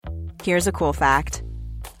Here's a cool fact.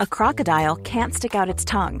 A crocodile can't stick out its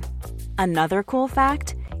tongue. Another cool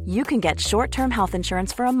fact, you can get short-term health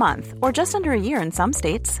insurance for a month or just under a year in some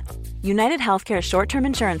states. United Healthcare short-term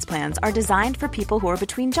insurance plans are designed for people who are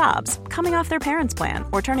between jobs, coming off their parents' plan,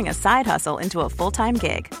 or turning a side hustle into a full-time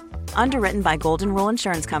gig. Underwritten by Golden Rule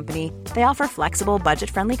Insurance Company, they offer flexible,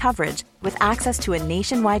 budget-friendly coverage with access to a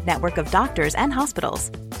nationwide network of doctors and hospitals.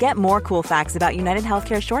 Get more cool facts about United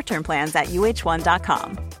Healthcare short-term plans at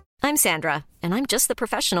uh1.com. I'm Sandra, and I'm just the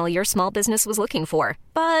professional your small business was looking for.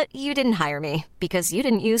 But you didn't hire me because you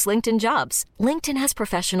didn't use LinkedIn Jobs. LinkedIn has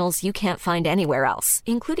professionals you can't find anywhere else,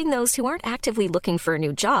 including those who aren't actively looking for a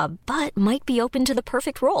new job, but might be open to the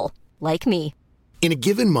perfect role, like me. In a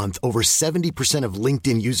given month, over 70% of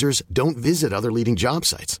LinkedIn users don't visit other leading job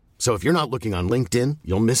sites. So if you're not looking on LinkedIn,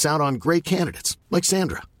 you'll miss out on great candidates like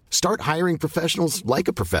Sandra. Start hiring professionals like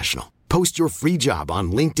a professional. Post your free job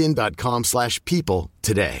on linkedin.com/people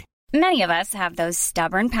today. Many of us have those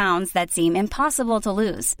stubborn pounds that seem impossible to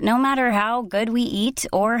lose, no matter how good we eat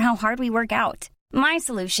or how hard we work out. My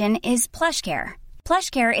solution is PlushCare.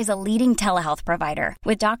 PlushCare is a leading telehealth provider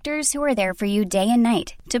with doctors who are there for you day and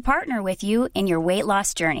night to partner with you in your weight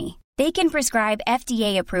loss journey. They can prescribe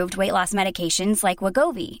FDA-approved weight loss medications like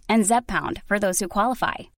Wegovy and Zepbound for those who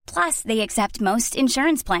qualify. Plus, they accept most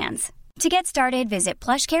insurance plans. To get started, visit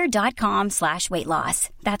plushcare.com/weightloss.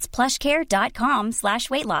 That's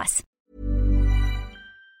plushcare.com/weightloss.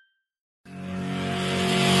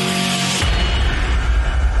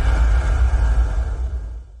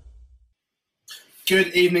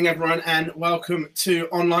 Good evening, everyone, and welcome to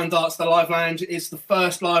Online Darts, the Live Lounge. It's the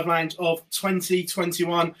first Live Lounge of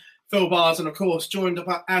 2021. Phil Bars, and of course, joined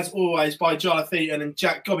up as always by Jonathan Eaton and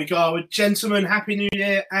Jack Gobby Garwood. Gentlemen, Happy New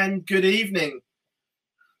Year and good evening.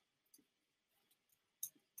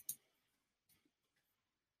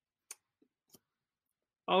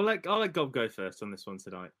 I'll let Gob go first on this one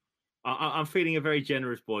tonight. I'm feeling a very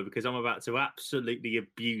generous boy because I'm about to absolutely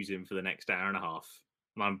abuse him for the next hour and a half.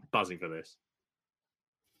 And I'm buzzing for this.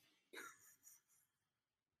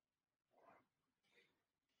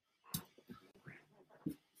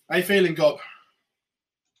 How you feeling, Gob?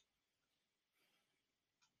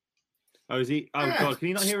 Oh, is he? Oh, God, can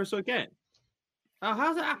you not hear us again? Oh,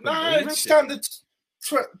 how's that happening? No, it's standard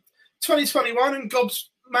 2021 and Gob's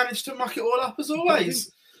managed to muck it all up as always.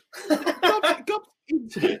 Gob's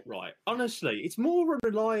internet, right? Honestly, it's more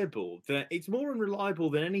unreliable than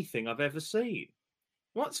anything I've ever seen.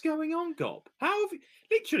 What's going on, Gob? How have you...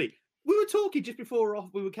 Literally, we were talking just before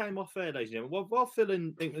we came off air, ladies and gentlemen, while Phil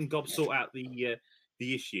and Gob sort out the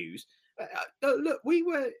issues. Look, we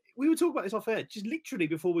were talking about this off air just literally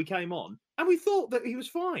before we came on, and we thought that he was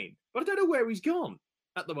fine, but I don't know where he's gone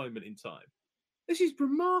at the moment in time. This is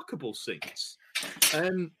remarkable scenes.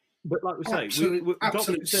 But like we say,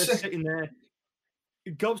 Gobb's sitting there.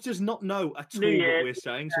 Gobbs does not know at all what we're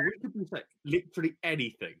saying, so we could be saying literally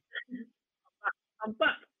anything. I'm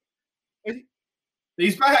back.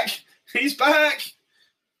 He's back. He's back.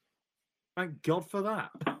 Thank God for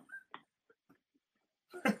that.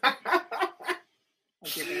 I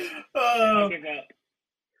give up.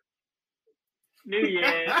 New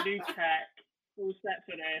year, new tech, all set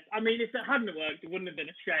for this. I mean, if it hadn't worked, it wouldn't have been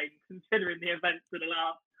a shame considering the events of the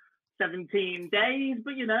last 17 days.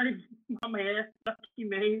 But, you know, I'm here. Lucky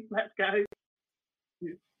me. Let's go.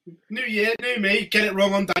 New year, new me. Get it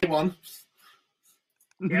wrong on day one.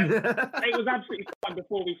 Yeah. It was absolutely fine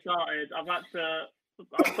before we started. I've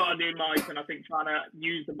got a new mic, and I think trying to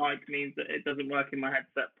use the mic means that it doesn't work in my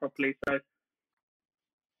headset properly. So,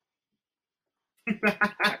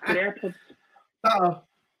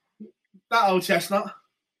 that old chestnut.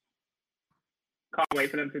 Can't wait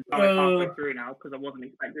for them to go halfway through now because I wasn't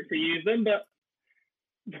expected to use them. But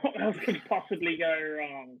what else could possibly go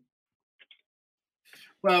wrong?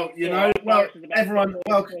 Well, everyone,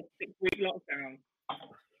 welcome. 6-week lockdown.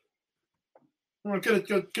 Well,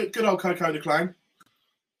 good old Coco decline.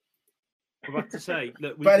 I'm about to say,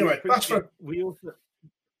 look, I'm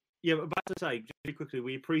about to say really quickly,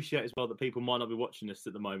 we appreciate as well that people might not be watching us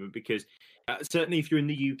at the moment because certainly if you're in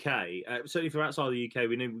the UK, certainly if you're outside of the UK,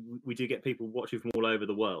 we know we do get people watching from all over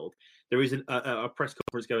the world. There is a press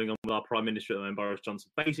conference going on with our Prime Minister at the moment, Boris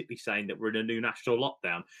Johnson, basically saying that we're in a new national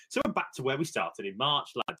lockdown. So we're back to where we started in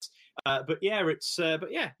March, lads. Not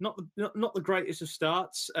the greatest of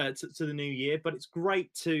starts to the new year, but it's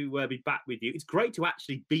great to be back with you. It's great to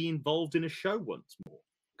actually be involved in a show once more.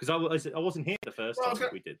 Because I wasn't here the first time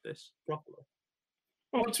we did this properly.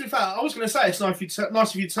 Well, to be fair, I was going to say it's nice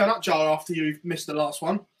if you turn up, Jar, after you've missed the last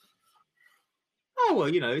one. Oh well,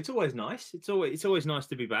 it's always nice. It's always nice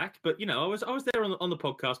to be back. But I was there on the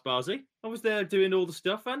podcast, Barzy. I was there doing all the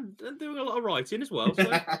stuff and doing a lot of writing as well. So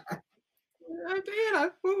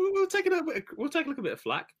we'll take a little bit of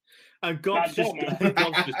flack. And Gob's just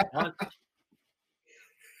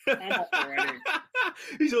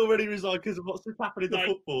he's already resigned because of what's happening in the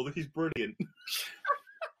football. This is brilliant.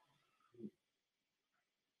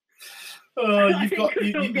 Oh, you've got that.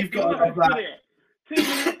 2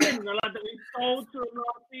 minutes in, the lad that we sold to him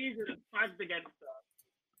last season and tagged against us.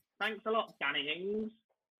 Thanks a lot, Danny Ings.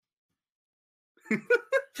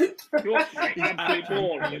 You're absolute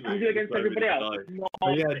ball. He's against everybody else.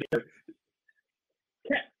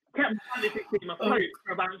 Kept managing team afloat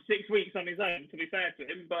for about 6 weeks on his own, to be fair to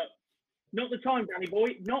him, but not the time, Danny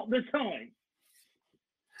boy. Not the time.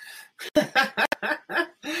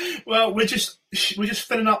 Well, we're just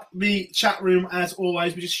filling up the chat room as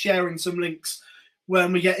always. We're just sharing some links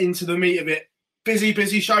when we get into the meat of it.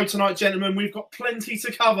 Busy show tonight, gentlemen. We've got plenty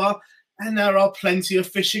to cover, and there are plenty of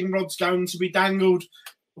fishing rods going to be dangled.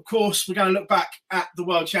 Of course, we're going to look back at the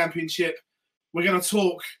World Championship. We're going to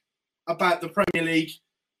talk about the Premier League,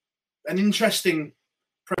 an interesting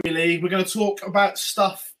Premier League. We're going to talk about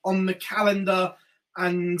stuff on the calendar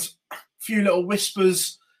and a few little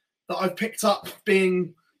whispers that I've picked up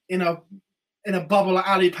being in a bubble at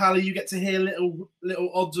Ali Pally. You get to hear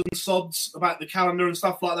little odds and sods about the calendar and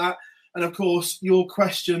stuff like that. And of course, your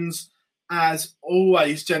questions as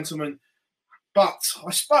always, gentlemen. But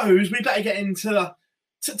I suppose we better get into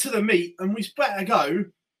the meat, and we better go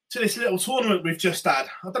to this little tournament we've just had.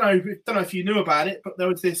 I don't know if you knew about it, but there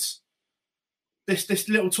was this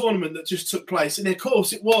little tournament that just took place. And of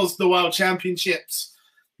course, it was the World Championships,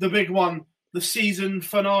 the big one, the season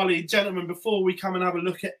finale. Gentlemen, before we come and have a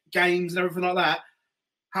look at games and everything like that,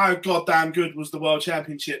 how goddamn good was the World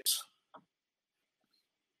Championships?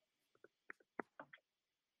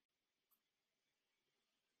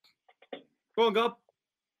 Go on, Gob.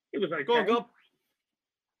 It was okay. Go on, Gob.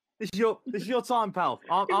 This is your time, pal.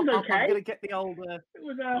 I'm going to get the old.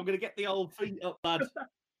 I'm going to get the old feet up, lad.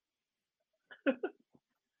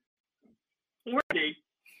 Already,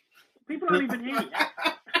 people aren't even here yet.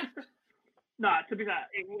 No, to be fair,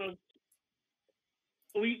 it was.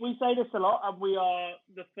 We say this a lot, and we are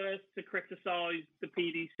the first to criticise the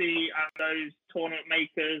PDC and those tournament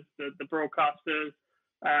makers, the broadcasters,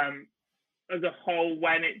 as a whole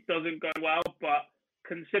when it doesn't go well. But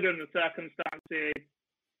considering the circumstances,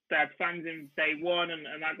 they had fans in day one, and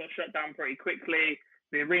that got shut down pretty quickly.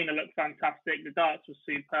 The arena looked fantastic. The darts was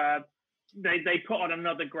superb. They put on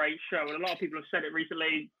another great show, and a lot of people have said it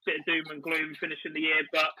recently, bit of doom and gloom finishing the year,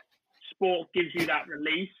 but sport gives you that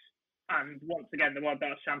release. And once again, the World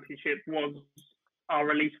Darts Championship was our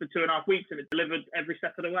release for 2.5 weeks, and it delivered every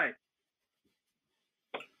step of the way.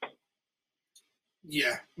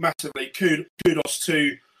 Yeah, massively. Kudos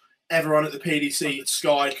to everyone at the PDC at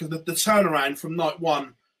Sky, because the turnaround from night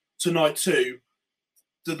one to night two,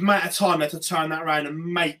 the amount of time they had to turn that around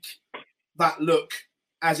and make that look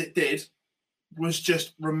as it did was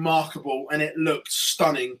just remarkable, and it looked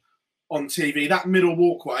stunning on TV. That middle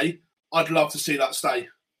walkway, I'd love to see that stay.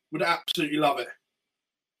 Would absolutely love it.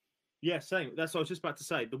 Yeah, same. That's what I was just about to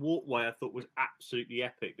say. The walkway I thought was absolutely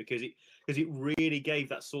epic because it really gave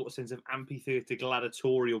that sort of sense of amphitheatre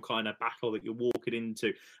gladiatorial kind of battle that you're walking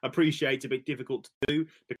into. I appreciate it's a bit difficult to do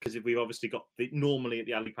because we've obviously got normally at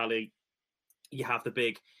the Ali Pally, you have the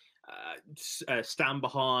big stand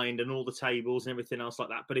behind and all the tables and everything else like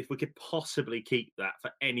that. But if we could possibly keep that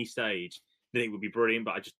for any stage, then it would be brilliant.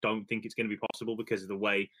 But I just don't think it's going to be possible because of the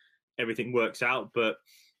way everything works out. But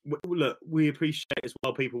look, we appreciate as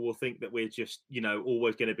well. People will think that we're just,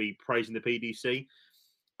 always going to be praising the PDC.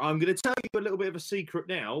 I'm going to tell you a little bit of a secret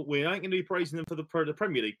now. We ain't going to be praising them for the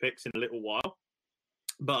Premier League picks in a little while,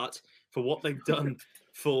 but for what they've done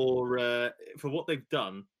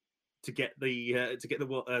to get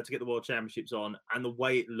the World Championships on, and the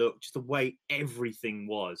way it looked, just the way everything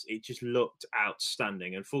was, it just looked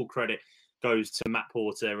outstanding. And full credit goes to Matt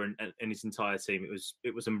Porter and his entire team.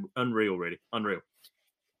 It was unreal, really unreal.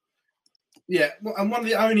 Yeah, and one of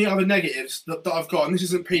the only other negatives that I've got, and this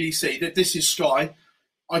isn't PDC, this is Sky,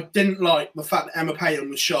 I didn't like the fact that Emma Payton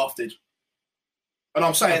was shafted. And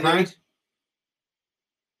I'm saying that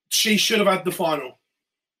she should have had the final.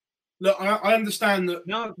 Look, I understand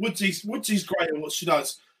that Woodsy's great at what she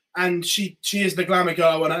does, and she is the glamour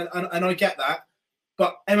girl, and I get that.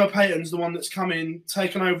 But Emma Payton's the one that's come in,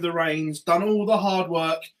 taken over the reins, done all the hard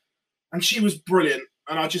work, and she was brilliant.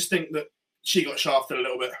 And I just think that she got shafted a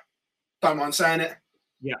little bit. Don't mind saying it.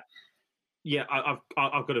 Yeah. Yeah,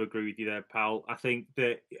 I've got to agree with you there, pal. I think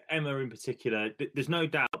that Emma in particular, there's no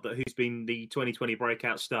doubt that who's been the 2020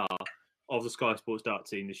 breakout star of the Sky Sports dart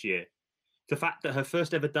team this year. The fact that her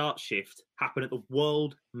first ever dart shift happened at the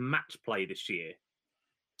World Match Play this year,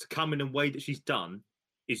 to come in a way that she's done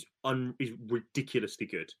is ridiculously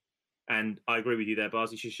good. And I agree with you there,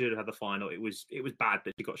 Barzi. She should have had the final. It was bad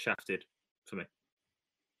that she got shafted for me.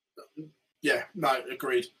 Yeah, no,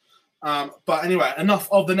 agreed. But anyway, enough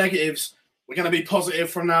of the negatives. We're going to be positive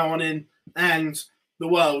from now on in, and the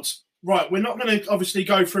Worlds. Right, we're not going to obviously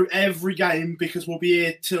go through every game because we'll be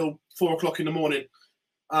here till 4:00 in the morning,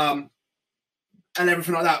 and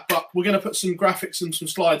everything like that. But we're going to put some graphics and some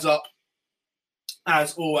slides up,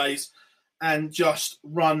 as always, and just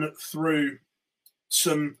run through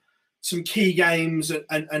some key games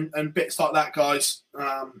and bits like that, guys.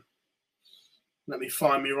 Let me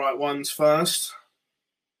find me right ones first.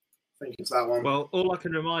 I think it's that one. Well, all I'm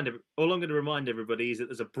going to remind everybody is that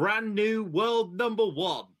there's a brand new world number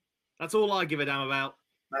one. That's all I give a damn about.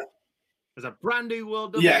 There's a brand new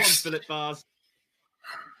world number one, Philip Bars.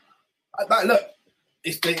 Look,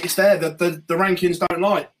 it's there. The rankings don't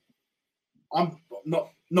lie. I'm not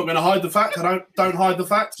going to hide the fact. I don't hide the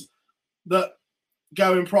fact that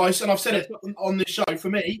Gerwyn Price, and I've said it on this show, for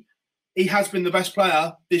me, he has been the best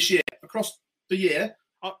player this year. Across the year,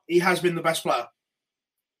 he has been the best player.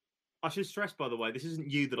 I should stress, by the way, this isn't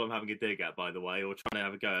you that I'm having a dig at, by the way, or trying to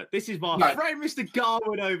have a go at. This is my friend, Mr.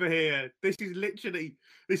 Garwin, over here. This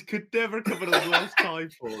could never come at a worse time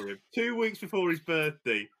for him. 2 weeks before his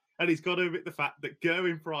birthday, and he's got to admit the fact that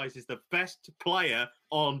Gerwyn Price is the best player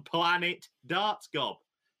on planet darts, Gob.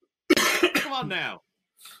 Come on now.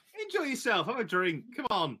 Enjoy yourself. Have a drink. Come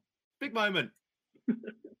on. Big moment.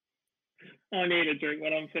 I need a drink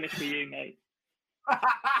when I'm finished with you, mate.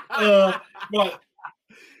 Right.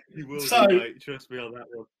 You will, mate. Trust me on that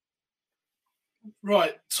one.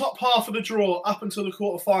 Right. Top half of the draw up until the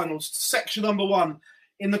quarterfinals. Section number one.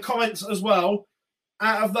 In the comments as well,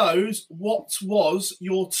 out of those, what was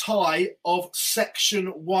your tie of section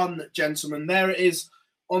one, gentlemen? There it is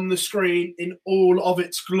on the screen in all of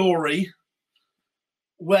its glory.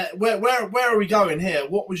 Where are we going here?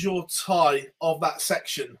 What was your tie of that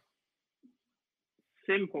section?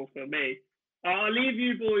 Simple for me. I'll leave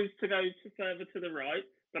you boys to go further to the right,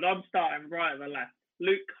 but I'm starting right at the left.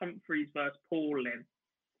 Luke Humphreys versus Paul Lynn.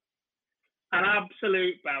 An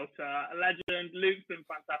absolute belter, a legend. Luke's been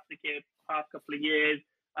fantastic here the past couple of years.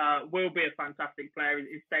 Will be a fantastic player.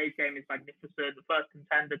 His stage game is magnificent. The first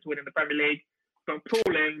contender to win in the Premier League. But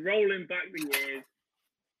Paul Lynn, rolling back the years,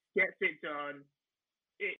 gets it done.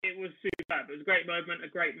 It was superb. It was a great moment, a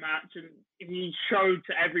great match, and he showed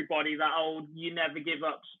to everybody that old "you never give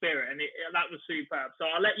up" spirit, and that was superb. So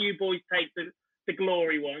I'll let you boys take the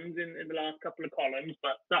glory ones in the last couple of columns,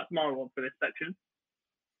 but that's my one for this section.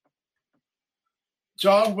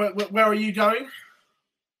 John, where are you going?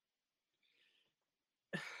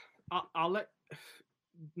 I'll let.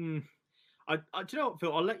 Do you know what,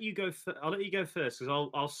 Phil? I'll let you go. I'll let you go first because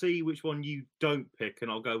I'll see which one you don't pick,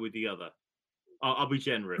 and I'll go with the other. I'll be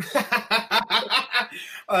generous.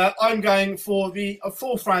 I'm going for the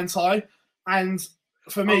fourth round tie, and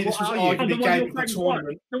for me, this was arguably the game of the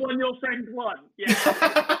tournament. The one your friend won. Yeah.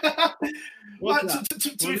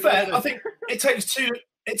 To be fair, I think it takes two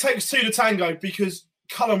to tango because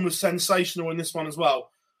Cullen was sensational in this one as well.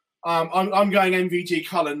 I'm going MVG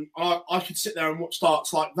Cullen. I could sit there and watch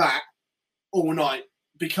darts like that all night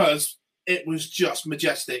because it was just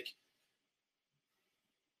majestic.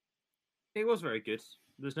 It was very good.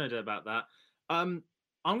 There's no doubt about that. I'm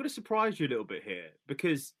going to surprise you a little bit here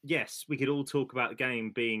because, yes, we could all talk about the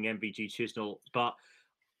game being MVG Chisnall, but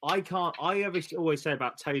I always say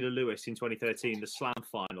about Taylor Lewis in 2013, the Slam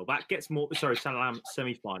final. That gets Slam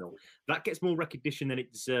semi-final. That gets more recognition than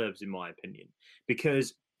it deserves, in my opinion,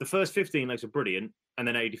 because the first 15 legs were brilliant and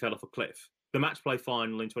then 80 fell off a cliff. The match play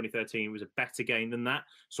final in 2013 was a better game than that,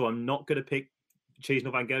 so I'm not going to pick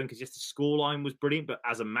Chisnall Van Gogh because, yes, the scoreline was brilliant, but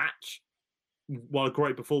as a match, while a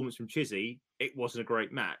great performance from Chizzy, it wasn't a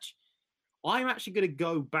great match. I'm actually going to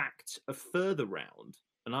go back to a further round,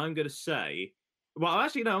 and I'm going to say, well,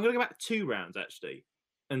 actually, no, I'm going to go back 2 rounds, actually,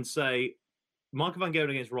 and say Michael Van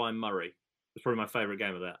Gerwen against Ryan Murray was probably my favourite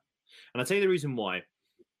game of that. And I'll tell you the reason why.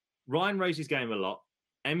 Ryan raised his game a lot.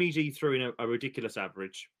 MEG threw in a ridiculous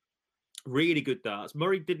average. Really good darts.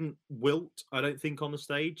 Murray didn't wilt, I don't think, on the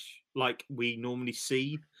stage like we normally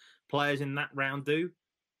see players in that round do.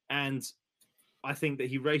 And I think that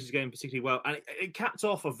he raised his game particularly well. And it capped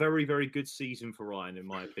off a very, very good season for Ryan, in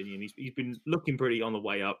my opinion. He's been looking pretty on the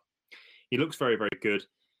way up. He looks very, very good.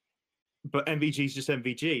 But MVG is just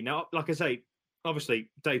MVG. Now, like I say, obviously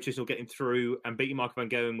Dave Chisnell getting through and beating Michael Van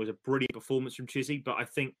Gerwen was a brilliant performance from Chizzy, but I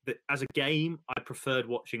think that as a game, I preferred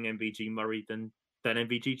watching MVG Murray than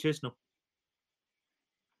MVG Chisnell.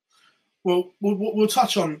 Well, we'll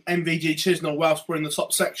touch on MVG Chisnell whilst we're in the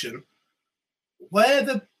top section. Where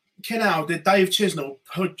the canal did Dave Chisnell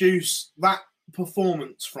produce that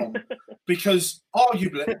performance from? Because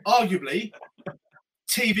arguably,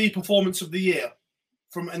 TV performance of the year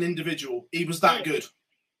from an individual. He was that good.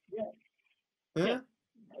 Yeah.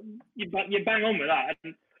 You bang on with that.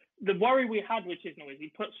 And the worry we had with Chisnell is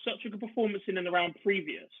he put such a good performance in and around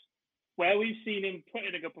previous, where we've seen him put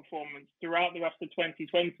in a good performance throughout the rest of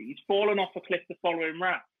 2020. He's fallen off a cliff the following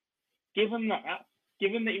round. Given that he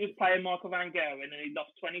was playing Michael Van Gerwen and he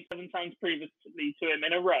lost 27 times previously to him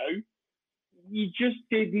in a row, you just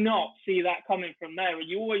did not see that coming from there. And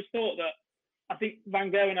you always thought that, I think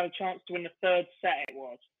Van Gerwen had a chance to win the third set, it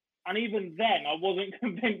was. And even then, I wasn't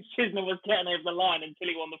convinced Chisnell was getting over the line until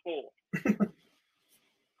he won the fourth.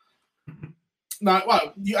 No,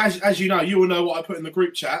 well, as you know, you will know what I put in the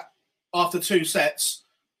group chat. After 2 sets,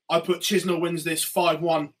 I put Chisnell wins this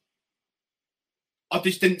 5-1. I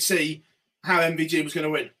just didn't see how MVG was going to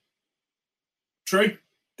win. True?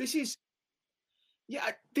 This is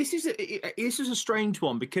a strange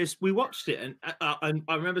one because we watched it and I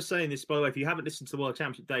remember saying this, by the way, if you haven't listened to the World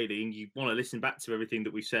Championship Daily and you want to listen back to everything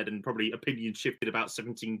that we've said and probably opinions shifted about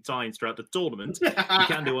 17 times throughout the tournament, you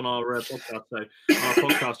can do on our podcast, so our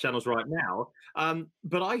podcast channels right now.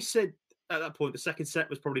 But I said at that point, the second set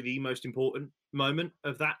was probably the most important moment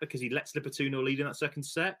of that because he let slip a 2-0 lead in that second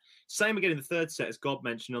set. Same again in the third set, as Gob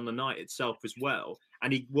mentioned on the night itself as well.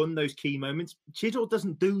 And he won those key moments. Chisnell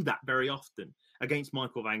doesn't do that very often against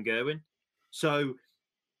Michael Van Gerwen. So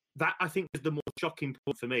that, I think, is the more shocking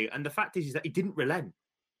point for me. And the fact is that he didn't relent.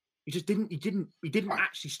 He just didn't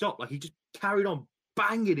actually stop. Like, he just carried on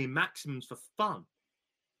banging in maximums for fun.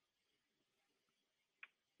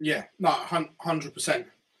 Yeah, no, 100%.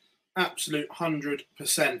 Absolute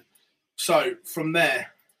 100%. So from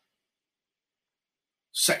there,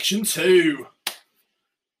 section 2.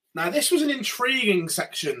 Now, this was an intriguing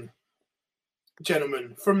section,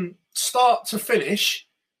 gentlemen. From start to finish,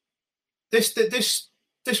 this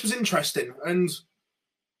was interesting, and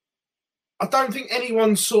I don't think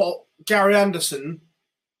anyone saw Gary Anderson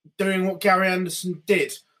doing what Gary Anderson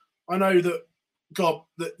did. I know that, God,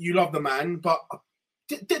 that you love the man, but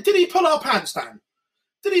did he pull our pants down?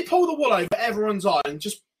 Did he pull the wool over everyone's eye and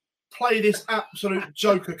just play this absolute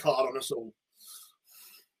joker card on us all?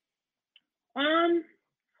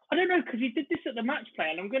 I don't know, because he did this at the match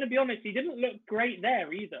play, and I'm going to be honest, he didn't look great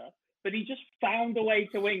there either, but he just found a way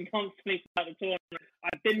to win constantly throughout the tournament. I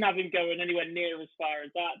didn't have him going anywhere near as far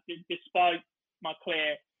as that, despite my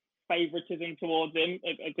clear favouritism towards him,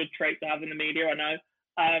 a good trait to have in the media, I know.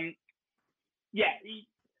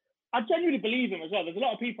 I genuinely believe him as well. There's a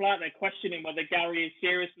lot of people out there questioning whether Gary is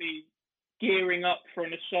seriously gearing up for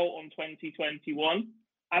an assault on 2021.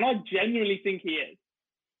 And I genuinely think he is.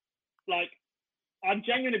 Like, I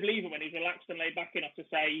genuinely believe him when he's relaxed and laid back enough to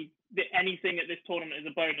say that anything at this tournament is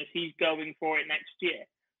a bonus. He's going for it next year.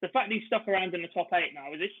 The fact he's stuck around in the top 8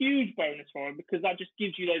 now is a huge bonus for him because that just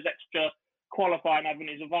gives you those extra qualifying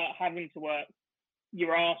avenues without having to work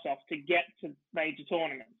your arse off to get to major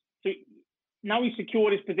tournaments. So now he's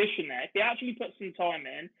secured his position there. If he actually puts some time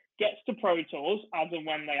in, gets to Pro Tours as and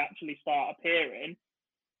when they actually start appearing,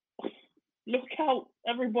 look out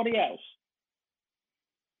everybody else.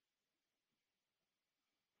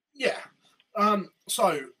 Yeah.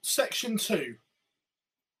 So, section 2.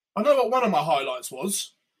 I know what one of my highlights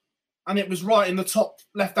was, and it was right in the top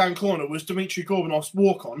left-hand corner, was Dmitry Gorbanov's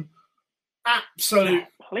walk-on. Absolutely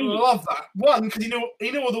love that. One, because he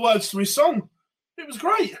knew all the words to his song. It was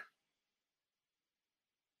great.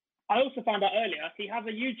 I also found out earlier he has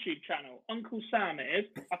a YouTube channel. Uncle Sam is.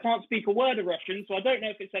 I can't speak a word of Russian, so I don't know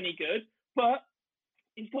if it's any good, but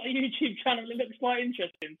he's got a YouTube channel that looks quite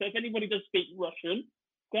interesting. So if anybody does speak Russian,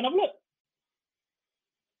 go and have a look.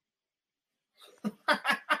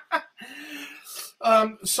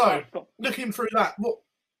 So looking through that,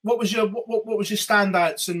 what was your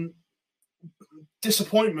standouts and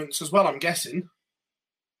disappointments as well? I'm guessing.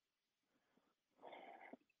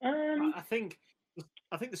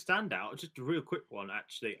 I think the standout, just a real quick one,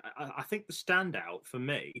 actually. I think the standout for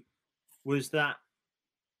me was that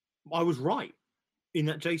I was right in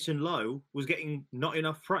that Jason Lowe was getting not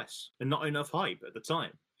enough press and not enough hype at the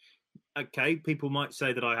time. Okay, people might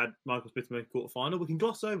say that I had Michael Smith make a quarterfinal. We can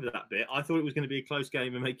gloss over that bit. I thought it was going to be a close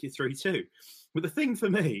game and make it 3-2. But the thing for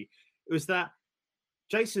me was that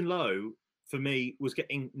Jason Lowe, for me, was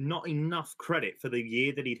getting not enough credit for the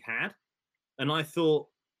year that he'd had. And I thought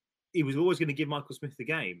he was always going to give Michael Smith the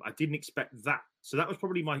game. I didn't expect that. So that was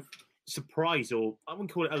probably my surprise, or I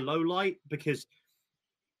wouldn't call it a low light, because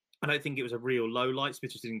I don't think it was a real low light.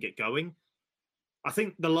 Smith just didn't get going. I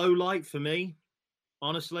think the low light for me,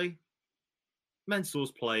 honestly,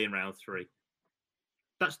 Mensor's play in round 3.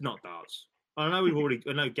 That's not darts. I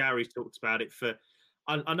know Gary's talked about it for.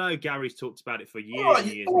 I know Gary's talked about it for years. All right,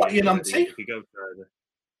 and years. all right, you numpty. We could go further.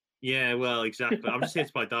 Yeah, well, exactly. I'm just here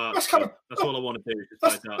to play darts. That's all I want to do. Is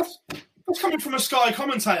just play darts. That's coming from a Sky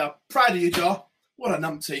commentator. Proud of you, Jar. What a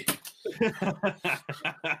numpty.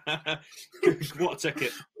 What a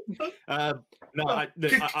ticket.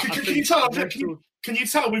 Can you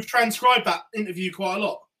tell we've transcribed that interview quite a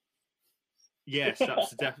lot? Yes,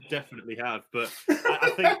 that's definitely have. But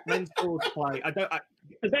I think Mentor's play.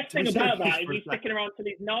 The best thing about that is he's sticking around till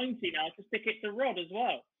he's 90 now to stick it to Rod as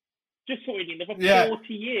well. Just so we need another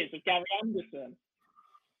 40 years of Gary Anderson.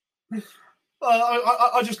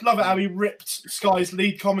 I just love it how he ripped Sky's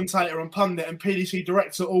lead commentator and pundit and PDC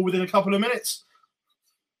director all within a couple of minutes.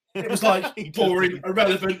 It was like boring,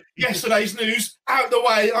 irrelevant. Yesterday's news, out the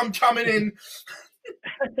way, I'm coming in.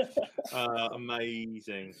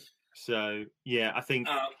 Amazing. So yeah, I think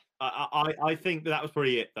I think that was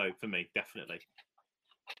probably it though for me, definitely.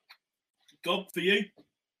 Gob, for you?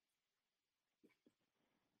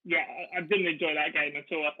 Yeah, I didn't enjoy that game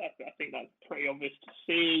at all. I think that's pretty obvious to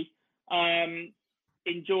see.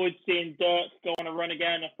 Enjoyed seeing Dirk go on a run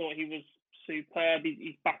again. I thought he was superb.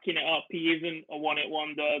 He's backing it up. He isn't a one-hit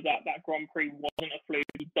wonder. That Grand Prix wasn't a fluke.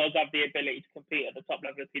 He does have the ability to compete at the top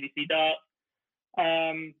level of PDC Dart.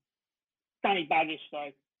 Danny Baggish,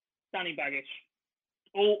 though. Danny Baggish.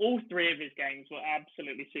 All 3 of his games were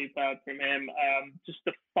absolutely superb from him. Just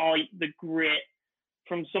the fight, the grit,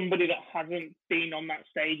 from somebody that hasn't been on that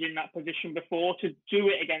stage in that position before, to do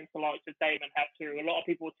it against the likes of Damon Hector, who a lot of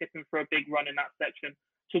people were tipping for a big run in that section,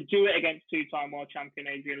 to do it against 2-time world champion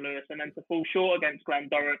Adrian Lewis, and then to fall short against Glenn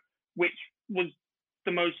Durrant, which was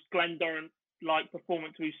the most Glenn Durrant-like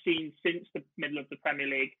performance we've seen since the middle of the Premier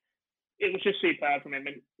League. It was just superb from him,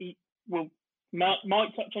 and he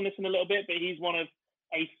might touch on this in a little bit, but he's one of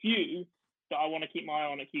a few that I want to keep my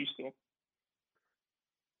eye on at Q-School.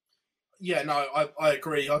 Yeah, no, I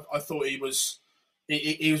agree. I thought he was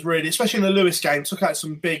really, especially in the Lewis game, took out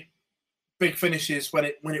some big finishes when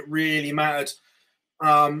it really mattered.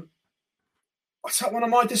 I think one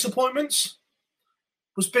of my disappointments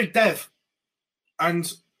was Big Dev,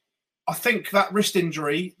 and I think that wrist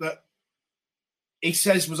injury that he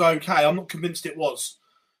says was okay, I'm not convinced it was,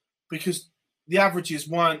 because the averages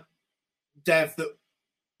weren't Dev that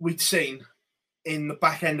we'd seen in the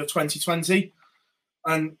back end of 2020,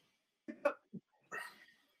 and.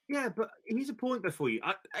 Yeah, but here's a point there for you.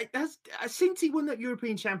 Since he won that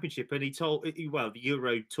European Championship and the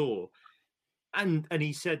Euro Tour, and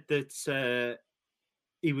he said that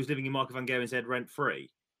he was living in Marco van Geren's head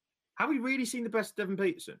rent-free, have we really seen the best of Devon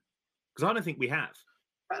Peterson? Because I don't think we have.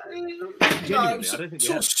 Genuinely, I don't think we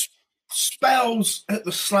have. Spells at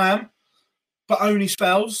the Slam, but only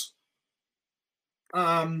spells.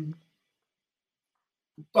 But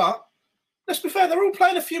let's be fair, they're all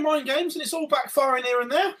playing a few mind games and it's all backfiring here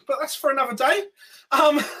and there, but that's for another day.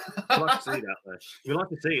 I'd like to see that, though. We'd like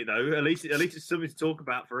to see it, though. At least it's something to talk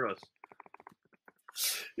about for us.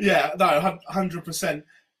 Yeah, no, 100%.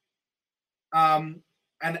 And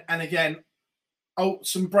again,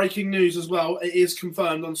 some breaking news as well. It is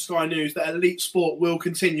confirmed on Sky News that Elite Sport will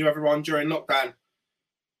continue, everyone, during lockdown.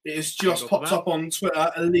 It has just popped up on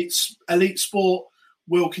Twitter. Elite Sport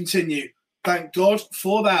will continue. Thank God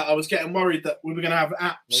for that. I was getting worried that we were going to have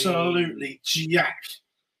absolutely jack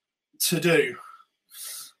to do.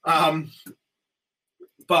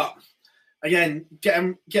 But again,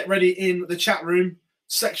 get ready in the chat room.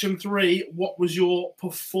 Section 3, what was your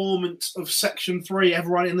performance of Section 3?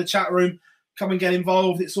 Everyone in the chat room, come and get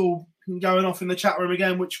involved. It's all going off in the chat room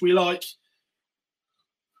again, which we like.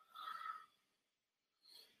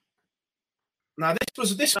 Now, this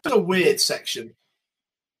was a weird section.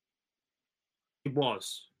 It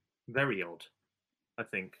was very odd, I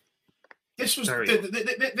think. This was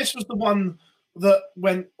this was the one that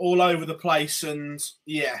went all over the place, and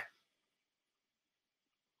yeah.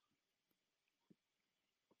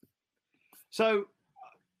 So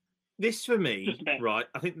this for me, right?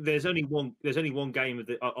 I think there's only one game of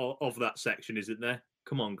that section, isn't there?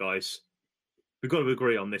 Come on, guys, we've got to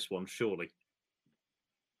agree on this one, surely.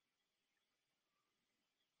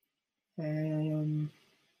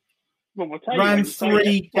 Well, we'll tell round you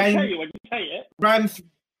 3, game. We'll tell you when you say it.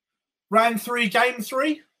 Round 3, game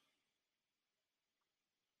 3.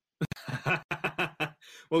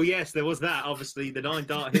 Well, yes, there was that. Obviously, the 9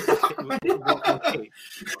 dart hit. But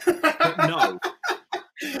no.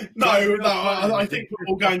 No, I think we're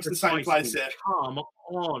all going to the same place here. Come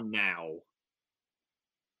on now.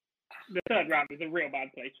 The third round was a real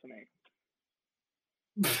bad place for me.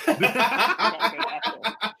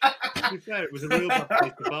 To be fair, it was a real bad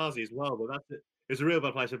place for Barzi as well, but that's it. It was a real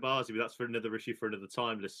bad place for Barzi, but that's for another issue for another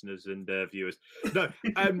time, listeners and viewers. No,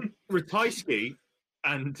 Ratajski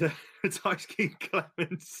and Ratajski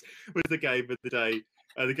Clemens was the game of the day.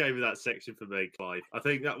 The game of that section for me, Clive. I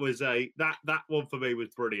think that was that one for me was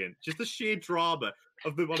brilliant. Just the sheer drama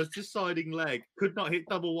of them on a deciding leg. Could not hit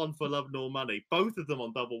double one for love nor money. Both of them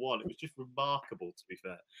on double one. It was just remarkable, to be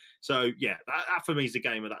fair. So, yeah, that for me is the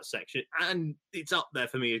game of that section. And it's up there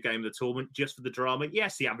for me, a game of the tournament, just for the drama.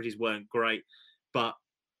 Yes, the averages weren't great, but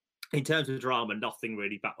in terms of drama, nothing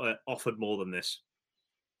really offered more than this.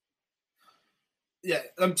 Yeah,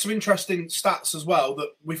 some interesting stats as well that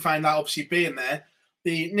we found out obviously being there.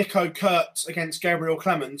 The Nico Kurtz against Gabriel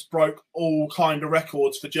Clemens broke all kind of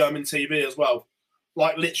records for German TV as well.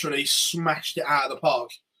 Like, literally smashed it out of the park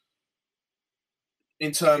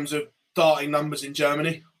in terms of darting numbers in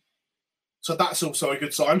Germany. So that's also a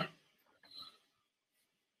good sign.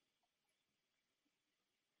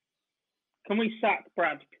 Can we sack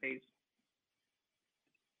Brad, please?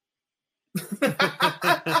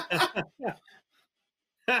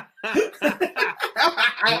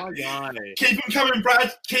 Keep them coming,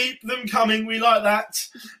 Brad. Keep them coming. We like that.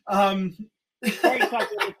 Very tough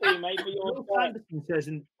with the team, mate, but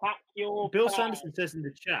Bill Sanderson says in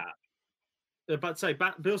the chat.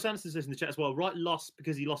 Bill Sanderson says in the chat as well. Wright lost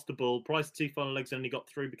because he lost the ball. Price 2 final legs only got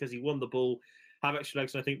through because he won the ball. Have extra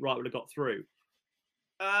legs, and I think Wright would have got through.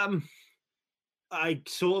 I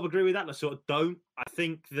sort of agree with that, and I sort of don't. I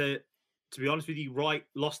think that, to be honest with you, Wright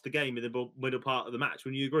lost the game in the middle part of the match.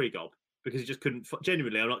 When you agree, Gob? Because he just couldn't.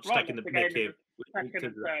 Genuinely, I'm not just taking the mick here.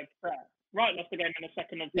 Wright lost the game in the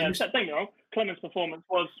second and third. Don't get me wrong, Clemens' performance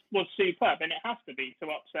was superb, and it has to be to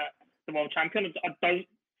upset the world champion.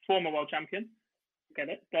 Former world champion. Get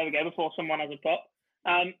it? There we go. Before someone has a top.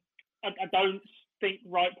 I don't think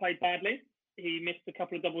Wright played badly. He missed a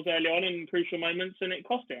couple of doubles early on in crucial moments, and it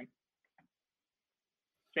cost him.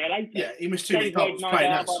 See you later. Yeah, he missed 2 many doubles.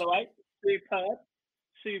 By the way,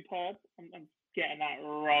 superb. I'm getting that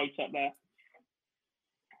right up there.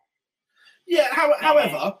 Yeah.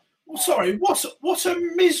 However, sorry. What a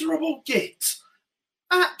miserable git.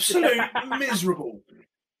 Absolute miserable.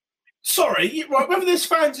 Sorry, right, whether there's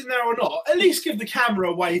fans in there or not, at least give the camera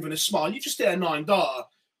a wave and a smile. You just hit a 9 darter.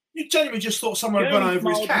 You genuinely just thought someone had run over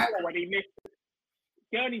his cat.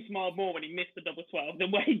 Gurney smiled more when he missed the double 12 than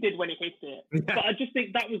what he did when he hit it. But I just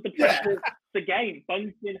think that was the pressure of the game.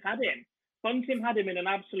 Bunting had him. Bunting had him in an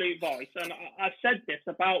absolute vice. And I've said this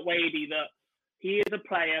about Wadey, that he is a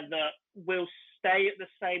player that will stay at the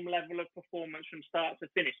same level of performance from start to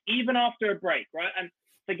finish, even after a break, right? And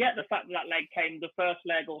forget the fact that leg came the first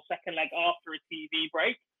leg or second leg after a TV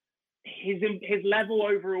break. His level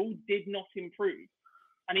overall did not improve.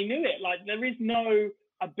 And he knew it. Like, there is no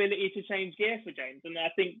ability to change gear for James. And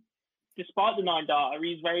I think despite the 9 darter,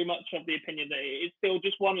 he's very much of the opinion that it is still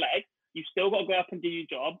just one leg. You've still got to go up and do your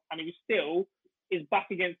job. And he still is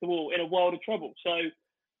back against the wall in a world of trouble. So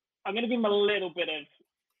I'm going to give him a little bit of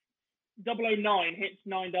 009 hits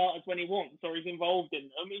 9 darters when he wants, or he's involved in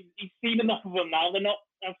them. He's seen enough of them now. They're not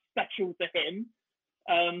as special to him.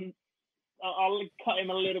 I'll cut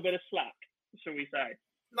him a little bit of slack, shall we say.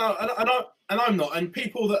 No, and I'm not. And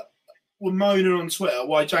people that were moaning on Twitter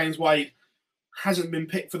why James Wade hasn't been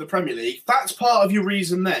picked for the Premier League, that's part of your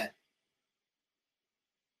reason there.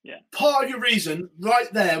 Yeah. Part of your reason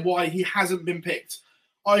right there why he hasn't been picked.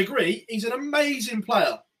 I agree. He's an amazing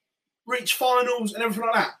player. Reach finals and everything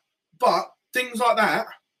like that. But things like that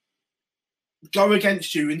go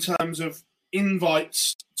against you in terms of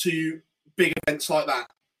invites to big events like that.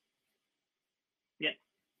 Yeah,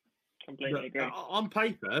 completely agree. On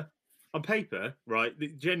paper, right,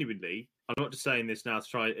 genuinely, I'm not just saying this now to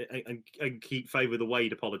try and keep favour of the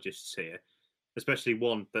Wade apologists here, especially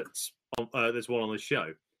one there's one on the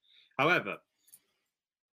show. However,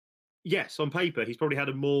 yes, on paper, he's probably had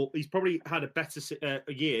a better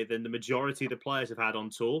year than the majority of the players have had on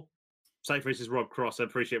tour. Say, for instance, Rob Cross. I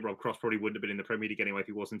appreciate Rob Cross probably wouldn't have been in the Premier League anyway if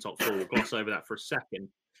he wasn't top 4. We'll gloss over that for a second.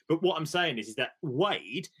 But what I'm saying is that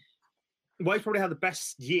Wade's probably had the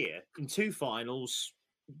best year in 2 finals,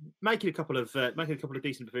 making a couple of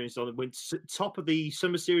decent performances on. Went top of the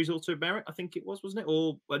Summer Series Order of Merit, I think it was, wasn't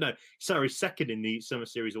it? Second in the Summer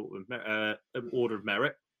Series Order of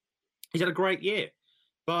Merit. He's had a great year.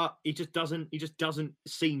 but he just doesn't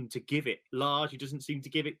seem to give it large. He doesn't seem to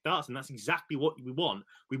give it darts, and that's exactly what we want.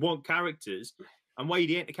 We want characters, and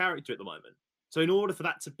Wade ain't a character at the moment. So in order for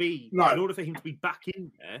that to be, in order for him to be back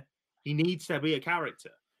in there, he needs to be a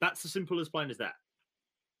character. That's as simple as plain as that.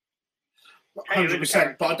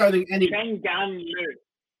 100%. But I don't think any. Chengan Liu.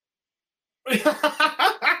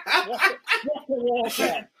 What a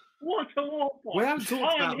warfare! What a warfare! We haven't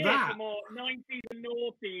talked about that. For more 90s and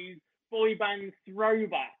noughties boy band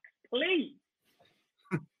throwbacks, please.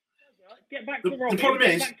 Get back to Robin. The problem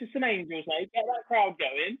get is, back to some Angels, mate. Get that crowd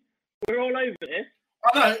going. We're all over this.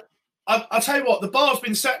 I know. I'll tell you what, the bar's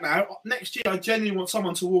been set now. Next year, I genuinely want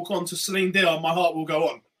someone to walk on to Celine Dion. My heart will go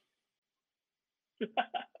on.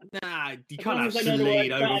 Nah, you can't have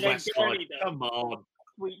Celine over Westside. Come on.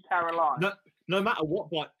 Sweet Caroline. No matter what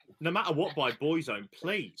by Boyzone,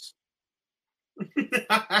 please.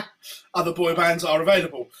 Other boy bands are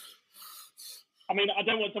available. I mean, I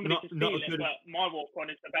don't want somebody to steal it, but my walk on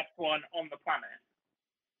is the best one on the planet.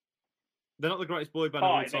 They're not the greatest boy band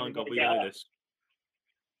of all time, God, we know this.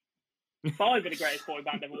 5 are the greatest boy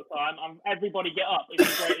band of all time. Everybody Get Up is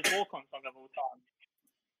the greatest walk-on song of all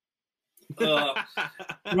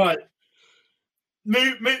time. Right.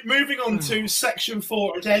 Moving on to section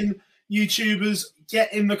 4 again. YouTubers,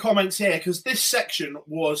 get in the comments here because this section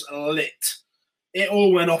was lit. It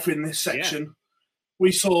all went off in this section. Yeah.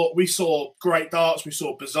 We saw great darts. We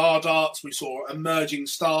saw bizarre darts. We saw emerging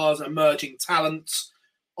stars, emerging talents.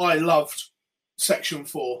 I loved section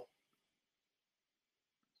 4.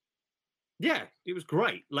 Yeah, it was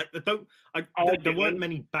great. Like there weren't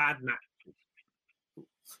many bad matches.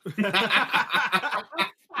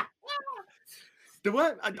 There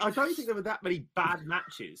weren't. I don't think there were that many bad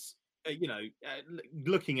matches.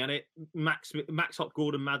 Looking at it, Max Hop,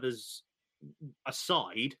 Gordon Mathers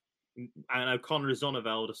aside, and O'Connor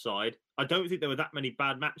Zonderveld aside, I don't think there were that many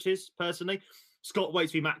bad matches. Personally, Scott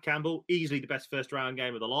Waits v Matt Campbell, easily the best first round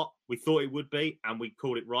game of the lot. We thought it would be, and we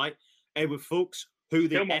called it right. Edward Fuchs, who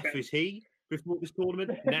the F is he? Before this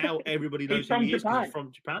tournament, now everybody knows who he is because he's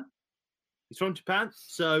from Japan. He's from Japan,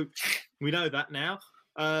 so we know that now.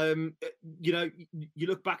 You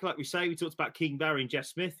look back, like we say, we talked about King Barry and Jeff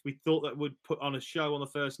Smith. We thought that would put on a show on the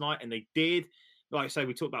first night, and they did. Like I say,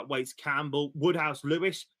 we talked about Waits Campbell, Woodhouse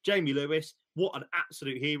Lewis, Jamie Lewis. What an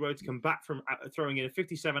absolute hero to come back from throwing in a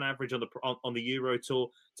 57 average on the Euro Tour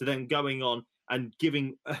to then going on and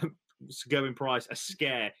giving Gerwyn Price a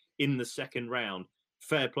scare in the second round.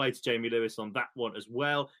 Fair play to Jamie Lewis on that one as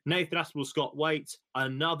well. Nathan Aspinall, Scott Waits,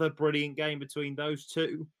 another brilliant game between those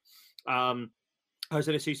two.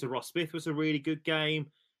 Jose de Sousa, Ross Smith was a really good game.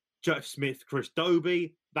 Jeff Smith, Chris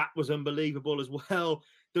Dobie, that was unbelievable as well.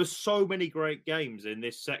 There were so many great games in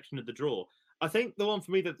this section of the draw. I think the one for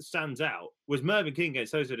me that stands out was Mervyn King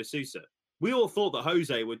against Jose de Sousa. We all thought that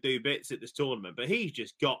Jose would do bits at this tournament, but he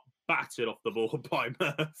just got battered off the board by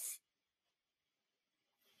Murph.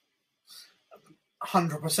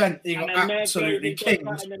 100%. He got absolutely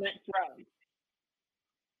kinged. In the next round.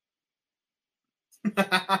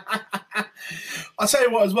 I'll tell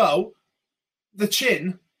you what as well, the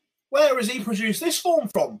chin, where has he produced this form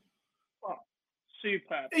from? Oh,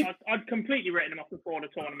 superb. I'd completely written him off before the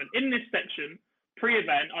tournament. In this section,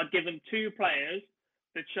 pre-event, I'd given 2 players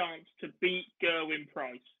the chance to beat Gerwyn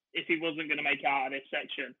Price if he wasn't going to make it out of this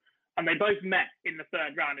section. And they both met in the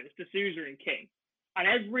third round. It was de Sousa and King. And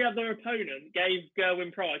every other opponent gave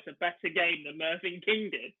Gerwyn Price a better game than Mervyn King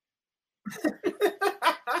did.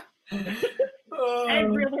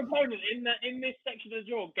 Every other opponent in this section of the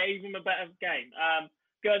draw gave him a better game.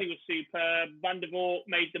 Gurney was superb. Van der Voort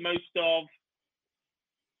made the most of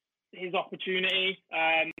his opportunity.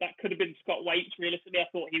 That could have been Scott Waits, realistically. I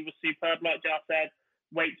thought he was superb, like Jar said.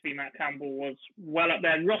 Waits v Matt Campbell was well up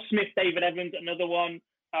there. Ross Smith, David Evans, another one.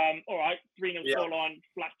 All right, 3-0 scoreline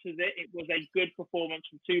flatters it. It was a good performance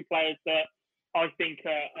from 2 players that I think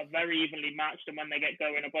are very evenly matched, and when they get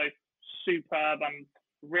going are both superb. I'm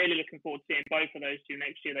really looking forward to seeing both of those 2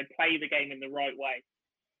 next year. They play the game in the right way,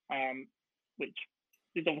 which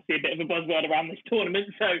is obviously a bit of a buzzword around this tournament.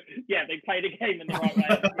 So, yeah, they play the game in the right way.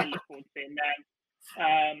 I really look forward to seeing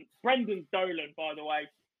them. Brendan Dolan, by the way,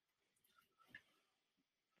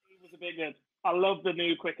 he was a bit good. I love the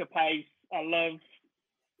new quicker pace. I love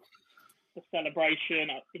the celebration.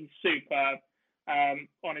 He's superb.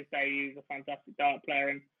 On his day, he's a fantastic dart player,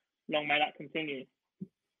 and long may that continue.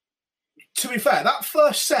 To be fair, that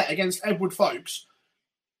first set against Edward Folkes,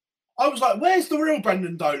 I was like, where's the real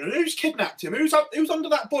Brendan Dolan? Who's kidnapped him? Who's under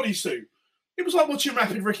that bodysuit? It was like watching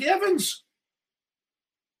Rapid Ricky Evans.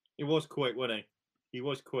 He was quick, wasn't he? He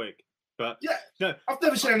was quick. But yeah, no, I've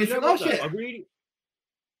never seen anything like it.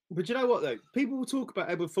 But you know what, though? People will talk about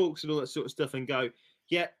Edward Fawkes and all that sort of stuff and go,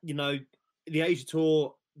 yeah, the Asia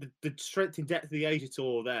Tour, the strength and depth of the Asia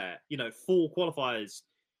Tour there, 4 qualifiers,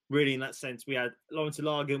 really, in that sense. We had Lawrence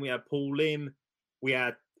Ilagan, we had Paul Lim, we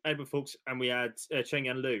had Edward Fawkes, and we had Cheng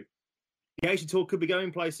Yan Liu. The Asia Tour could be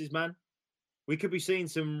going places, man. We could be seeing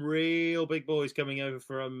some real big boys coming over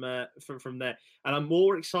from there. And I'm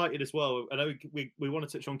more excited as well. I know we want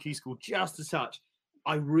to touch on Key School just a touch.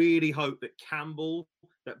 I really hope that Campbell,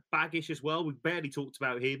 that Baggish as well, we barely talked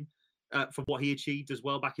about him for what he achieved as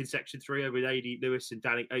well back in Section 3 with A.D. Lewis and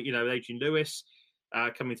Adrian Lewis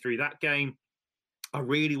coming through that game. I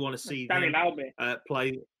really want to see Danny them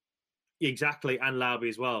play. Exactly, and Lauby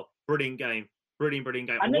as well. Brilliant game. Brilliant game.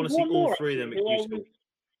 And I want to see all 3 of them at Key School.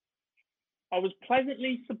 I was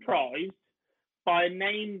pleasantly surprised by a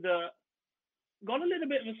name that got a little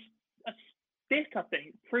bit of a stick, I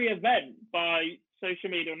think, pre-event by social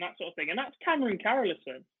media and that sort of thing, and that's Cameron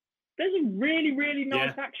Carolison. There's a really, really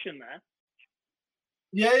nice action there.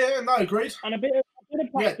 Yeah, no, agreed. And a bit of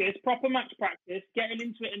practice, proper match practice, getting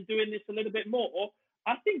into it and doing this a little bit more.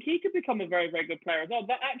 I think he could become a very, very good player as well.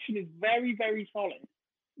 That action is very, very solid.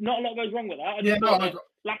 Not a lot goes wrong with that.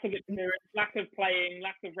 Lack of experience, lack of playing,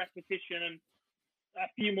 lack of repetition, and a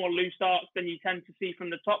few more loose starts than you tend to see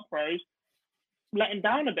from the top pros, letting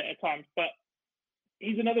down a bit at times. But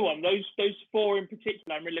he's another one. Those 4 in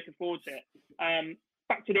particular, I'm really looking forward to it.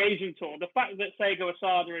 Back to the Asian Tour, the fact that Seigo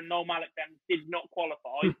Asada and Noel Malik then did not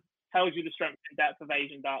qualify tells you the strength and depth of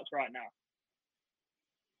Asian darts right now.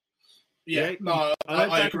 Yeah, no,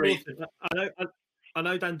 I agree. I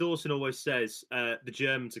know Dan Dawson always says the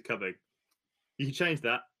Germans are coming. You can change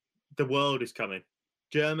that. The world is coming.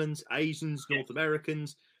 Germans, Asians, North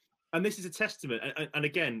Americans. And this is a testament. And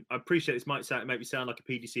again, I appreciate this might make me sound like a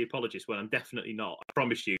PDC apologist when I'm definitely not. I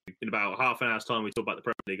promise you, in about half an hour's time, we talk about the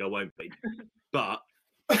Premier League, I won't be. But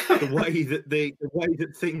the way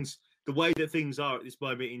that things are at this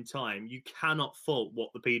moment in time, you cannot fault what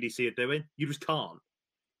the PDC are doing. You just can't.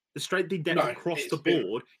 The strength in depth across the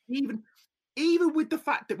board, even with the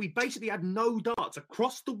fact that we basically had no darts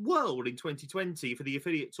across the world in 2020 for the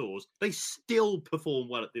affiliate tours, they still perform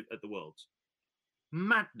well at the Worlds.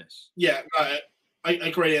 Madness. Yeah, I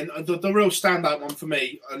agree. And the real standout one for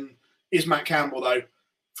me is Matt Campbell, though.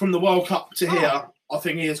 From the World Cup to here, I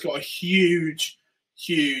think he has got a huge,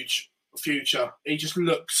 huge future. He just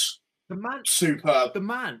looks superb.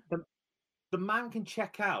 The man can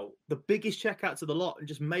check out the biggest checkouts of the lot and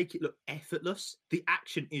just make it look effortless. The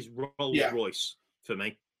action is Rolls Royce for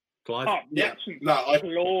me, Clive. Oh, yeah,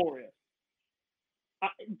 glorious.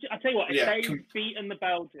 I tell you what, if they'd beaten the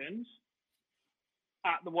Belgians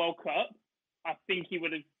at the World Cup, I think he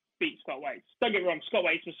would have beat Scott Waits. Don't get me wrong, Scott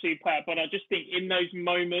Waits was superb, but I just think in those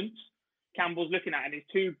moments, Campbell's looking at, and his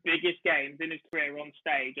 2 biggest games in his career on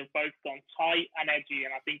stage have both gone tight and edgy,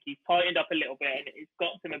 and I think he's tightened up a little bit, and it's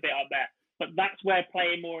got him a bit up there. But that's where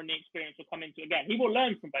playing more and the experience will come into again. He will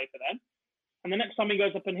learn from both of them. And the next time he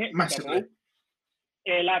goes up and hits double,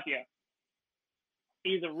 Lavia,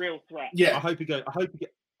 he's a real threat. Yeah.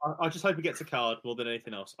 I just hope he gets a card more than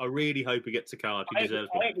anything else. I really hope he gets a card. He deserves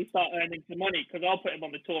it. I hope we start earning some money because I'll put him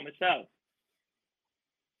on the tour myself.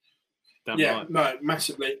 No,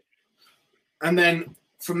 massively. And then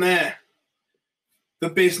from there, the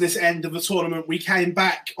business end of the tournament, we came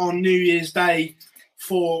back on New Year's Day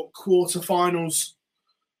for quarterfinals.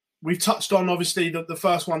 We've touched on, obviously, the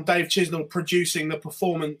first one, Dave Chisnell producing the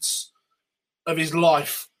performance of his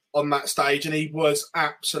life on that stage, and he was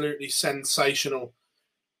absolutely sensational.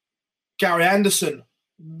 Gary Anderson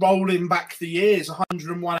rolling back the years,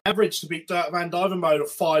 101 average to beat Dirk van Duijvenbode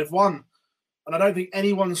of 5-1. And I don't think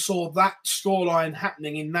anyone saw that scoreline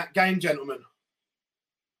happening in that game, gentlemen.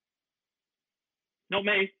 Not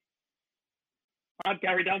me. I had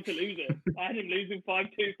Gary down to lose it. I had him losing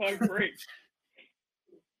 5-2, 5-3.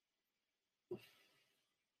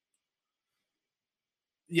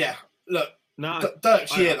 Yeah, look,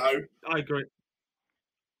 Dirk's year, though. I agree.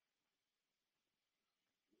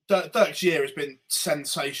 Dirk's year has been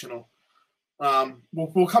sensational.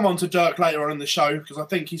 We'll come on to Dirk later on in the show because I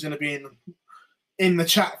think he's going to be in the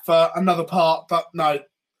chat for another part. But no,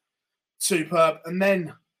 superb. And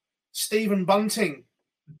then Stephen Bunting.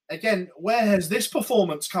 Again, where has this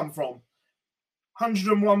performance come from?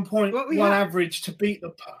 101.1 average to beat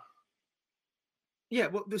the... Yeah,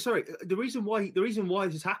 well, sorry. The reason why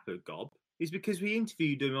this has happened, Gob, is because we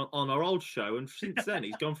interviewed him on our old show, and since then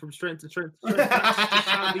he's gone from strength to strength to strength. That's just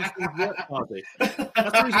how these things work, Hardy. That's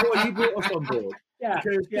the reason why you brought us on board. Yeah,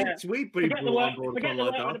 because since we've been brought on board, forget the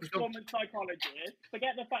work of the performance psychologist.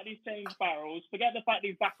 Forget the fact he's changed barrels. Forget the fact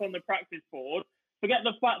he's back on the practice board. forget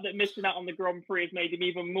the fact that missing out on the Grand Prix has made him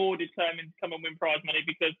even more determined to come and win prize money,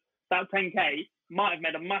 because that 10K might have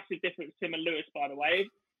made a massive difference to him and Lewis, by the way,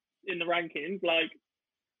 in the rankings. Like,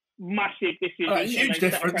 massive decision. Huge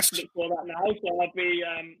difference for that now. So I'd be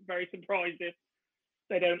very surprised if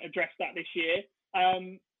they don't address that this year.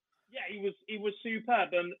 He was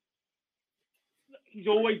superb, and he's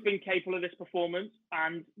always been capable of this performance.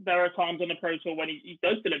 And there are times on the Pro Tour when he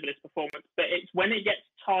does deliver this performance, but it's when it gets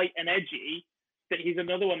tight and edgy that he's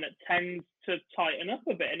another one that tends to tighten up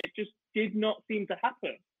a bit, and it just did not seem to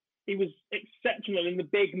happen. He was exceptional in the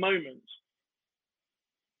big moments.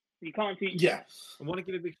 You can't see. Yeah, I want to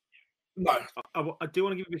give a big. No, I do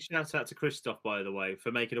want to give a big shout out to Christoph, by the way,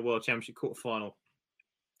 for making a World Championship quarterfinal.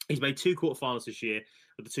 He's made 2 quarterfinals this year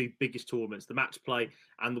with the 2 biggest tournaments, the Match Play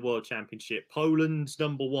and the World Championship. Poland's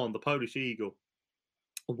number 1, the Polish Eagle,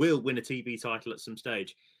 will win a TV title at some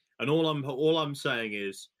stage. And all I'm saying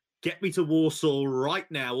is, get me to Warsaw right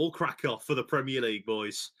now or Krakow for the Premier League,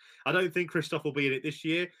 boys. I don't think Christoph will be in it this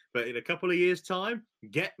year, but in a couple of years' time,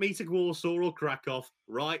 get me to Warsaw or Krakow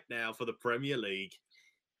right now for the Premier League.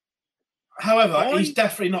 However, he's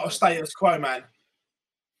definitely not a status quo man.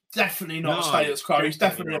 Definitely not a status quo. He's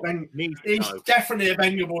definitely definitely a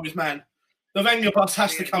Wenger boys man. The Wenger bus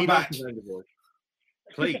has to come back.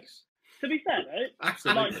 Please. To be fair, though,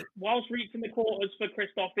 absolutely. Like, whilst reaching the quarters for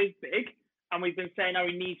Christoph is big, and we've been saying how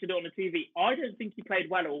he needs to do it on the TV, I don't think he played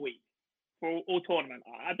well all week for all tournament.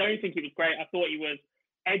 I don't think he was great. I thought he was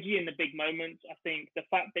edgy in the big moments. I think the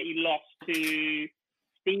fact that he lost to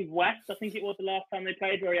Steve West, I think it was the last time they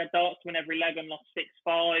played, where he had darts to win every leg and lost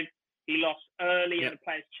 6-5. He lost early in the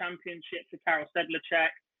Players' Championship to Karol Sedlacek.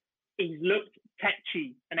 He's looked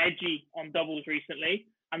tetchy and edgy on doubles recently,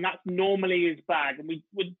 and that's normally his bag. And we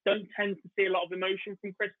don't tend to see a lot of emotion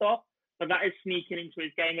from Christoph, but that is sneaking into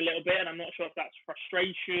his game a little bit, and I'm not sure if that's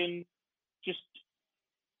frustration, just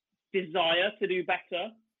desire to do better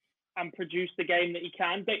and produce the game that he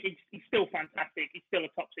can. But he's still fantastic. He's still a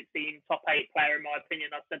top 16, top 8 player, in my opinion.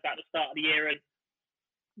 I said that at the start of the year, and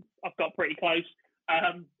I've got pretty close.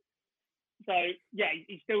 So yeah,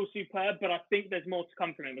 he's still superb, but I think there's more to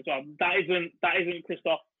come from him as well. That isn't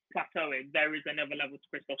Christoph plateauing. There is another level to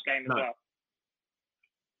Christoph's game as well.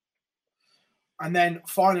 And then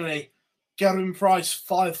finally, Gerwyn Price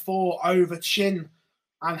 5-4 over Chin.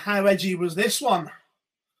 And how edgy was this one?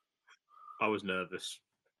 I was nervous.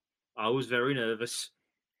 I was very nervous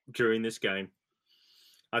during this game.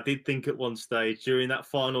 I did think at one stage during that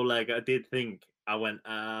final leg, I went,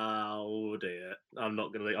 oh dear, I'm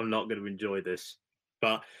not gonna enjoy this.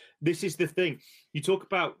 But this is the thing. You talk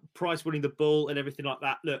about Price winning the bull and everything like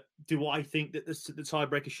that. Look, do I think that the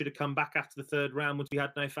tiebreaker should have come back after the third round once we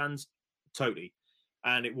had no fans? Totally.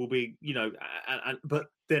 And it will be, but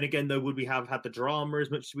then again, though, would we have had the drama as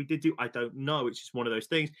much as we did do? I don't know. It's just one of those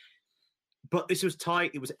things. But this was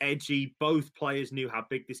tight. It was edgy. Both players knew how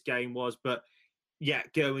big this game was. But yeah,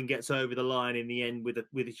 Gerwyn gets over the line in the end with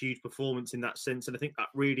a huge performance in that sense. And I think that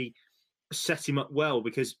really set him up well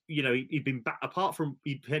because, he'd been back, apart from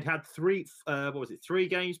he had 3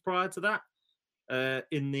 games prior to that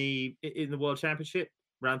in the World Championship.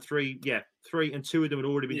 Round 3, 3 and 2 of them had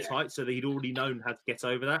already been tight, so that he'd already known how to get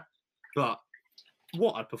over that. But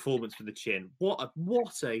what a performance for the Chin! What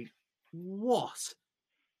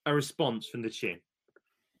a response from the Chin.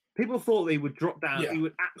 People thought he would drop down. Yeah. He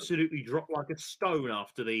would absolutely drop like a stone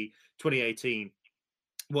after the 2018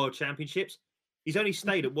 World Championships. He's only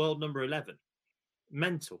stayed at world number 11.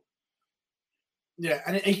 Mental. Yeah,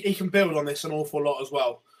 and he can build on this an awful lot as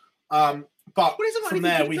well. But from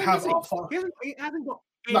there, we have he hasn't got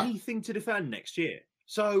anything to defend next year.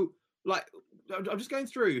 So, I'm just going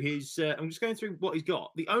through I'm just going through what he's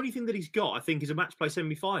got. The only thing that he's got, I think, is a match play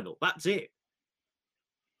semi-final. That's it.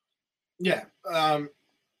 Yeah.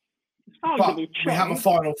 But we have a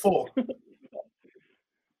final 4.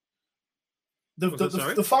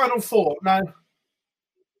 The final 4 now.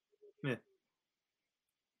 Yeah.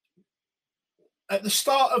 At the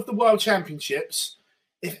start of the World Championships,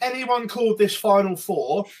 if anyone called this final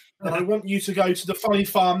 4, then I want you to go to the Funny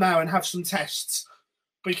Farm now and have some tests.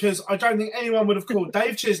 Because I don't think anyone would have called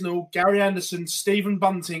Dave Chisnell, Gary Anderson, Stephen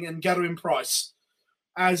Bunting, and Gerwyn Price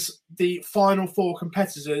as the final 4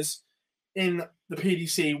 competitors in the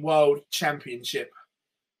PDC World Championship.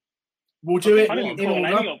 We'll do it in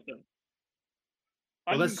order.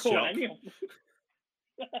 Well, that's a shock.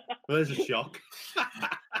 Well, there's a shock.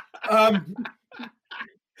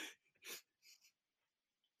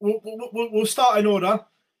 We'll start in order.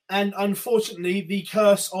 And unfortunately, the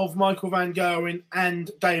curse of Michael van Gerwen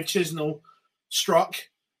and Dave Chisnell struck,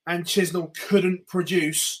 and Chisnell couldn't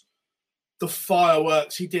produce the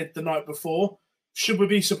fireworks he did the night before. Should we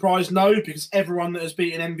be surprised? No, because everyone that has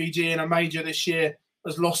beaten MVG in a major this year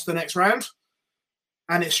has lost the next round,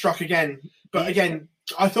 and it struck again. But again,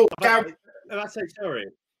 I thought Gary. I say sorry.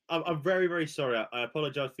 I'm very, very sorry. I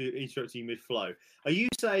apologise for interrupting you mid-flow. Are you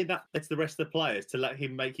saying that it's the rest of the players to let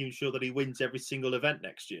him make him sure that he wins every single event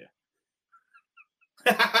next year?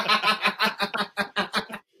 But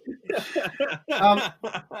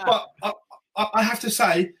I have to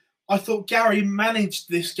say, I thought Gary managed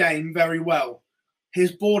this game very well.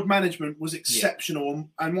 His board management was exceptional.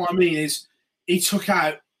 Yeah. And what I mean is he took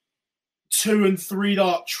out 2 and 3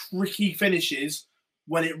 dart tricky finishes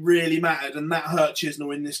when it really mattered, and that hurt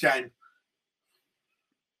Chisnall in this game.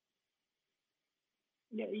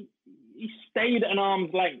 Yeah, he stayed at an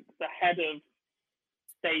arm's length ahead of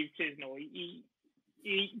Dave Chisnall. He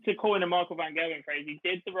to coin a Michael Van Gerwen phrase, he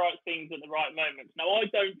did the right things at the right moments. Now, I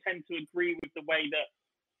don't tend to agree with the way that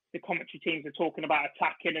the commentary teams are talking about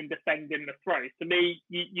attacking and defending the throw. To me,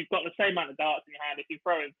 you've got the same amount of darts in your hand. If you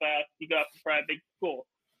throw it first, you go up and throw a big score.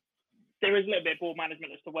 There is a little bit of ball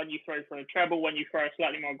management as to when you throw for a treble, when you throw a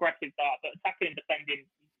slightly more aggressive dart, but attacking and defending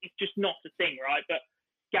is just not the thing, right? But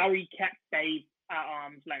Gary kept Dave at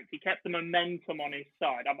arm's length. He kept the momentum on his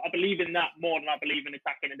side. I believe in that more than I believe in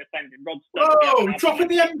attacking and defending. Whoa, dropping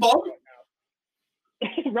the M-bomb.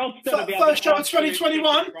 Rod's going to be first shot of 2021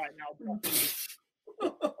 right now.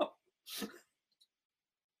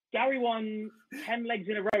 Gary won 10 legs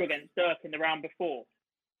in a row against Dirk in the round before.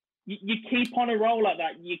 You keep on a roll like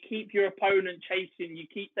that. You keep your opponent chasing. You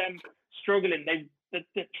keep them struggling. They're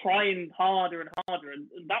trying harder and harder, and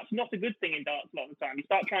that's not a good thing in darts a lot of the time. You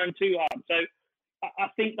start trying too hard. So I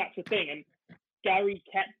think that's the thing. And Gary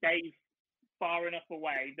kept Dave far enough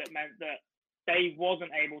away that meant that Dave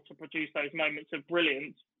wasn't able to produce those moments of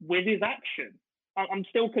brilliance with his action. I'm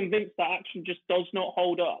still convinced that action just does not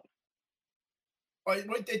hold up.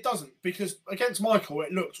 It doesn't, because against Michael,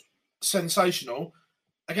 it looked sensational.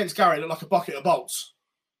 Against Gary, it looked like a bucket of bolts.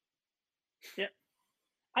 Yeah.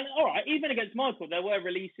 And all right, even against Michael, there were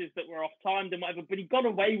releases that were off-timed and whatever, but he got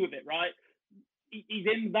away with it, right? He's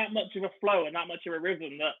in that much of a flow and that much of a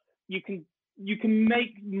rhythm that you can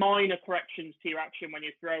make minor corrections to your action when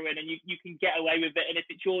you throw in, and you can get away with it. And if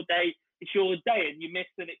it's your day, it's your day, and you miss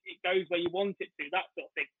and it goes where you want it to, that sort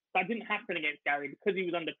of thing. That didn't happen against Gary because he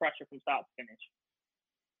was under pressure from start to finish.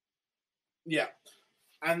 Yeah.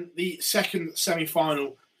 And the second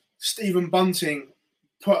semi-final, Stephen Bunting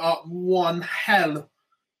put up one hell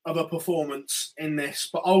of a performance in this,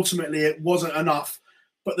 but ultimately it wasn't enough.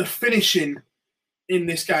 But the finishing in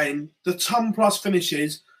this game, the ton plus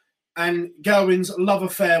finishes and Gerwen's love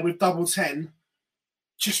affair with double 10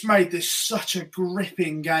 just made this such a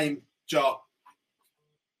gripping game, Jar.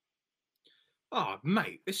 Oh,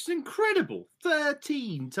 mate, this is incredible.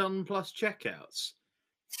 13 ton plus checkouts.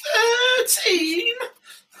 13?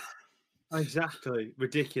 Exactly.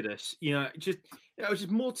 Ridiculous. You know, it was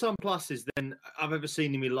just more ton pluses than I've ever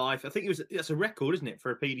seen in my life. I think that's a record, isn't it,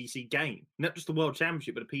 for a PDC game? Not just the World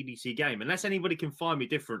Championship, but a PDC game. Unless anybody can find me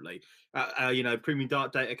differently, Premium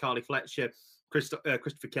Dart Data, Carly Fletcher,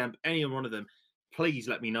 Christopher Kemp, any one of them, please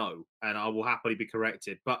let me know, and I will happily be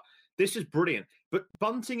corrected. But this is brilliant. But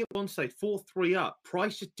Bunting at one stage, 4-3 up.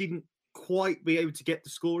 Price just didn't quite be able to get the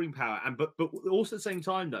scoring power. But also at the same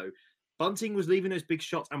time, though, Bunting was leaving those big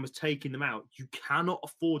shots and was taking them out. You cannot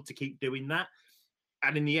afford to keep doing that.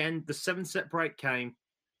 And in the end, the 7-set break came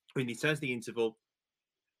when he turns the interval.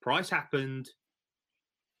 Price happened,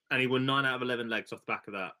 and he won 9 out of 11 legs off the back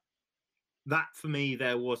of that. That, for me,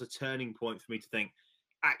 there was a turning point for me to think,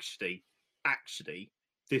 actually,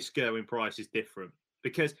 this Gerwen Price is different.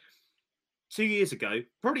 Because 2 years ago,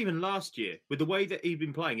 probably even last year, with the way that he'd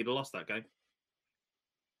been playing, he'd have lost that game.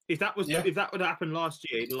 If that would have happened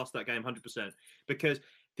last year, he'd have lost that game 100%. Because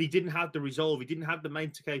he didn't have the resolve, he didn't have the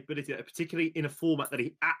mental capability, particularly in a format that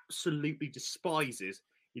he absolutely despises.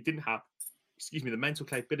 He didn't have, the mental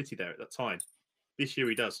capability there at that time. This year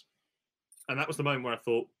he does. And that was the moment where I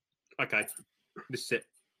thought, okay, this is it.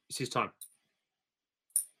 It's his time.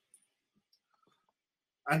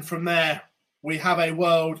 And from there, we have a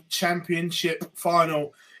World Championship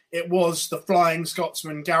final. It was the Flying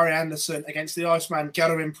Scotsman, Gary Anderson, against the Iceman,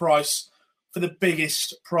 Gerwen Price, for the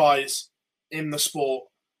biggest prize in the sport.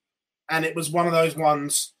 And it was one of those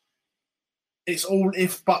ones, it's all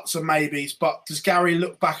if, buts, and maybes. But does Gary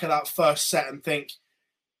look back at that first set and think,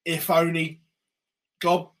 if only,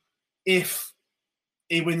 God, if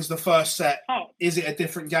he wins the first set, is it a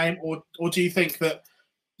different game? Or do you think that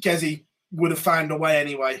Gezi would have found a way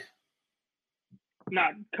anyway? No,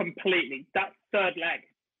 completely. That third leg,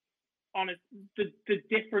 honest, the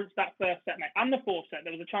difference that first set made, and the fourth set,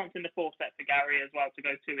 there was a chance in the fourth set for Gary as well to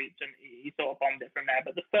go 2 each, and he sort of bombed it from there.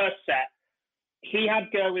 But the first set, he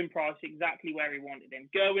had Gerwyn Price exactly where he wanted him.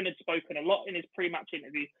 Gerwyn had spoken a lot in his pre-match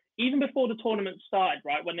interview, even before the tournament started,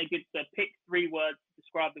 right, when they did the pick 3 words to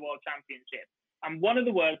describe the World Championship. And one of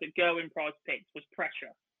the words that Gerwyn Price picked was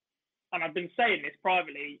pressure. And I've been saying this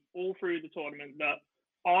privately all through the tournament that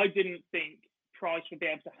I didn't think Price would be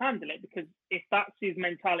able to handle it, because if that's his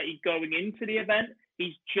mentality going into the event,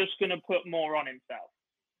 he's just going to put more on himself.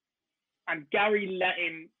 And Gary let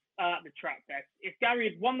him at the track there. If Gary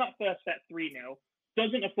had won that first set 3-0,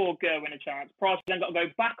 doesn't afford Gerwyn a chance, Price then got to go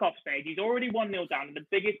back off stage. He's already 1-0 down in the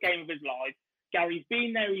biggest game of his life. Gary's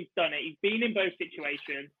been there, he's done it. He's been in both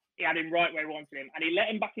situations. He had him right where he wanted him. And he let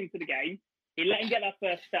him back into the game. He let him get that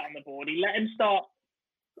first set on the board. He let him start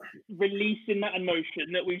releasing that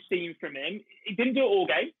emotion that we've seen from him. He didn't do it all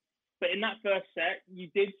game, but in that first set, you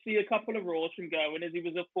did see a couple of roars from Gerwyn as he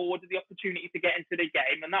was afforded the opportunity to get into the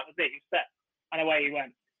game, and that was it. He set, and away he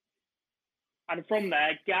went. And from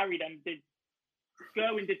there, Gerwyn did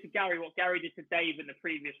to Gary what Gary did to Dave in the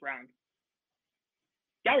previous round.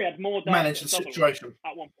 Gary had more managed the situation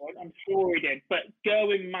at one point. I'm sure he did, but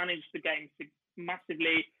Gerwyn managed the game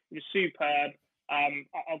massively. It was superb.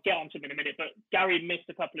 I'll get on to him in a minute, but Gary missed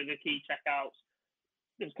a couple of the key checkouts.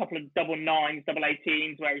 There was a couple of double 9s, double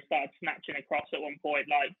 18s where he started snatching across at one point.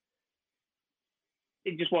 Like,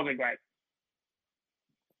 it just wasn't great.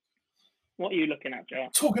 What are you looking at, Joe?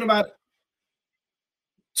 Talking about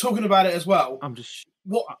it as well.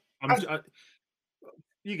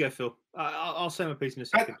 You go, Phil. I'll say my piece in a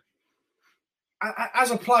second.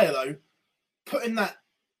 As a player, though, putting that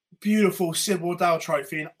beautiful Sid Wardell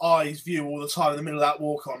trophy in I's view all the time in the middle of that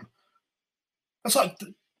walk-on, it's like,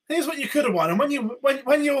 here's what you could have won. And when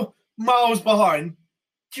you're miles behind,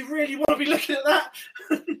 do you really want to be looking at that?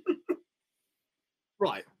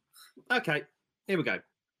 Right. Okay. Here we go.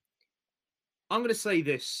 I'm going to say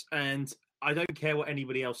this, and I don't care what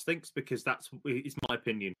anybody else thinks, because it's my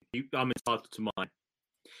opinion. I'm entitled to mine.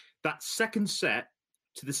 That second set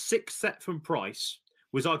to the 6th set from Price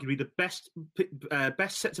was arguably the best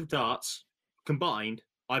sets of darts combined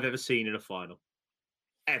I've ever seen in a final,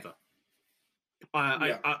 ever.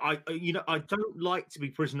 I don't like to be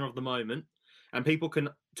prisoner of the moment, and people can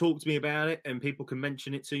talk to me about it, and people can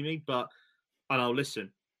mention it to me, and I'll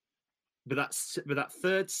listen. But that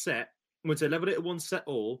third set, when they leveled it at 1 set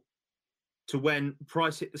all, to when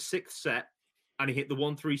Price hit the 6th set and he hit the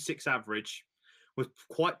 136 average, was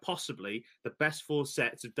quite possibly the best 4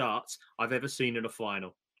 sets of darts I've ever seen in a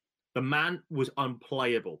final. The man was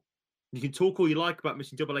unplayable. You can talk all you like about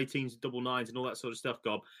missing double 18s, double 9s, and all that sort of stuff,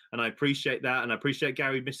 Gob, and I appreciate that, and I appreciate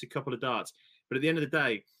Gary missed a couple of darts. But at the end of the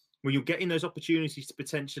day, when you're getting those opportunities to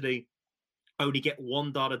potentially only get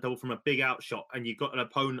 1 dart a double from a big outshot, and you've got an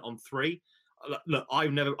opponent on 3, look, I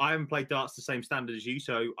haven't played darts the same standard as you,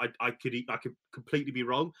 so I could completely be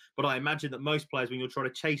wrong. But I imagine that most players, when you're trying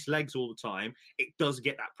to chase legs all the time, it does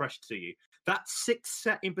get that pressure to you. That 6th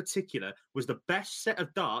set in particular was the best set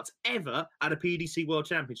of darts ever at a PDC World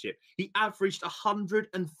Championship. He averaged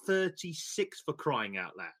 136, for crying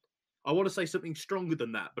out loud. I want to say something stronger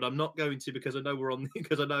than that, but I'm not going to, because I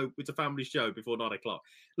know it's a family show before 9 o'clock.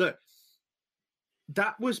 Look,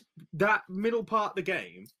 that middle part of the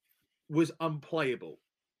game was unplayable.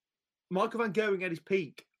 Michael van Gerwen at his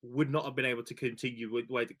peak would not have been able to continue with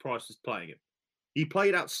the way that Price was playing him. He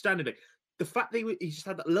played outstandingly. The fact that he just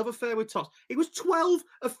had that love affair with toss. He was 12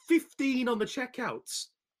 of 15 on the checkouts.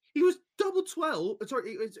 He was double 12.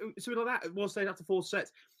 Sorry, something like that at one stage after 4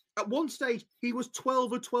 sets. At one stage, he was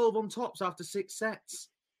 12 of 12 on tops after 6 sets.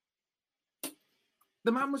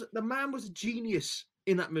 The man was a genius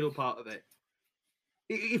in that middle part of it.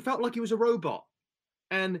 It felt like he was a robot.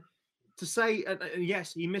 And to say,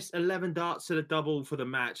 yes, he missed 11 darts to the double for the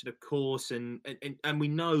match, of course, and we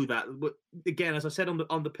know that. Again, as I said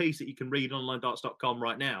on the piece that you can read on onlinedarts.com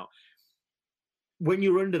right now, when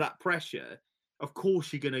you're under that pressure, of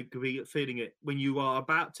course you're going to be feeling it when you are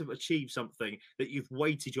about to achieve something that you've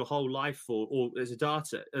waited your whole life for, or as a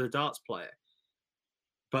darts player.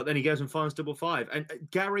 But then he goes and finds double 5. And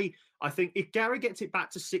Gary, I think if Gary gets it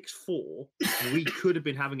back to 6-4, we could have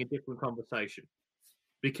been having a different conversation.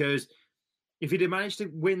 Because if he'd have managed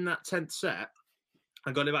to win that 10th set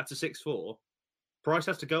and got it back to 6-4, Price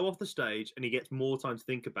has to go off the stage and he gets more time to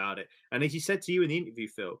think about it. And as he said to you in the interview,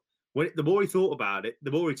 Phil, the more he thought about it,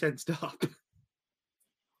 the more he tensed up.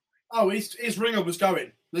 Oh, his ringer was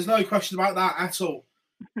going. There's no question about that at all.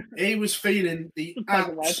 He was feeling the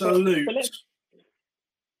absolute...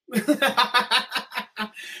 To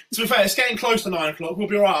be fair, it's getting close to 9 o'clock. We'll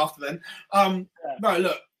be all right after then. No,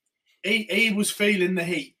 look, he was feeling the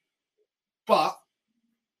heat, but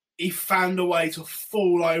he found a way to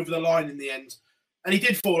fall over the line in the end. And he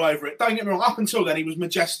did fall over it. Don't get me wrong, up until then he was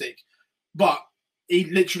majestic, but he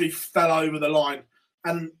literally fell over the line.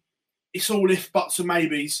 And it's all if, buts and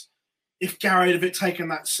maybes. If Gary had taken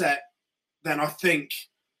that set, then I think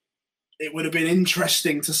it would have been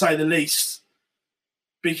interesting, to say the least.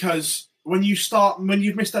 Because when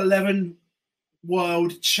you've missed 11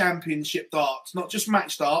 World Championship darts, not just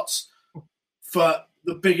match darts, for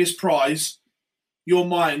the biggest prize, your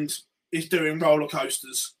mind is doing roller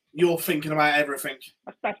coasters. You're thinking about everything.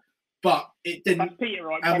 But it didn't. That's Peter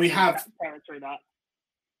Wright, and we have territory that.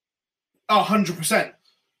 100%.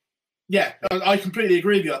 Yeah, I completely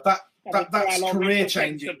agree with you. That's career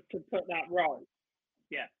changing. To put that right.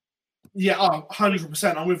 Yeah. Yeah,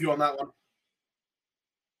 100%. I'm with you on that one.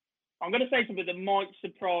 I'm going to say something that might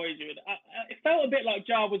surprise you. It felt a bit like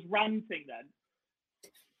Jar was ranting then.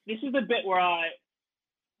 This is the bit where my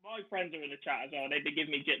friends are in the chat as well. They've been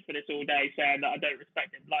giving me jit for this all day, saying that I don't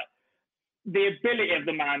respect him. Like, the ability of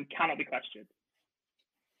the man cannot be questioned.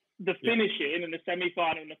 The finishing in the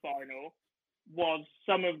semi-final and the final was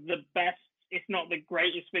some of the best, if not the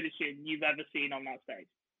greatest finishing you've ever seen on that stage.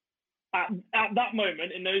 At that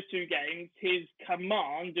moment, in those two games, his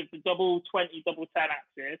command of the double 20, double 10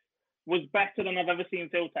 axis was better than I've ever seen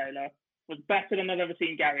Phil Taylor, was better than I've ever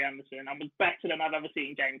seen Gary Anderson, and was better than I've ever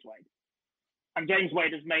seen James Wade. And James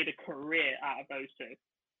Wade has made a career out of those two.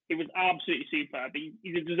 He was absolutely superb.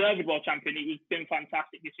 He's a deserved world champion. He's been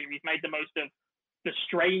fantastic this year. He's made the most of the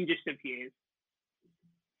strangest of years.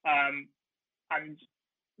 And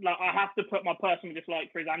like, I have to put my personal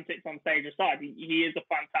dislike for his antics on stage aside. He is a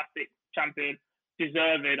fantastic champion,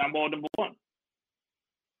 deserved, and world number one.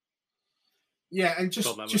 Yeah, and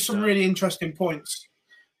just some really interesting points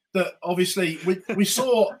that obviously we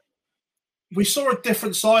saw. We saw a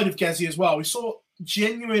different side of Gezi as well. We saw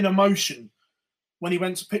genuine emotion when he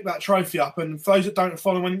went to pick that trophy up. And for those that don't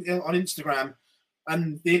follow him on Instagram,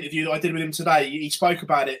 and the interview that I did with him today, he spoke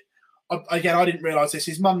about it. Again, I didn't realise this.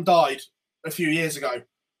 His mum died a few years ago,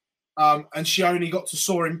 and she only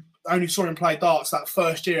saw him play darts that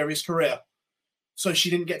first year of his career. So she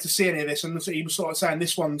didn't get to see any of this. And he was sort of saying,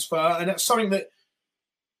 this one's for her. And that's something that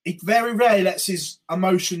he very rarely lets his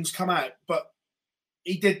emotions come out. But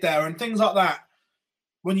he did there, and things like that.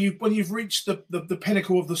 When you've reached the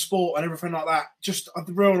pinnacle of the sport and everything like that, just a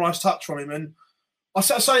real nice touch from him. And I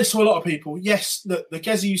say this to a lot of people. Yes, the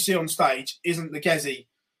Gezi you see on stage isn't the Gezi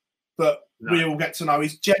that we all get to know.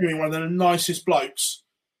 He's genuinely one of the nicest blokes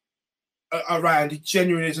around. He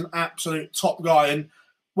genuinely is an absolute top guy. And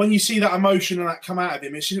when you see that emotion and that come out of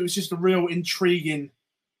him, it was just a real intriguing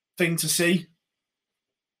thing to see.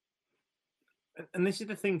 And this is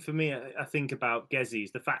the thing for me, I think, about Gezi,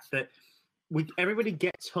 is the fact that everybody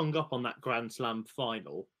gets hung up on that Grand Slam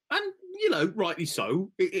final. And, rightly so.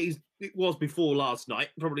 It was before last night,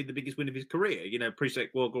 probably the biggest win of his career,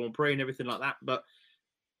 pre-sec World Grand Prix and everything like that. But,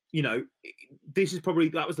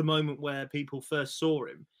 that was the moment where people first saw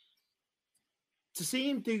him. To see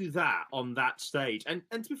him do that on that stage, and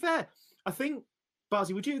to be fair, I think,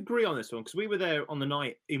 Barzy, would you agree on this one? Because we were there on the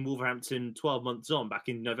night in Wolverhampton 12 months on, back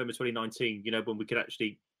in November 2019, when we could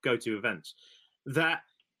actually go to events, that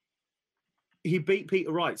he beat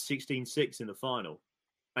Peter Wright 16-6 in the final.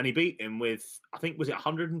 And he beat him with, I think, was it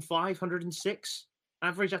 105, 106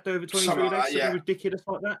 average after over 23 days? Something ridiculous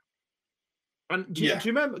like that. And do you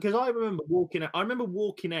remember? Because I remember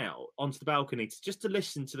walking out onto the balcony just to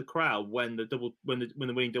listen to the crowd when the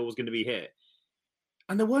winning double was going to be hit.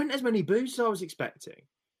 And there weren't as many boos as I was expecting.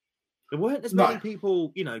 There weren't as many people,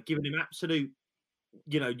 giving him absolute,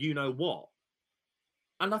 what.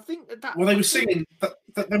 And I think that. Well, they were singing.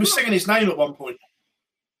 They were singing his name at one point.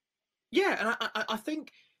 Yeah, and I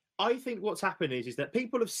think what's happened is that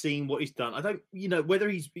people have seen what he's done. I don't,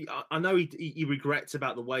 whether I know he regrets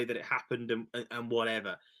about the way that it happened and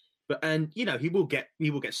whatever. But he will get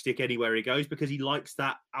stick anywhere he goes because he likes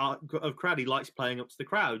that crowd. He likes playing up to the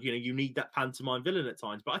crowd. You need that pantomime villain at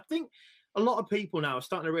times. But I think a lot of people now are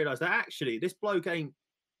starting to realise that actually this bloke ain't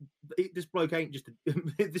a dickhead,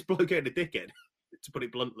 to put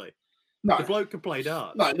it bluntly. No. The bloke can play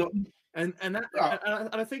darts. No, not. And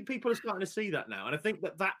I think people are starting to see that now. And I think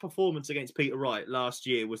that performance against Peter Wright last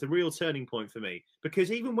year was a real turning point for me,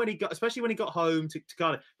 because even when especially when he got home to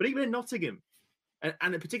Cardiff, but even in Nottingham.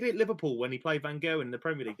 And particularly at Liverpool, when he played Van Gogh in the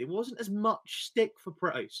Premier League, there wasn't as much stick for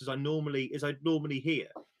praise as I normally hear.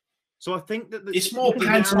 So I think that it's more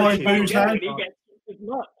pantomime booze.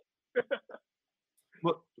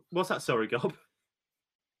 What's that? Sorry, Gob.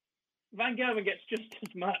 Van Gogh gets just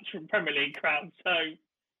as much from Premier League crowds. So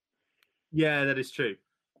yeah, that is true.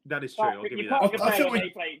 That is true. I'll give you you can't that. compare when they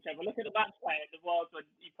play each other. Look at the match play in the World when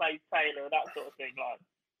he plays Taylor and that sort of thing. Like,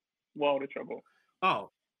 world of trouble. Oh,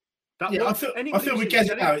 that Yeah, I feel we get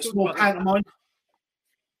it now. It's more pantomime.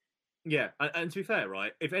 Yeah, and to be fair,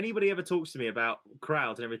 right, if anybody ever talks to me about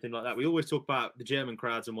crowds and everything like that, we always talk about the German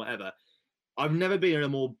crowds and whatever. I've never been in a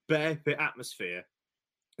more bear pit atmosphere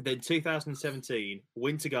than 2017,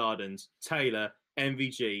 Winter Gardens, Taylor,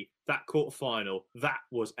 MVG, that quarterfinal. That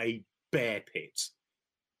was a bear pit.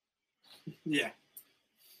 Yeah.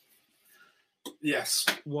 Yes.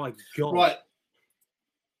 My God. Right.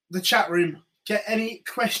 The chat room. Get any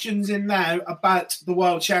questions in now about the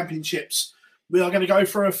World Championships. We are going to go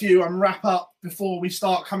through a few and wrap up before we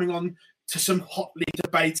start coming on to some hotly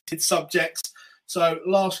debated subjects. So,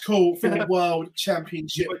 last call for the World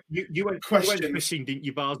Championship. You went fishing, didn't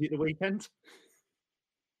you, Barsley, at the weekend?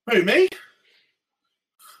 Who, me?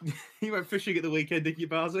 You went fishing at the weekend, didn't you,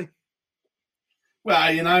 Barsley?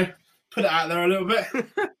 Well, you know, put it out there a little bit.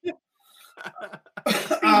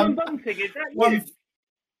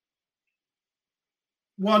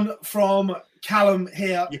 One from Callum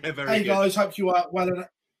here. Yeah, very hey, good. guys, hope you are well and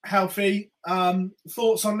healthy.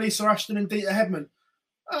 Thoughts on Lisa Ashton and Dieter Hedman?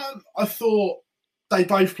 I thought they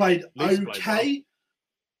both played okay.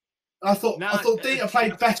 I thought Dieter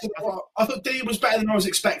played better. I thought Dieter was better than I was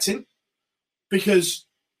expecting because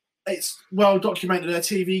it's well documented her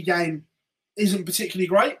TV game isn't particularly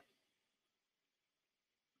great.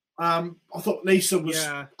 I thought Lisa was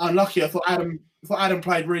unlucky. I thought Adam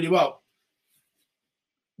played really well.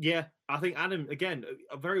 Yeah, I think Adam, again,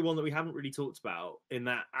 a very one that we haven't really talked about in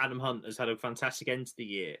that Adam Hunt has had a fantastic end to the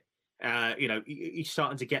year. You know, he's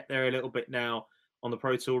starting to get there a little bit now on the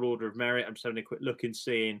Pro Tour Order of Merit. I'm just having a quick look and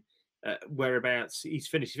seeing whereabouts he's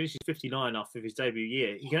finished. He finishes 59 off of his debut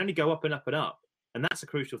year. He can only go up and up and up, and that's a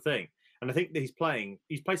crucial thing. And I think that he's played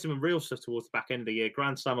some real stuff towards the back end of the year.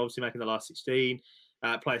 Grand Slam, obviously making the last 16.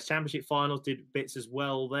 Players' Championship finals, did bits as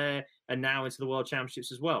well there, and now into the World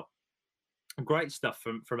Championships as well. Great stuff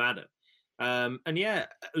from Adam. And yeah,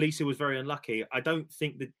 Lisa was very unlucky. I don't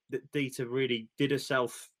think that Dieter really did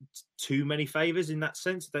herself too many favours in that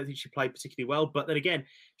sense. I don't think she played particularly well. But then again,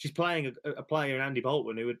 she's playing a player in Andy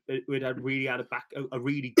Bolton who had really had a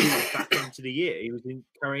really good back end to the year. He was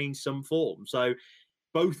carrying some form. So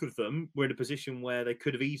both of them were in a position where they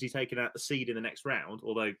could have easily taken out the seed in the next round.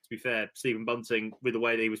 Although, to be fair, Stephen Bunting, with the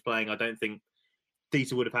way that he was playing, I don't think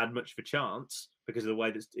Dieter would have had much of a chance because of the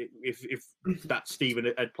way that if that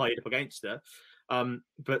Stephen had played up against her.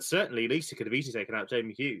 But certainly Lisa could have easily taken out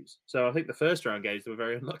Jamie Hughes. So I think the first round games they were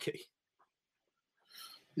very unlucky.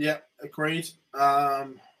 Yeah, agreed.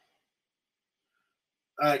 Gary,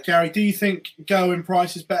 do you think Gerwyn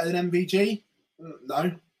Price is better than MVG?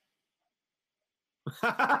 No.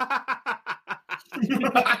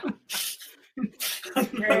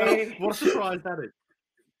 What a surprise that is.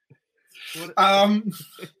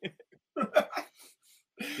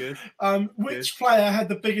 Good. Which player had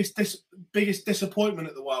the biggest disappointment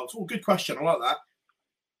at the Worlds? Oh, good question. I like that.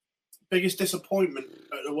 Biggest disappointment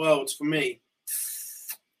at the Worlds for me.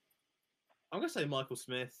 I'm going to say Michael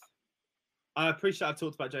Smith. I appreciate I've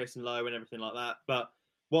talked about Jason Lowe and everything like that, but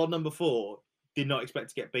world number 4 did not expect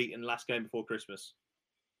to get beaten last game before Christmas.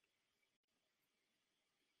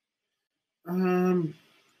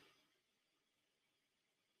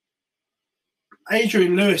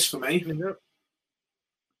 Adrian Lewis for me.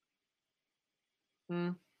 I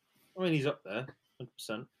mean, he's up there,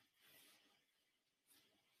 100%.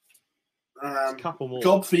 A couple more.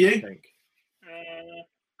 Gob for you?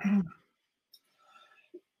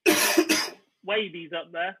 Wadey's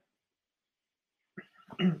up there.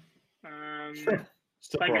 Don't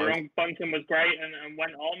get me wrong, Bunting was great and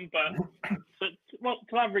went on, but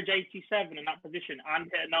to average 87 in that position and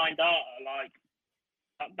hit a 9 darter,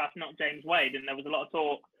 that's not James Wade. And there was a lot of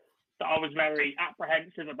talk that I was very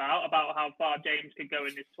apprehensive about how far James could go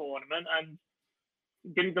in this tournament, and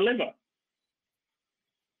didn't deliver.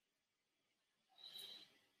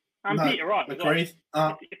 And no, Peter Wright, agreed.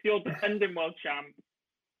 If you're defending world champ,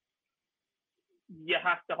 you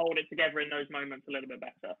have to hold it together in those moments a little bit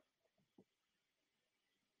better.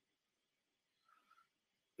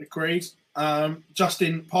 Agreed.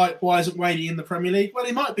 Justin Pipe, why isn't Wadey in the Premier League? Well,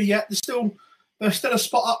 he might be yet. There's still a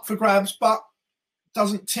spot up for grabs, but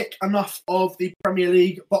doesn't tick enough of the Premier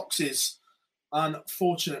League boxes,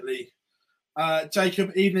 unfortunately.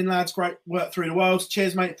 Jacob, evening lads, great work through the world.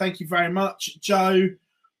 Cheers, mate. Thank you very much. Joe,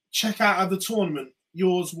 check out of the tournament.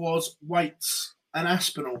 Yours was Waits and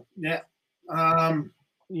Aspinall. Yeah.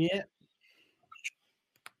 Yeah.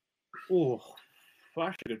 Oh,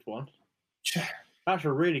 that's a good one. That's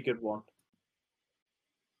a really good one.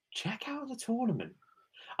 Check out the tournament.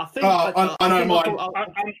 I think. I know mine.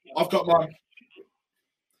 I'm- I've got mine.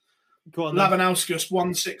 Go on, then. Labanauskas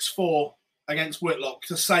 164 against Whitlock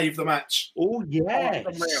to save the match. Oh, yes.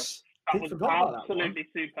 unreal. That was absolutely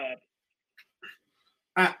superb.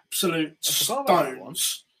 Absolute forgot about that one.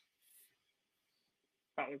 stones.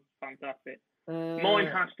 That was fantastic. Mine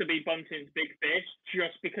has to be Bunting's Big Fish,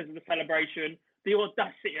 just because of the celebration. The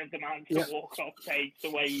audacity of the man to walk off stage the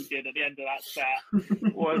way he did at the end of that set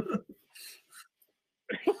was.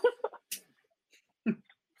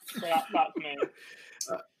 That's me.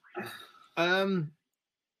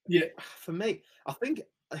 Yeah, for me, I think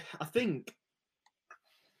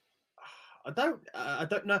I don't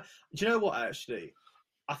know. Do you know what? Actually,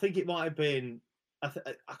 I think it might have been. I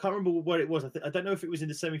can't remember where it was. I don't know if it was in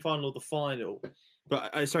the semi-final or the final.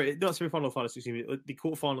 But sorry, not semi-final or final. Excuse me, the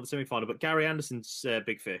quarter-final or the semi-final. But Gary Anderson's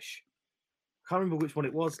Big Fish. I can't remember which one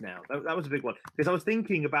it was now. That was a big one because I was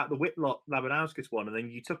thinking about the Whitlock Labanauskas one, and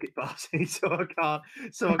then you took it, Barty. So I can't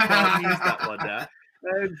use that one now.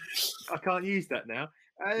 I can't use that now.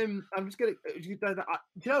 I'm just gonna. Do you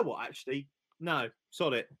know what? Actually, no.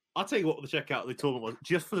 Sod it. I'll tell you what the checkout of the tournament was,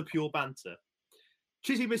 just for the pure banter.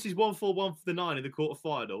 Chizzy misses 1-4-1 for the 9 in the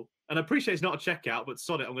quarter-final. And I appreciate it's not a checkout, but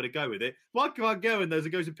sod it, I'm going to go with it. Why can't I go in there as it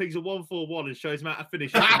goes to Pigs at 1-4-1 and shows him how to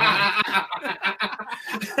finish? I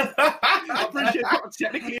appreciate it's not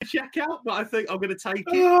technically a checkout, but I think I'm going to take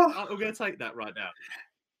it. I'm going to take that right now.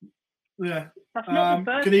 Yeah. That's not the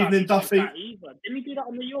first good time evening, he did Duffy. that either. Didn't he do that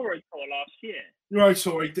on the Euro Tour last year? Euro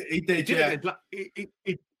Tour, he did, yeah.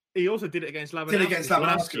 He also did it against Labanauskas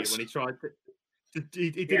last year when he tried to. He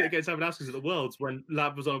did it against Labanauskas at the Worlds when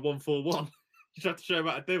Lab was on a 1-4-1. You have to show him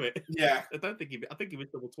how to do it. Yeah. I think he was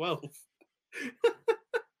double 12.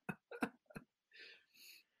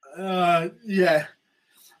 Yeah.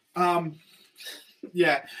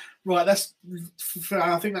 Yeah. Right.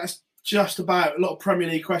 I think that's just about a lot of Premier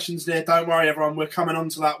League questions there. Don't worry, everyone. We're coming on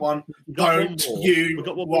to that one. Don't you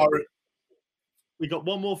worry. We got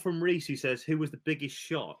one more from Reese who says, "Who was the biggest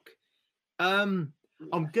shock?"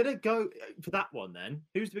 I'm gonna go for that one then.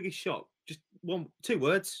 Who's the biggest shock? Just 2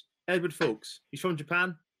 words. Edward Fulks. He's from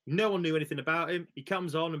Japan. No one knew anything about him. He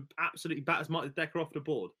comes on and absolutely batters Martin Decker off the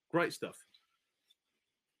board. Great stuff.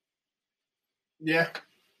 Yeah.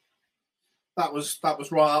 That was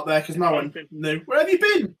right up there because no one knew. Where have you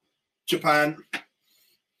been? Japan.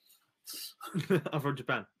 I'm from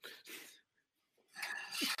Japan.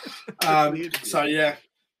 So yeah.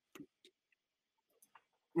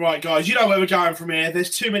 Right, guys, you know where we're going from here.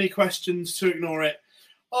 There's too many questions to ignore it.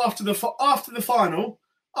 After the final,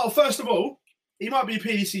 first of all, he might be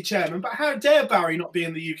PDC chairman, but how dare Barry not be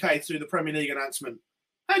in the UK to do the Premier League announcement?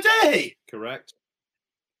 How dare he? Correct.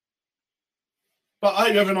 But I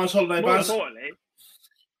hope you have a nice holiday, More Baz. importantly,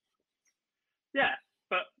 yeah,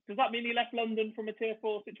 but does that mean he left London from a Tier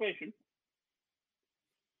 4 situation?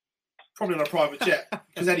 Probably on a private jet,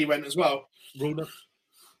 because Eddie went as well.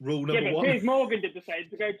 Rule number but one. Piers Morgan did the same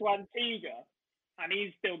to go to Antigua, and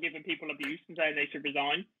he's still giving people abuse and saying they should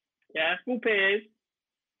resign. Yeah, well, Piers.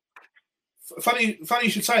 Funny you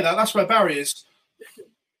should say that. That's where Barry is.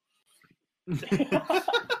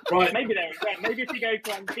 Right. Maybe there. Maybe if you go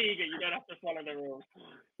to Antigua, you don't have to follow the rules.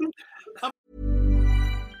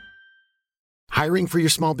 Hiring for your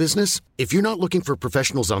small business? If you're not looking for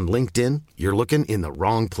professionals on LinkedIn, you're looking in the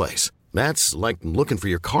wrong place. That's like looking for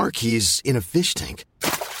your car keys in a fish tank.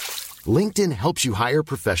 LinkedIn helps you hire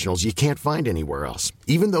professionals you can't find anywhere else,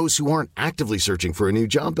 even those who aren't actively searching for a new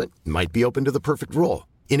job but might be open to the perfect role.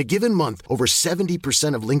 In a given month, over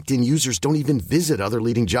 70% of LinkedIn users don't even visit other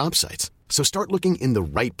leading job sites. So start looking in the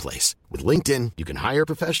right place. With LinkedIn, you can hire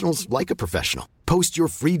professionals like a professional. Post your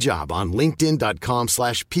free job on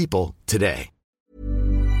linkedin.com/people today.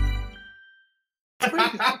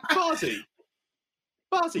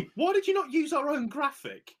 Barty, why did you not use our own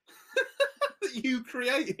graphic that you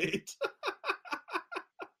created?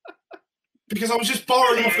 Because I was just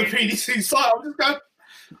borrowing them off the PDC site.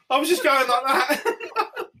 I was just going like that.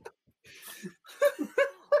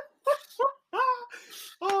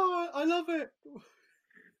 Oh, I love it.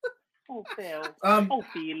 Oh, Phil.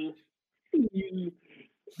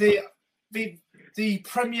 Phil. The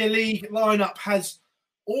Premier League lineup has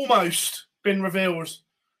almost been revealed,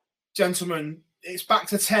 gentlemen. It's back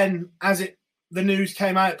to 10 as the news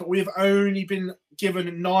came out, but we've only been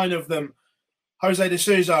given 9 of them. Jose de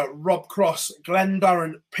Souza, Rob Cross, Glenn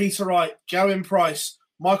Durrant, Peter Wright, Gowan Price,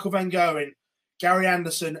 Michael Van Gerwen, Gary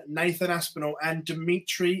Anderson, Nathan Aspinall, and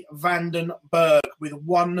Dimitri van den Berg, with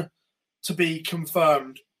 1 to be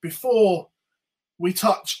confirmed. Before we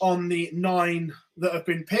touch on the 9 that have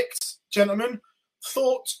been picked, gentlemen,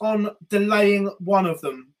 thoughts on delaying one of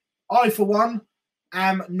them? I, for one,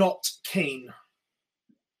 am not keen.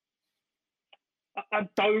 I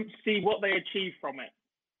don't see what they achieve from it.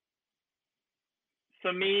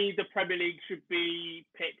 For me, the Premier League should be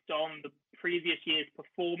picked on the previous year's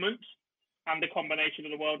performance and the combination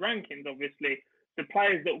of the world rankings, obviously. The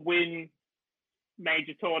players that win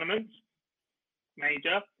major tournaments,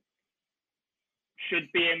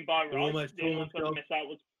 should be in by right. The only one to miss out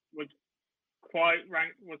was quite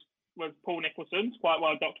ranked, was Paul Nicholson. It's quite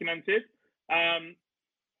well documented.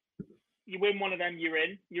 You win one of them, you're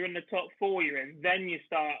in. You're in the top 4, you're in. Then you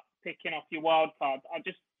start picking off your wild cards.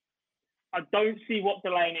 I don't see what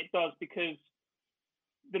delaying it does, because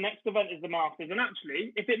the next event is the Masters. And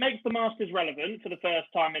actually, if it makes the Masters relevant for the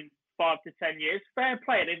first time in 5 to 10 years, fair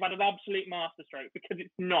play. They've had an absolute masterstroke, because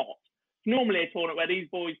it's not. It's normally a tournament where these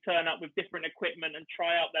boys turn up with different equipment and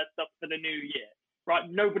try out their stuff for the new year, right?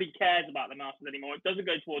 Nobody cares about the Masters anymore. It doesn't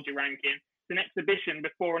go towards your ranking. It's an exhibition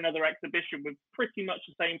before another exhibition with pretty much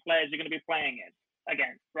the same players you're going to be playing in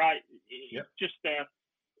again, right? It's just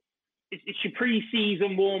it's your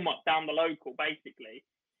pre-season warm-up down the local, basically.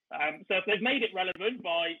 So if they've made it relevant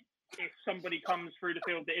by if somebody comes through the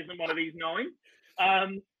field that isn't one of these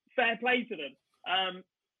 9, fair play to them.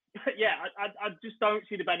 But yeah, I just don't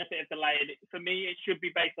see the benefit of delaying it. For me, it should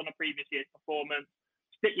be based on a previous year's performance.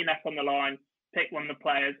 Stick your neck on the line, pick one of the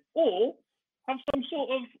players, or have some sort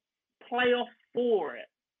of playoff for it.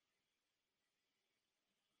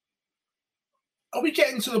 Are we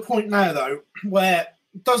getting to the point now, though, where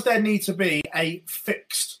does there need to be a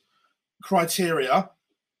fixed criteria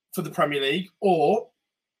for the Premier League, or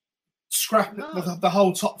scrap the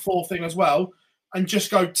whole top 4 thing as well and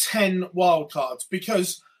just go 10 wildcards?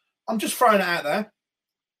 Because I'm just throwing it out there.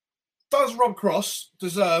 Does Rob Cross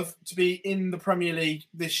deserve to be in the Premier League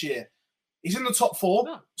this year? He's in the top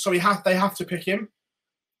 4, so they have to pick him.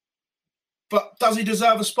 But does he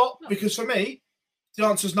deserve a spot? No. Because for me, the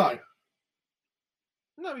answer is no.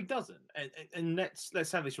 No, he doesn't. And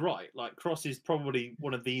let's have this right. Like, Cross is probably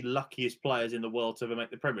one of the luckiest players in the world to ever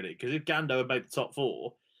make the Premier League. Because if Gando had made the top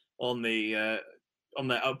 4 on the,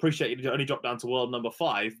 I appreciate you only dropped down to world number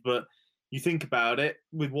 5, but you think about it,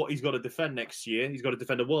 with what he's got to defend next year, he's got to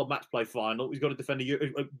defend a World Match Play final, he's got to defend a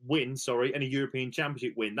European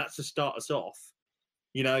Championship win. That's to start us off.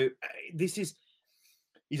 You know, he's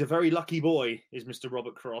a very lucky boy, is Mr.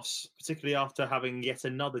 Robert Cross, particularly after having yet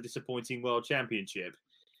another disappointing World Championship.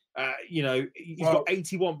 He's got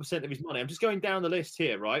 81% of his money. I'm just going down the list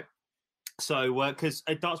here, right? So, because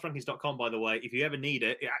at dartsrankings.com, by the way, if you ever need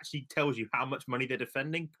it, it actually tells you how much money they're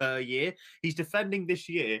defending per year. He's defending this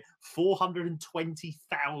year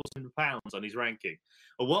 £420,000 on his ranking.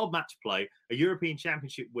 A World Match Play, a European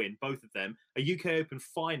Championship win, both of them, a UK Open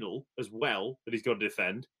final as well that he's got to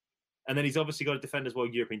defend. And then he's obviously got to defend as well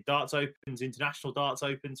European Darts Opens, International Darts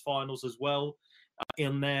Opens finals as well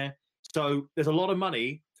in there. So there's a lot of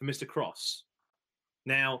money for Mr. Cross.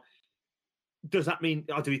 Now, does that mean?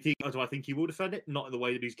 Do I think he will defend it? Not in the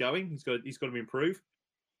way that he's going. He's got to improve.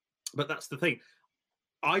 But that's the thing.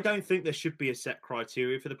 I don't think there should be a set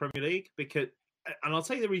criteria for the Premier League, because, and I'll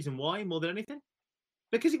tell you the reason why more than anything,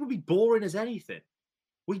 because it would be boring as anything.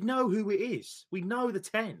 We know who it is. We know the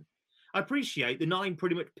 10. I appreciate the 9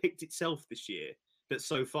 pretty much picked itself this year. That's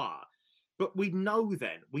so far, but we know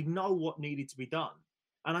what needed to be done,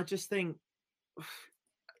 and I just think.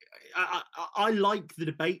 I like the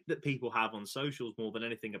debate that people have on socials more than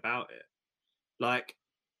anything about it. Like,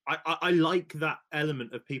 I like that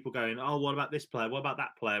element of people going, oh, what about this player? What about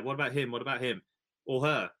that player? What about him? What about him or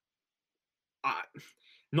her?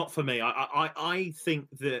 Not for me. I think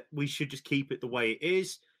that we should just keep it the way it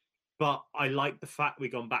is. But I like the fact we've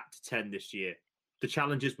gone back to 10 this year. The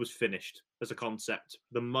Challengers was finished as a concept.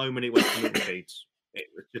 The moment it went to Milton Keynes, it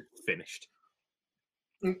was just finished.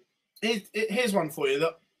 Here's one for you.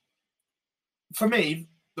 That, for me,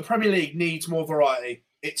 the Premier League needs more variety.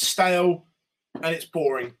 It's stale and it's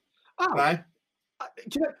boring. Oh, right?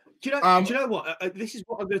 Do you know what? This is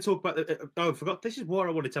what I'm going to talk about. I forgot. This is what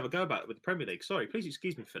I wanted to have a go about with the Premier League. Sorry, please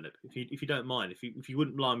excuse me, Philip, if you don't mind, if you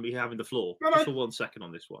wouldn't mind me having the floor just for 1 second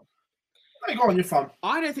on this one. Hey, go on, you're fine.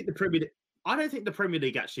 I don't think the Premier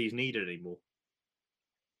League actually is needed anymore.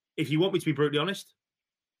 If you want me to be brutally honest,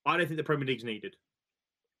 I don't think the Premier League's needed.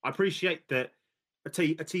 I appreciate that a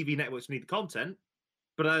TV networks need the content,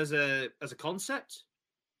 but as a concept,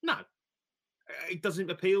 no. It doesn't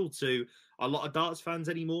appeal to a lot of darts fans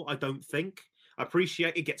anymore, I don't think. I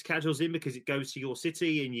appreciate it gets casuals in because it goes to your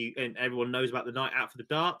city and everyone knows about the night out for the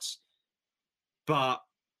darts. But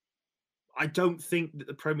I don't think that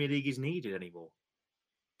the Premier League is needed anymore.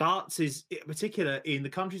 Darts is, in particular, in the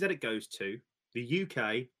countries that it goes to, the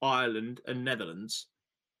UK, Ireland, and Netherlands,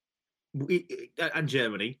 and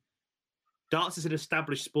Germany, darts is an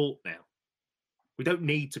established sport now. We don't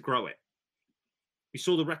need to grow it. We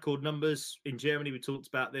saw the record numbers in Germany. We talked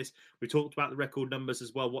about this. We talked about the record numbers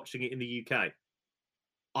as well, watching it in the UK.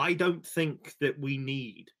 I don't think that we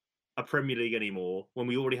need a Premier League anymore when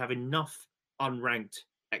we already have enough unranked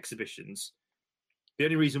exhibitions. The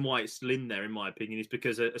only reason why it's still in there, in my opinion, is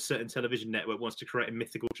because a certain television network wants to create a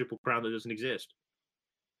mythical Triple Crown that doesn't exist.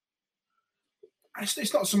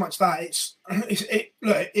 It's not so much that.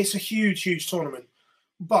 It's a huge tournament.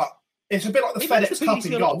 But it's a bit like the FedEx Cup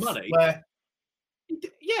in golf, where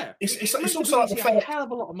it's also like the FedEx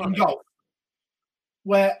Cup in golf,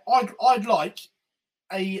 where I'd like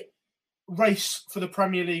a race for the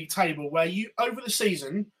Premier League table where you over the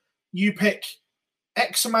season you pick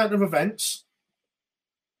X amount of events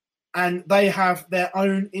and they have their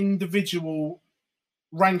own individual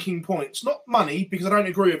ranking points, not money, because I don't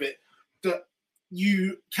agree with it. That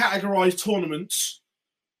you categorise tournaments.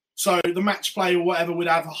 So the match play or whatever would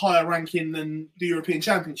have a higher ranking than the European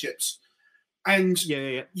Championships. And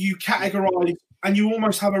you categorise and you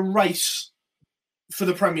almost have a race for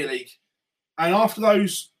the Premier League. And after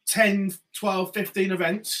those 10, 12, 15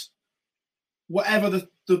 events, whatever the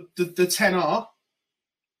 10 are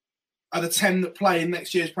the 10 that play in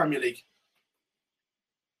next year's Premier League.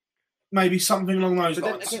 Maybe something along those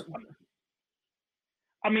lines.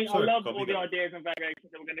 I mean, I love all the ideas and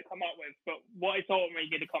variations that we're going to come up with, but what it's ultimately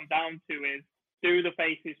going to come down to is, do the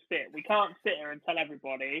faces fit? We can't sit here and tell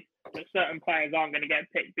everybody that certain players aren't going to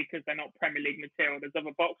get picked because they're not Premier League material. There's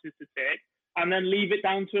other boxes to tick, and then leave it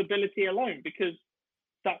down to ability alone, because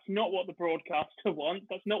that's not what the broadcaster wants.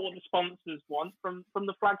 That's not what the sponsors want from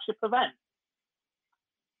the flagship event.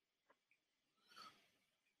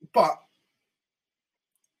 But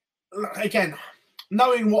again,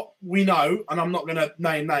 knowing what we know, and I'm not going to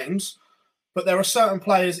name names, but there are certain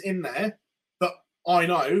players in there that I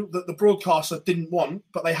know that the broadcaster didn't want,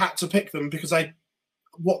 but they had to pick them because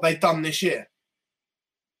what they've done this year.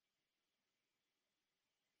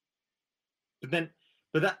 But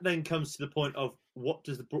that then comes to the point of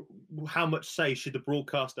how much say should the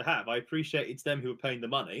broadcaster have? I appreciate it's them who are paying the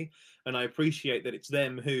money, and I appreciate that it's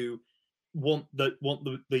them who want the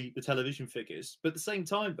television figures. But at the same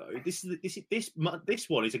time, though, this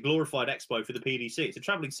one is a glorified expo for the PDC. It's a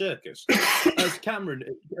travelling circus, as Cam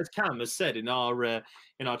has said in our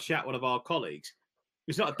chat. One of our colleagues,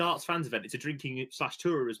 it's not a darts fans event; it's a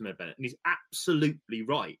drinking/tourism event, and he's absolutely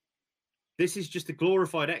right. This is just a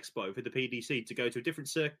glorified expo for the PDC to go to a different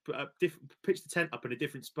pitch the tent up in a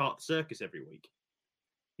different part of the circus every week.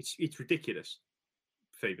 It's ridiculous,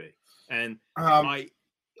 Phoebe, and I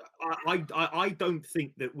don't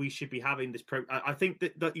think that we should be having this. I think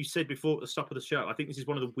that you said before at the start of the show, I think this is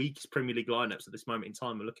one of the weakest Premier League lineups at this moment in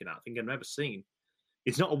time we're looking at. I think I've never seen.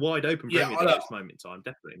 It's not a wide open Premier League at this moment in time.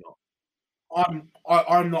 Definitely not.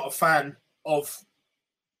 I'm not a fan of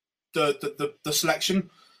the selection.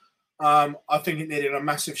 I think it needed a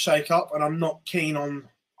massive shake-up, and I'm not keen on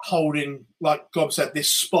holding, like Gob said, this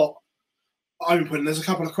spot open. There's a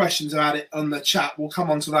couple of questions about it on the chat. We'll come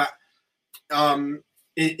on to that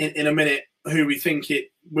in a minute, who we think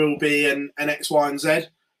it will be and X, Y, and Z.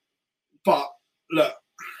 But, look,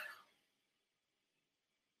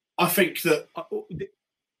 I think that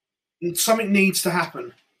something needs to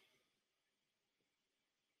happen.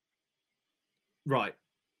 Right.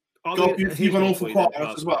 You've gone awful quiet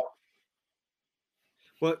as well.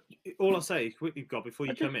 Well, all I'll say quickly, God, before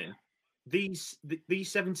you come in, these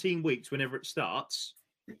 17 weeks, whenever it starts,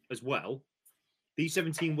 as well, these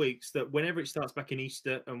 17 weeks that whenever it starts back in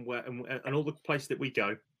Easter and all the places that we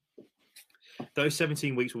go, those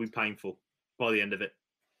 17 weeks will be painful by the end of it,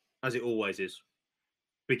 as it always is,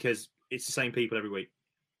 because it's the same people every week.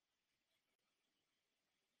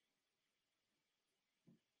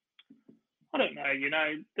 I don't know. You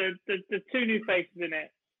know, the two new faces in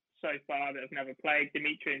it so far that have never played,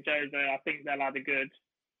 Dimitri and Jose, I think they'll add a good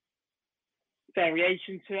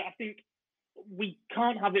variation to it. I think we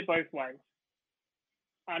can't have it both ways.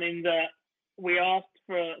 And in that we asked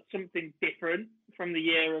for something different from the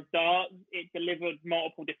year of darts. It delivered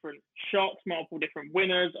multiple different shocks, multiple different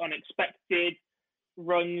winners, unexpected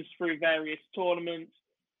runs through various tournaments.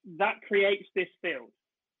 That creates this field.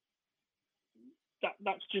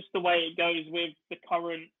 That's just the way it goes with the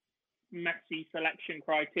current messy selection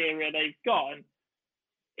criteria they've got. And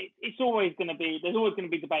it's always going to be, there's always going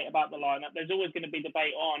to be debate about the lineup. There's always going to be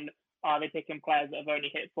debate on, are they picking players that have only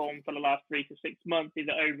hit form for the last 3 to 6 months? Is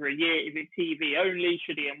it over a year? Is it TV only?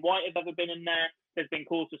 Should Ian White have ever been in there? There's been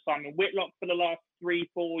calls to Simon Whitlock for the last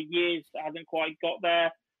 3-4 years that hasn't quite got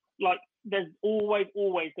there. like there's always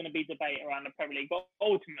going to be debate around the Premier League, but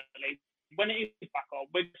ultimately, when it is back on,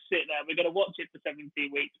 we're going to sit there, we're going to watch it for 17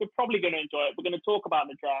 weeks. We're probably going to enjoy it. We're going to talk about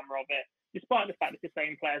the drama of it, despite the fact it's the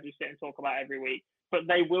same players we sit and talk about every week. But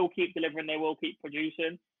they will keep delivering. They will keep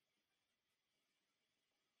producing.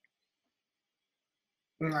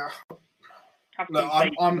 No. Have No, some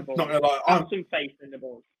faith I'm in the ball. not going to lie. Have some faith in the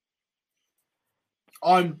ball.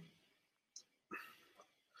 I'm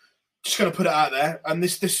just going to put it out there, and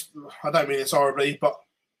this I don't mean this horribly, but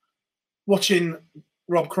watching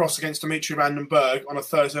Rob Cross against Dimitri Van den Berg on a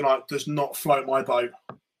Thursday night does not float my boat.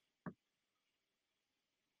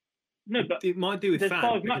 No, but it might do with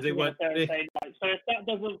fans because they weren't. Thursday night. So if that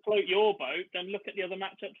doesn't float your boat, then look at the other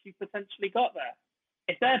matchups you potentially got there.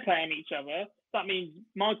 If they're playing each other, that means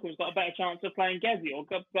Michael's got a better chance of playing Gezi, or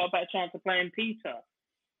got a better chance of playing Peter,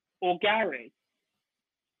 or Gary.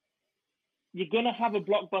 You're going to have a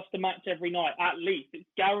blockbuster match every night, at least. It's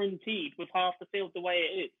guaranteed with half the field the way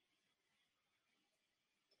it is.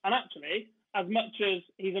 And actually, as much as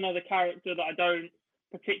he's another character that I don't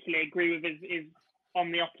particularly agree with is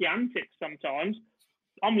on the Oki antics sometimes,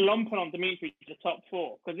 I'm lumping on Dimitri to the top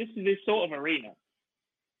 4 because this is his sort of arena.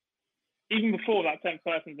 Even before that 10th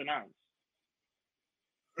person's announced.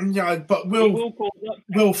 Yeah, but will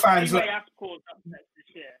fans... The same way Ash caused upsets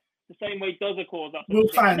this year. The same way Dozer caused upsets. Will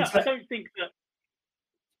fans... No, I don't think that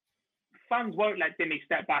fans won't let Dimmy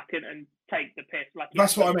step back and take the piss like he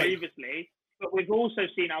did previously. But we've also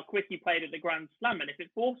seen how quick he played at the Grand Slam. And if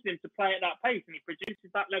it forces him to play at that pace and he produces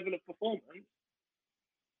that level of performance,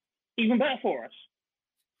 even better for us.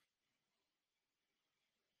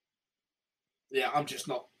 Yeah, I'm just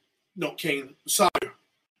not keen. So,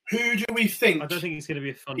 who do we think... I don't think it's going to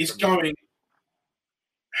be a fun...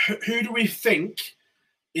 Who do we think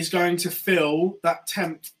is going to fill that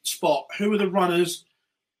 10th spot? Who are the runners?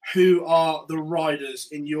 Who are the riders,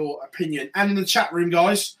 in your opinion? And in the chat room,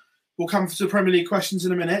 guys, we'll come to the Premier League questions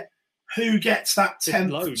in a minute. Who gets that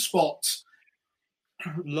 10th spot?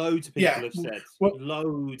 Loads of people have said.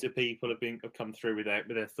 Loads of people have come through with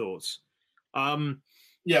their thoughts.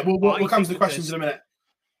 We'll come to the questions in a minute.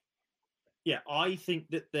 Yeah, I think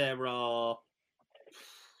that there are...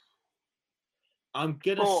 I'm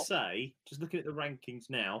going to say, just looking at the rankings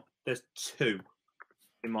now, there's 2,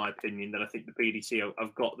 in my opinion, that I think the PDC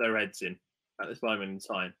have got their heads in at this moment in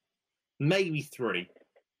time. Maybe 3,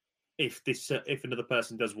 if another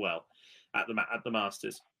person does well at the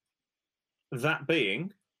Masters. That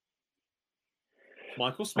being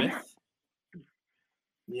Michael Smith,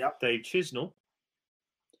 Dave Chisnell,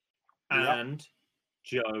 and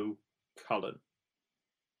Joe Cullen.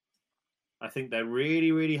 I think they're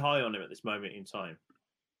really, really high on him at this moment in time.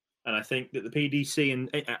 And I think that the PDC and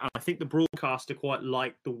I think the broadcaster quite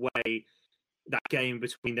like the way that game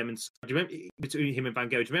between them and between him and Van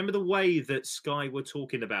Gogh. Do you remember the way that Sky were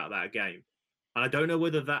talking about that game? And I don't know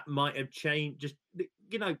whether that might have changed. Just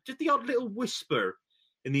the odd little whisper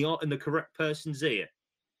in the correct person's ear.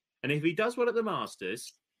 And if he does well at the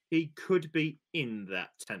Masters, he could be in that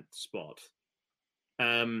 10th spot.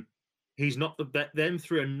 He's not them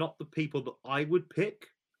 3 are not the people that I would pick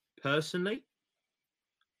personally.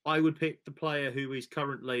 I would pick the player who is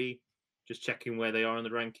currently just checking where they are in the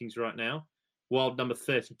rankings right now. World number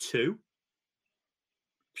 32.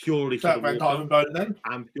 Purely for the walk-on.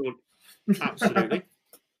 Absolutely.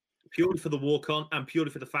 Purely for the walk-on and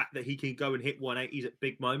purely for the fact that he can go and hit 180s at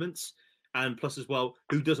big moments. And plus as well,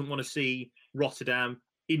 who doesn't want to see Rotterdam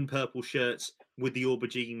in purple shirts with the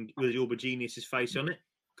Auberginius' face on it?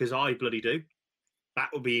 Because I bloody do. That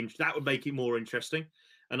would make it more interesting.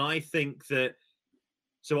 And I think that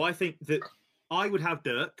I would have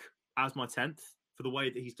Dirk as my 10th for the way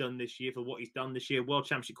that he's done this year, for what he's done this year, World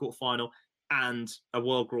Championship quarterfinal and a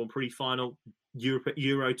World Grand Prix final,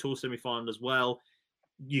 Euro Tour semi-final as well,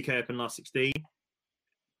 UK Open last 16.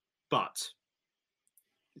 But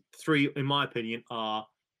 3, in my opinion, are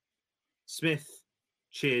Smith,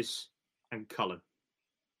 Chiz, and Cullen.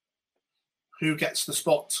 Who gets the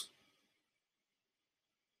spot?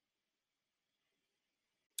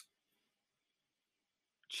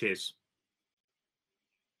 Chiz.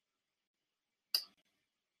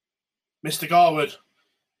 Mr. Garwood,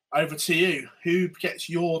 over to you. Who gets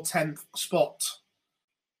your 10th spot?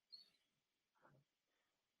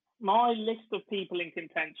 My list of people in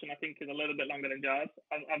contention, I think, is a little bit longer than Jazz.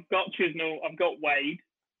 I've got Chisnell, I've got Wade.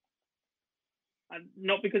 And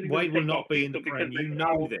not because Wade will not be in the Prem. You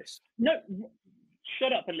know this. No,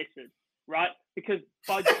 shut up and listen, right? Because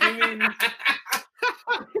by doing...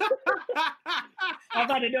 I've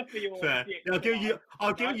had enough of your shit.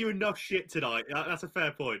 I'll give you enough shit tonight. That's a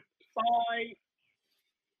fair point. By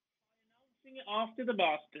After the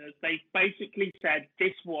Masters, they basically said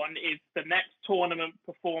this one is the next tournament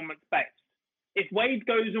performance based. If Wade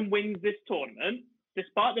goes and wins this tournament,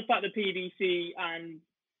 despite the fact the PDC and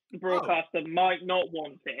the broadcaster might not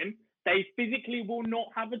want him, they physically will not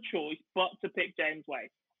have a choice but to pick James Wade.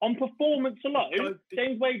 On performance alone,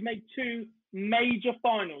 James Wade made 2 major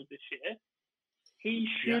finals this year. He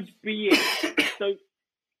should be in. So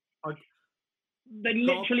they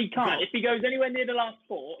literally can't. If he goes anywhere near the last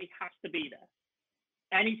 4, he has to be there.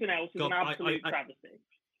 Anything else is an absolute travesty.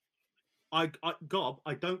 Gob,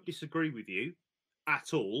 I don't disagree with you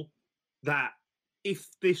at all. That if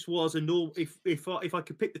this was a normal, if I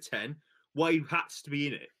could pick the 10, Wade has to be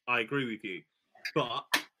in it. I agree with you, but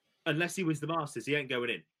unless he wins the Masters, he ain't going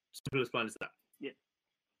in. Simple as plain as that. Yeah.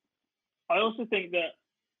 I also think that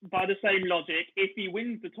by the same logic, if he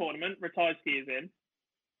wins the tournament, Ratajski is in.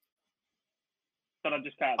 But I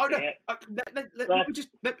just can't see it.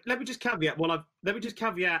 Let me just caveat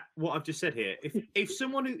what I've just said here. If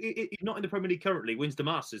someone who is not in the Premier League currently wins the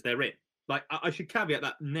Masters, they're in. Like I should caveat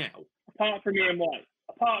that now. Apart from Ian White.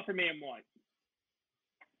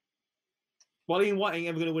 Well, Ian White ain't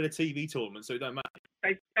ever going to win a TV tournament, so it don't matter.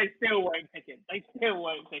 They still won't pick him.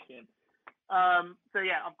 So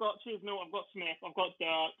yeah, I've got Chisnall, I've got Smith, I've got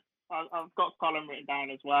Dirk, I've got Colin written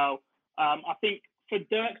down as well. I think for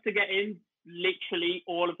Dirk to get in, literally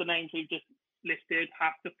all of the names we've just listed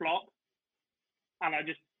have to flop, and I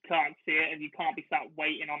just can't see it. And you can't be sat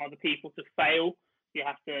waiting on other people to fail. You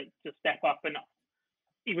have to step up. And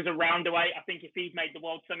he was a round away. I think if he'd made the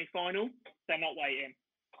World semi-final, they're not waiting.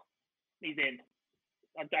 He's in.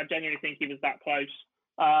 I genuinely think he was that close.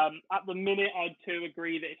 At the minute, I too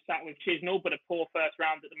agree that it's sat with Chisnall, but a poor first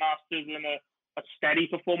round at the Masters and a steady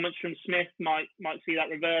performance from Smith might see that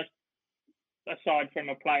reversed, aside from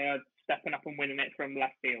a player stepping up and winning it from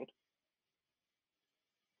left field.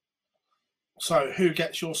 So, who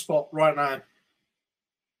gets your spot right now?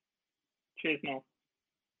 Chisnall.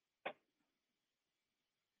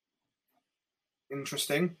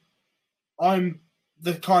 Interesting. I'm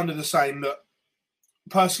the same. That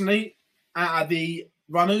personally, out of the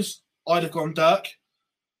runners, I'd have gone Dirk,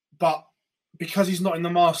 but because he's not in the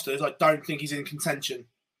Masters, I don't think he's in contention.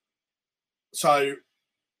 So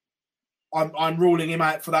I'm ruling him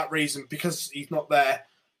out for that reason, because he's not there.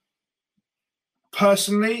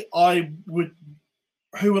 Personally,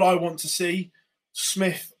 who would I want to see?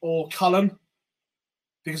 Smith or Cullen,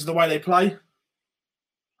 because of the way they play.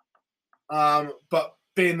 But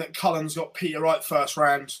being that Cullen's got Peter Wright first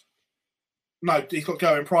round, no, he's got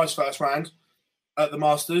Gerwyn Price first round at the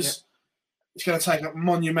Masters. Yeah. It's going to take a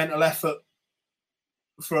monumental effort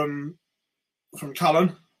from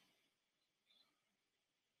Cullen.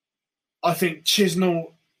 I think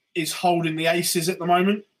Chisnall is holding the aces at the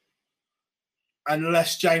moment,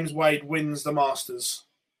 unless James Wade wins the Masters.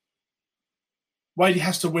 Wade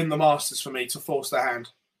has to win the Masters for me to force their hand.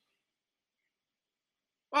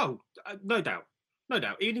 Oh, no doubt.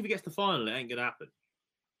 Even if he gets the final, it ain't going to happen.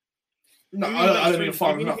 No, I don't think the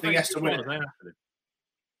final. Nothing has to win it.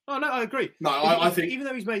 Oh no, I agree. No, I think even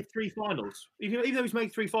though he's made 3 finals, he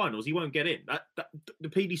won't get in. That the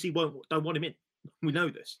PDC don't want him in. We know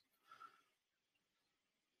this.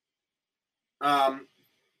 But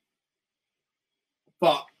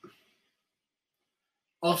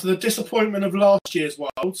after the disappointment of last year's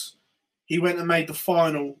Worlds, he went and made the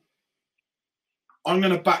final. I'm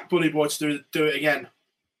going to back Bully Boy to do it again.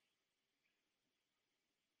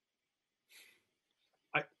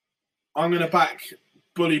 I'm going to back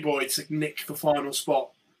Bully Boy to nick the final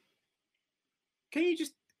spot. Can you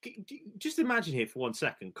just imagine here for 1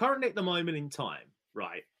 second? Currently at the moment in time,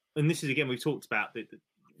 right? And this is again, we've talked about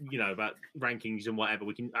about rankings and whatever.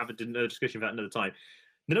 We can have a discussion about another time.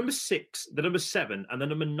 The number 6, the number 7, and the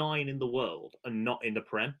number 9 in the world are not in the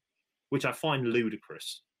Prem, which I find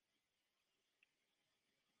ludicrous.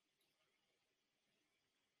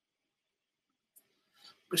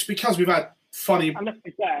 It's because we've had funny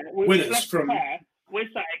winners from. We're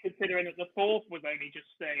saying considering that the 4th was only just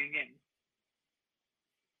staying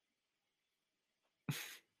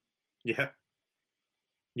in.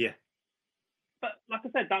 Yeah. But like I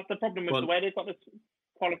said, that's the problem with the way they've got this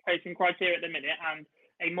qualification criteria at the minute, and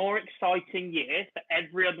a more exciting year for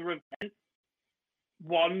every other event,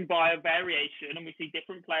 won by a variation, and we see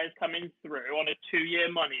different players coming through on a 2-year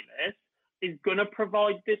money list, is going to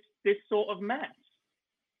provide this sort of mess.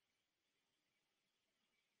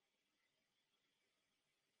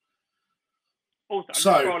 Also, I'm just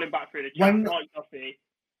scrolling back through the chat. Mike Duffy,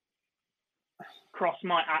 Cross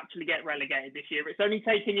might actually get relegated this year. It's only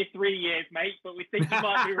taken you 3 years, mate, but we think you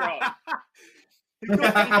might be wrong. He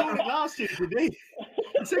called it last year, didn't he?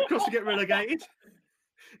 He said Cross to get relegated.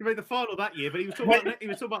 He made the final that year, but he was talking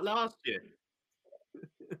about last year.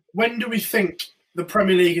 When do we think the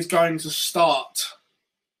Premier League is going to start?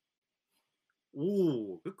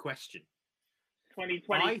 Ooh, good question.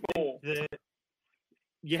 2024.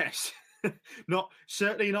 Yes.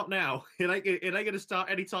 Certainly not now. It ain't going to start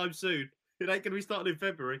anytime soon. It ain't going to be starting in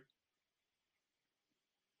February.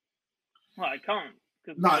 Well, it can't.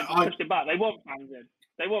 Because No, they pushed it back. They want fans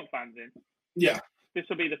in. Yeah. This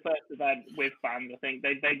will be the first event with fans, I think.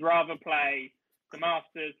 They'd rather play the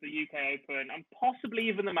Masters, the UK Open, and possibly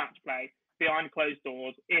even the match play behind closed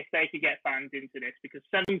doors if they could get fans into this, because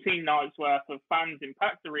 17 nights worth of fans in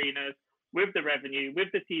packed arenas with the revenue, with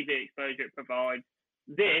the TV exposure it provides,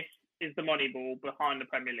 this is the money ball behind the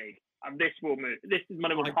Premier League. And this will move. This is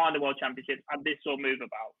money ball behind the World Championship, and this will move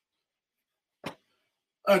about.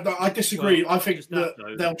 No, I disagree. Well, I think that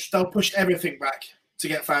they'll push everything back to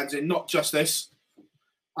get fans in, not just this.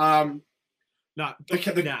 PB,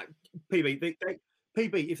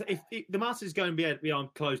 if the Masters is going to be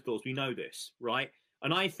behind closed doors, we know this, right?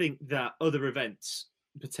 And I think that other events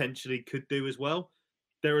potentially could do as well.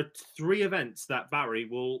 There are 3 events that Barry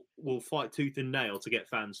will fight tooth and nail to get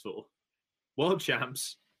fans for: World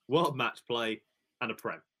Champs, World Match Play, and a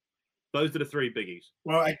Prem. Those are the 3 biggies.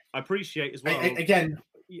 Well, I appreciate as well. Again,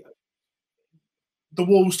 the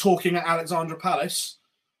Wolves talking at Alexandra Palace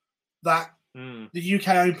that the UK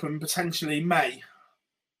Open potentially May,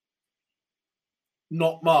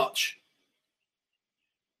 not March.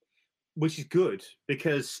 Which is good,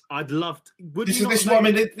 because I'd love to. This is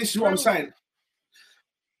what I'm saying.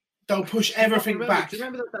 They'll push everything back. Do you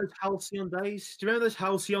remember those Halcyon days? Do you remember those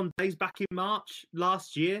Halcyon days back in March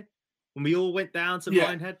last year when we all went down to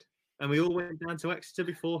Minehead and we all went down to Exeter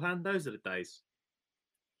beforehand? Those are the days.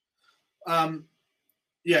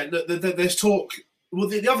 There's talk. Well,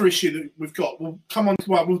 the other issue that we've got, we'll come on.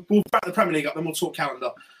 Well, we'll back the Premier League up, then we'll talk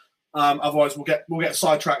calendar. Otherwise, we'll get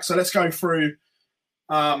sidetracked. So let's go through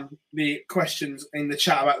the questions in the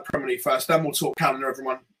chat about the Premier League first. Then we'll talk calendar,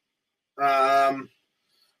 everyone.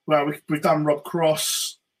 We've done Rob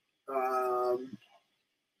Cross. Why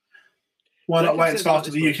not wait until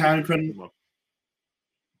after the UK Open?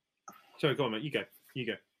 Sorry, go on, mate. You go.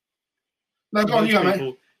 No, go on, you go,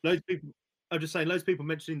 mate. Loads of people. I'm just saying, loads of people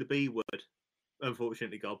mentioning the B word.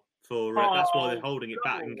 Unfortunately, Gob, that's why they're holding it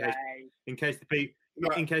back in case the B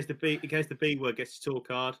word gets a tour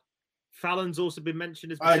card. Fallon's also been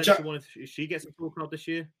mentioned as potential one if she gets a tour card this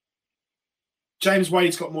year. James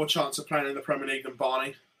Wade's got more chance of playing in the Premier League than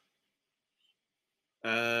Barney.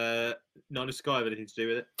 Not a Sky have anything to do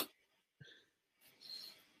with it.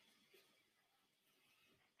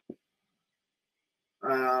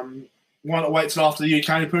 Why not wait till after the UK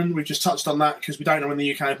Open? We've just touched on that because we don't know when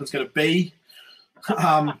the UK Open's going to be.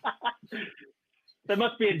 There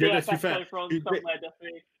must be a DFS sofa on somewhere,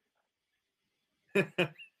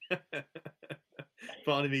 definitely.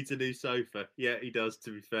 Barney needs a new sofa. Yeah, he does,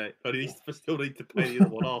 to be fair. But he still need to pay the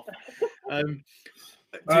other one off.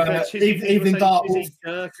 Evening Dart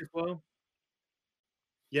Dirk as well.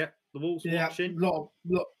 Yeah, the Wolves watching. A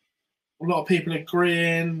lot of people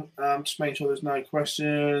agreeing. Just making sure there's no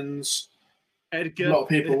questions. Edgar, a lot of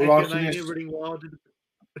people liking this.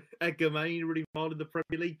 Edgar Main running wild in the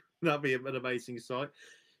Premier League. That'd be an amazing sight.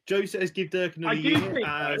 Joe says give Dirk another year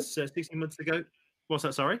as 16 months ago. What's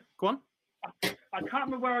that? Sorry? Go on. I can't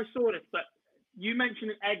remember where I saw this, but you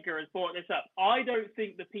mentioned Edgar has brought this up. I don't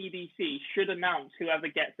think the PDC should announce whoever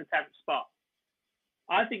gets the 10th spot.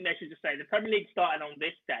 I think they should just say the Premier League started on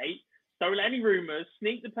this date. Don't let any rumours,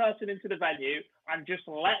 sneak the person into the venue and just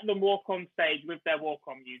let them walk on stage with their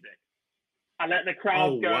walk-on music. And let the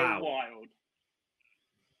crowd go wild.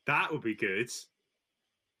 That would be good.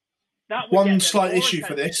 One slight issue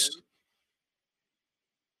for this.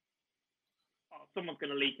 Oh, someone's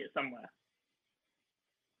going to leak it somewhere.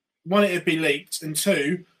 One, it'd be leaked. And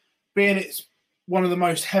 2, being it's one of the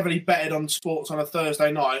most heavily betted on sports on a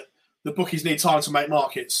Thursday night, the bookies need time to make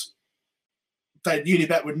markets.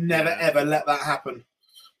 Unibet would never, ever let that happen.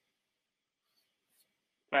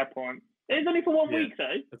 Fair point. It's only for 1 week,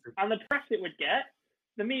 though. And the press it would get,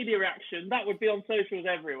 the media reaction, that would be on socials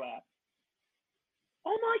everywhere.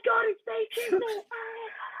 Oh my God, it's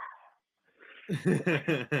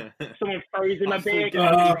Nathan! Someone throws him a beer.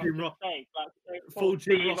 Full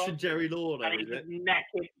Jim Ross and Jerry Lawler, is it?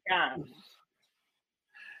 Naked down.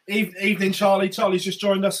 Evening, Charlie. Charlie's just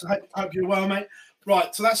joined us. Hope you're well, mate.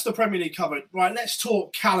 Right, so that's the Premier League covered. Right, let's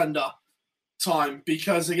talk calendar time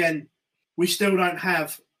because, again, we still don't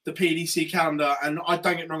have the PDC calendar, and don't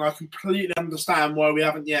get me wrong, I completely understand why we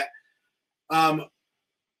haven't yet.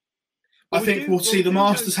 I think we'll see the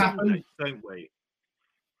Masters happen. Dates, don't we?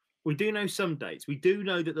 We do know some dates. We do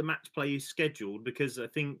know that the match play is scheduled because I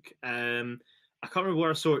think I can't remember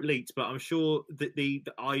where I saw it leaked, but I'm sure that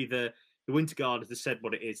either the Winter Guard has said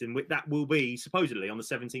what it is, and that will be supposedly on the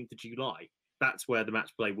 17th of July. That's where the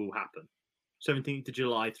match play will happen. 17th of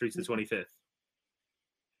July through to the 25th.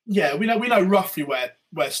 Yeah, we know roughly where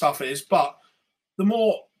stuff is, but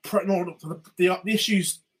the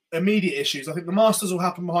issues, immediate issues. I think the Masters will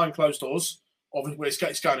happen behind closed doors. Obviously,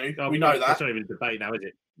 it's going to. We know that. That's not even a debate now, is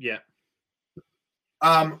it? Yeah.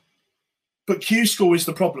 But Q School is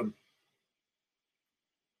the problem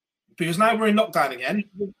because now we're in lockdown again.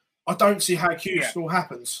 I don't see how Q School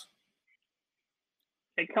happens.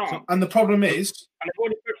 It can't. And the problem is, and they've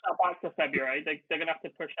already pushed that back to February. They're going to have to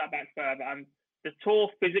push that back further, and the tour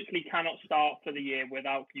physically cannot start for the year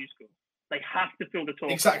without Q School. They have to fill the tour.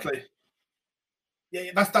 Exactly.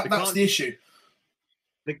 Yeah, that's the issue.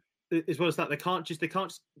 As well as that, they can't just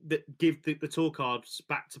give the tour cards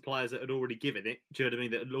back to players that had already given it. Do you know what I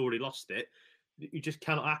mean? That had already lost it. It just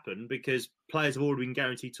cannot happen because players have already been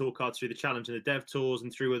guaranteed tour cards through the challenge and the dev tours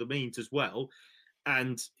and through other means as well.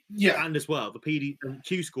 And as well, the PD and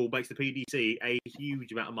Q School makes the PDC a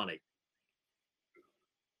huge amount of money.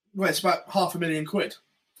 Well, it's about £500,000.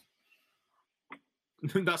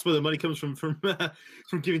 That's where the money comes from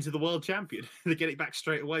giving to the world champion. They get it back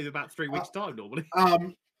straight away in about 3 weeks' time normally.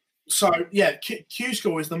 So, yeah, Q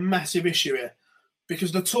School is the massive issue here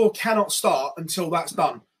because the tour cannot start until that's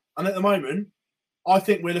done. And at the moment, I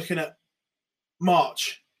think we're looking at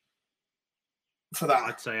March for that.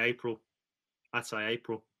 I'd say April.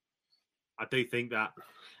 I do think that.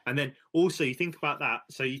 And then also you think about that.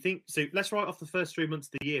 So let's write off the first 3 months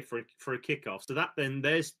of the year for a kickoff. So that then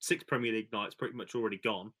there's 6 Premier League nights pretty much already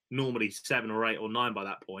gone. Normally 7 or 8 or 9 by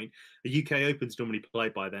that point. The UK Open's normally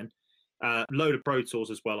played by then. Load of Pro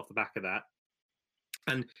Tours as well off the back of that.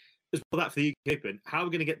 And as well that for the UK Open, how are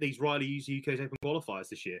we going to get these Riley Hughes UK Open qualifiers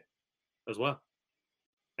this year as well?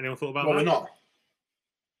 Anyone thought about that? We're not.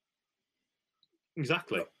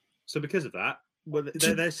 Exactly. No. So because of that, well,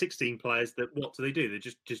 they're 16 players that what do? They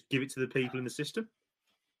just give it to the people in the system?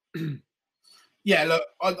 Yeah, look,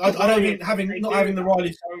 I don't think not having the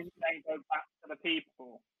Riley then go back to the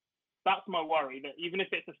people. That's my worry. That even if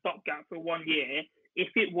it's a stopgap for 1 year, if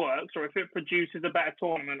it works or if it produces a better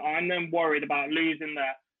tournament, I'm then worried about losing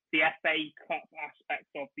the FA Cup aspect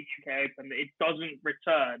of the UK Open. That it doesn't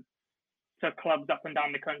return to clubs up and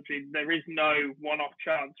down the country. There is no one-off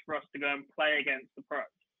chance for us to go and play against the pros.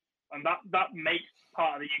 And that makes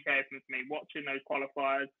part of the UK Open for me, watching those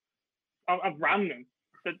qualifiers. I've ran them.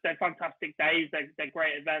 They're fantastic days. They're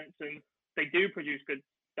great events, and they do produce good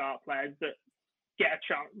dart players that get a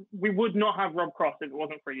chance. We would not have Rob Cross if it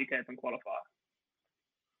wasn't for a UK Open qualifier.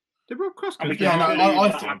 Did Rob Cross come? I think.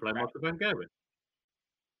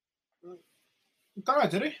 Don't know,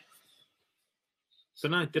 did he? So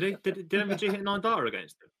no, did he? Did MVG hit 9 dart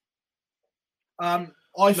against him?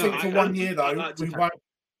 I think for 1 year though, we won't.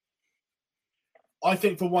 I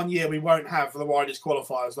think for 1 year we won't have the widest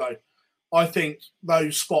qualifiers though. I think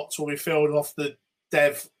those spots will be filled off the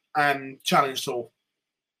Dev and Challenge Tour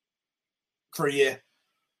for a year.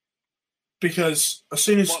 Because as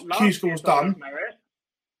soon as Q School's done,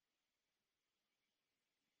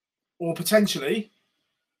 or potentially,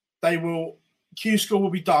 Q School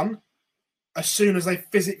will be done as soon as they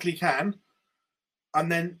physically can.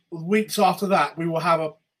 And then weeks after that, we will have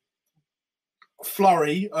a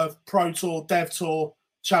flurry of Pro Tour, Dev Tour,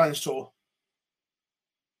 Challenge Tour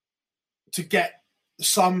to get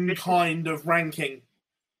some kind of ranking.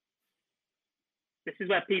 This is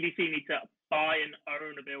where PDC need to buy and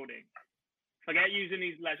own a building. Forget using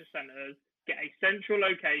these leisure centres. Get a central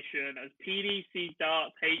location as PDC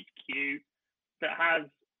Darts HQ that has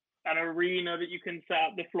an arena that you can set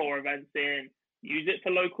up the floor events in. Use it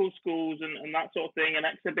for local schools and that sort of thing, and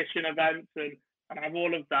exhibition events and have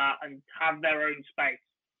all of that and have their own space.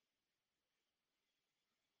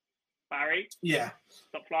 Barry? Yeah.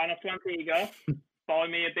 Stop flying off to Antigua. Buy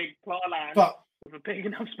me a big plot of land with a big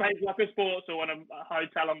enough space like a sports or a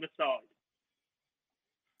hotel on the side.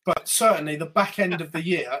 But certainly the back end of the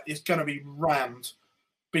year is going to be rammed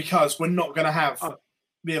because we're not going to have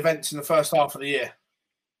the events in the first half of the year.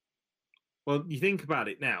 Well, you think about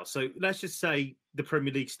it now. So let's just say the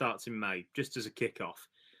Premier League starts in May, just as a kick-off.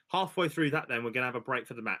 Halfway through that, then, we're going to have a break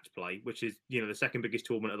for the match play, which is, the second biggest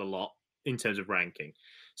tournament of the lot in terms of ranking.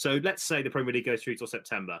 So let's say the Premier League goes through till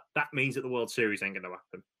September. That means that the World Series ain't going to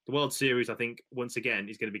happen. The World Series, I think, once again,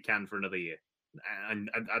 is going to be canned for another year. and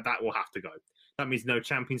that will have to go. That means no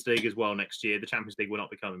Champions League as well next year. The Champions League will not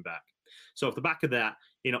be coming back. So off the back of that,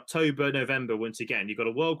 in October, November, once again, you've got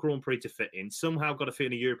a World Grand Prix to fit in. Somehow got to fit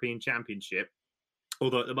in a European Championship.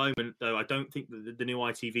 Although at the moment, though, I don't think that the new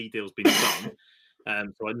ITV deal's been done.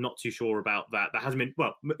 So I'm not too sure about that. That hasn't been,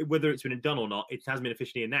 well, whether it's been done or not, it hasn't been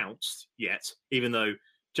officially announced yet, even though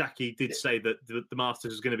Jackie did say that the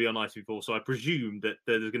Masters is going to be on ITV4. So I presume that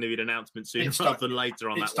there's going to be an announcement sooner rather than later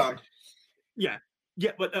on that one. Yeah.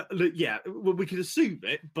 Yeah, but well, we could assume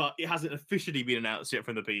it, but it hasn't officially been announced yet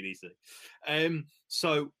from the PDC.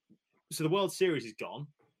 So the World Series is gone,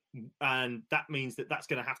 and that means that's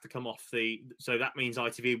going to have to come off the. So that means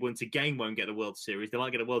ITV once again won't get the World Series. They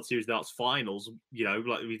might get a World Series Darts finals,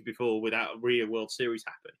 like before, without a real World Series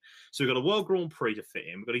happen. So we've got a World Grand Prix to fit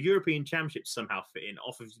in. We've got a European Championship somehow fit in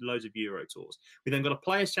off of loads of Euro tours. We then got a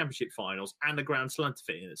Players Championship finals and a Grand Slam to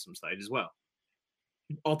fit in at some stage as well.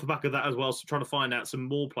 Off the back of that as well, so trying to find out some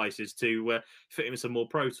more places to fit in with some more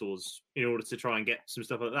Pro Tours in order to try and get some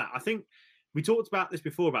stuff like that. I think we talked about this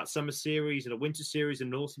before about Summer Series and a Winter Series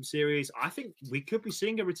and an Autumn Series. I think we could be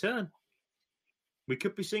seeing a return. We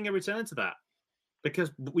could be seeing a return to that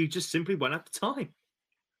because we just simply won't have the time.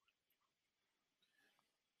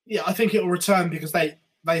 Yeah, I think it will return because they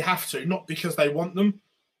have to, not because they want them.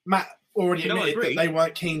 Matt already admitted that they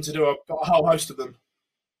weren't keen to do a whole host of them.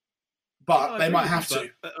 But they might have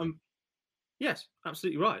to. Yes,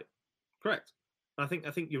 absolutely right. Correct. I think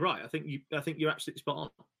you're right. I think you're absolutely spot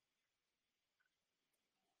on.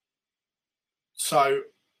 So,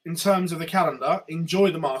 in terms of the calendar,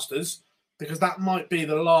 enjoy the Masters because that might be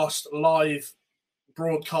the last live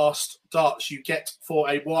broadcast darts you get for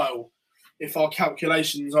a while, if our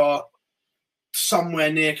calculations are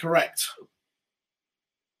somewhere near correct.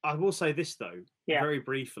 I will say this though, very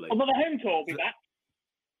briefly. Although the home tour will be back.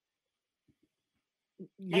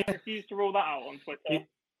 Yeah. I refuse to rule that out on Twitter.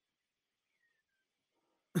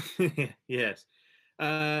 Yes.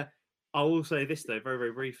 I will say this, though, very,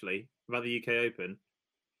 very briefly about the UK Open.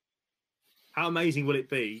 How amazing will it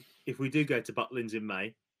be if we do go to Butlins in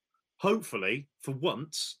May? Hopefully, for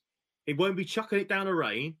once, it won't be chucking it down a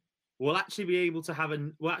rain. We'll actually be able to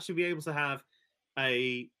have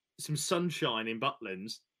some sunshine in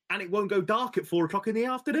Butlins, and it won't go dark at 4:00 in the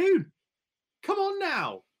afternoon. Come on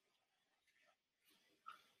now.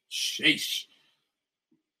 Sheesh.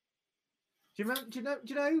 Do you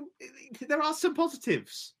know? There are some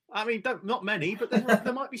positives. I mean, not many, but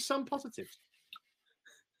there might be some positives.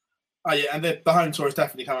 Oh yeah, and the home tour is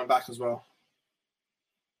definitely coming back as well.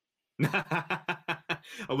 I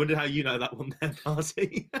wonder how you know that one there,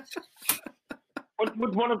 Marty.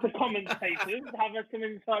 Would one of the commentators have some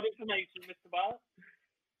inside information, Mr. Barr?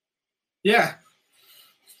 Yeah.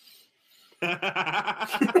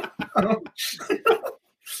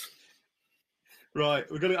 Right,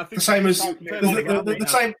 we're gonna. I think the same as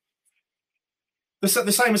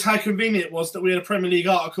the same as how convenient it was that we had a Premier League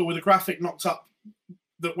article with a graphic knocked up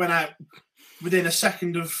that went out within a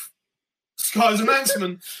second of Sky's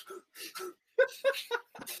announcement.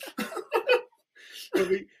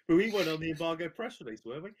 we went on the embargo press release,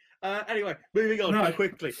 weren't we? Anyway, moving on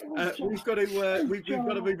quickly. We've got to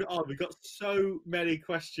move it on. We've got so many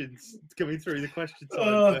questions coming through the question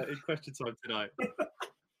time in question time tonight.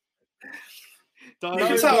 You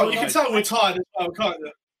can tell we're tired as well, can't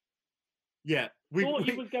you? Yeah. I thought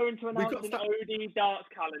you was going to announce an OD darts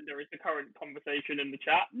calendar is the current conversation in the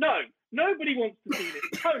chat. No, nobody wants to see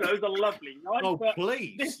this. Polos are lovely, right? Oh, but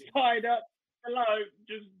please. This tied up, hello,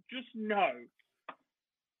 just no.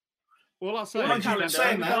 Well, I'll say calendar,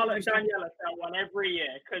 Charlotte and Daniela sell one every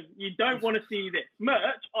year because you don't want to see this.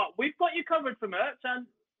 Merch, we've got you covered for merch and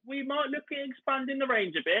we might look at expanding the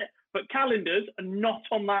range a bit, but calendars are not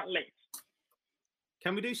on that list.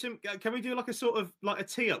 Can we do like a sort of like a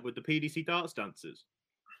tee up with the PDC darts dancers?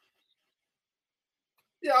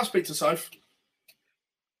 Yeah, I'll speak to Soph.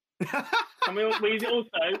 And we also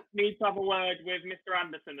need to have a word with Mr.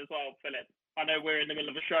 Anderson as well, Philip. I know we're in the middle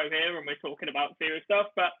of a show here and we're talking about serious stuff,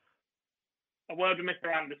 but a word with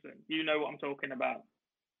Mr. Anderson. You know what I'm talking about.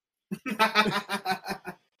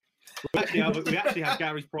 we actually have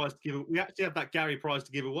Gary's prize to give. We actually have that Gary prize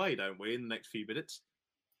to give away, don't we? In the next few minutes.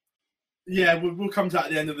 Yeah, we'll come to that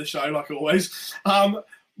at the end of the show, like always.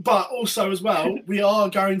 But also as well, we are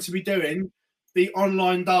going to be doing the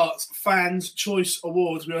Online Darts Fans Choice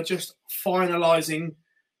Awards. We are just finalising,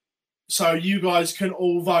 so you guys can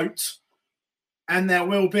all vote, and there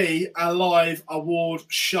will be a live award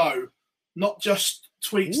show, not just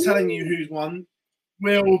tweets telling you who's won.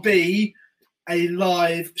 Will be a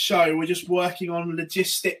live show. We're just working on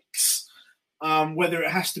logistics, whether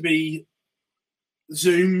it has to be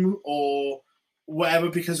Zoom or whatever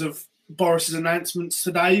because of Boris's announcements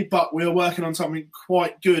today, but we're working on something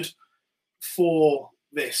quite good for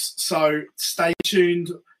this. So stay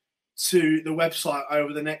tuned to the website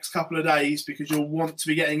over the next couple of days because you'll want to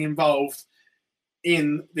be getting involved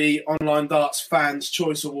in the Online Darts Fans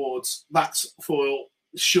Choice Awards. That's for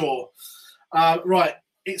sure. Right,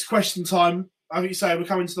 it's question time. As you say, we're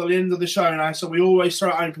coming to the end of the show now, so we always throw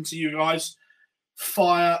it open to you guys.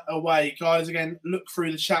 Fire away. Guys, again, look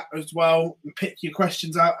through the chat as well and pick your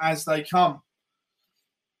questions out as they come.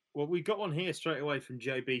 Well, we got one here straight away from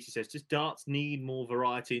Joe Beatty. Says, does darts need more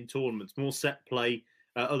variety in tournaments, more set play,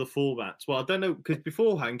 other formats? Well, I don't know, because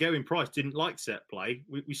beforehand, Gavin Price didn't like set play.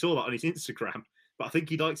 We saw that on his Instagram, but I think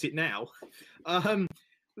he likes it now. I've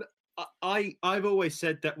always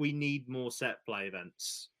said that we need more set play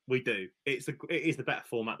events. We do. It is the better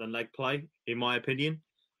format than leg play, in my opinion.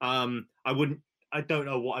 I don't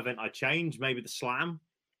know what event I'd change. Maybe the Slam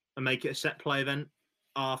and make it a set play event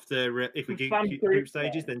after if we get group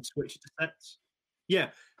stages, then switch to sets. Yeah.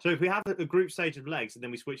 So if we have a group stage of legs and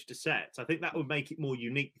then we switch to sets, I think that would make it more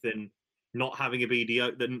unique than not having a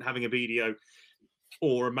BDO,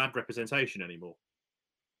 or a mad representation anymore.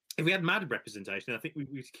 If we had mad representation, I think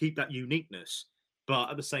we'd keep that uniqueness.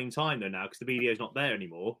 But at the same time, though, now because the BDO is not there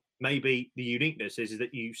anymore, maybe the uniqueness is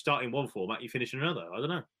that you start in one format, you finish in another. I don't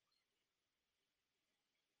know.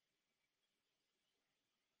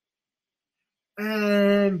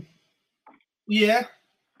 Yeah.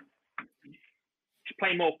 Just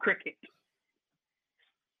play more cricket.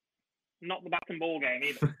 Not the bat and ball game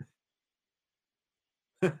either.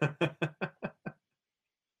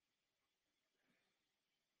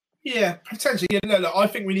 Yeah, potentially. Yeah, look, I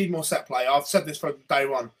think we need more set play. I've said this from day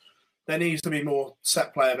one. There needs to be more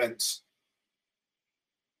set play events.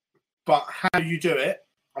 But how you do it,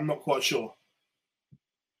 I'm not quite sure.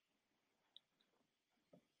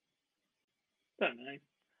 Don't know.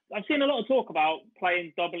 I've seen a lot of talk about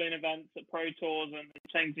playing doubling events at Pro Tours and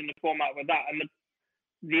changing the format with that. And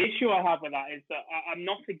the issue I have with that is that I'm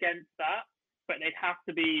not against that, but they'd have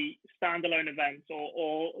to be standalone events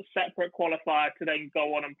or separate qualifier to then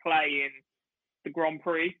go on and play in the Grand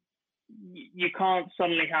Prix. You can't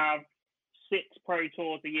suddenly have 6 Pro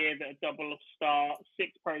Tours a year that are double start,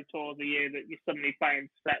 6 Pro Tours a year that you're suddenly playing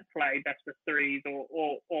set play, best of threes or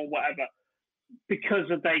whatever, because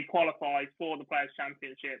they qualify for the Players'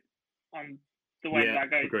 Championship and the way that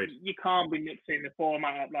goes. Agreed. You can't be mixing the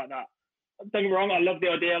format up like that. Don't get me wrong, I love the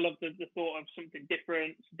idea, I love the thought of something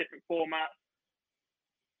different formats.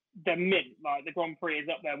 The mint, like the Grand Prix is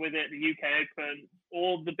up there with it, the UK Open,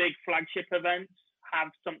 all the big flagship events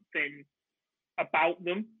have something about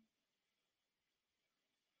them.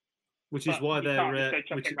 Which is why they're part of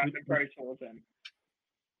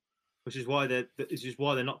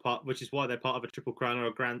a Triple Crown or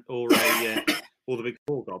a Grand or a or the Big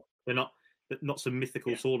Four. Gob. They're not some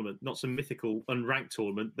mythical tournament, not some mythical unranked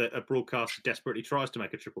tournament that a broadcaster desperately tries to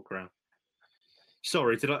make a Triple Crown.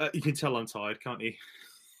 Sorry, you can tell I'm tired, can't you?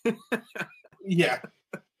 Yeah.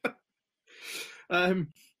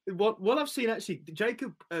 What I've seen, actually,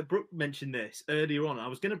 Jacob Brook mentioned this earlier on. I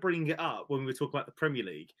was going to bring it up when we were talking about the Premier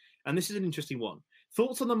League, and this is an interesting one.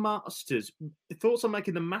 Thoughts on the Masters? Thoughts on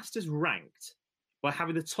making the Masters ranked by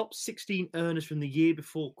having the top 16 earners from the year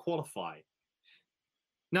before qualify?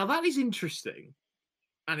 Now, that is interesting,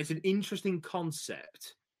 and it's an interesting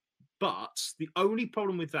concept, but the only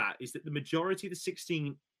problem with that is that the majority of the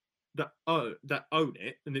 16 that own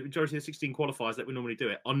it, and the majority of the 16 qualifiers that we normally do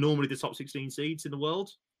it, are normally the top 16 seeds in the world.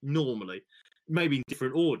 Normally, maybe in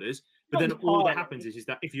different orders, but then all that happens is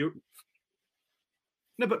that if you're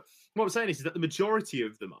but what I'm saying is that the majority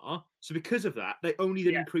of them are. So because of that, they only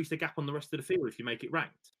then increase the gap on the rest of the field if you make it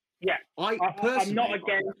ranked. Yeah, I'm not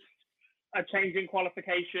against a change in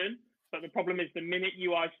qualification, but the problem is the minute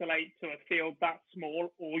you isolate to a field that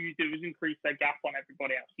small, all you do is increase their gap on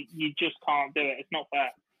everybody else. You just can't do it. It's not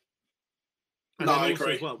fair. And no, I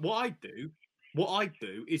agree. As well, what I do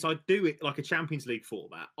is I do it like a Champions League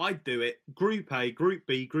format. I do it Group A, Group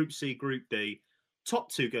B, Group C, Group D.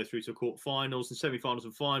 Top 2 go through to quarterfinals and semi-finals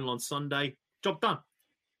and final on Sunday. Job done.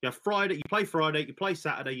 You have Friday, you play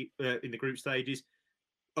Saturday in the group stages,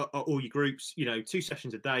 all your groups, 2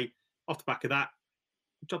 sessions a day. Off the back of that,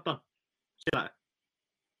 job done. See you later.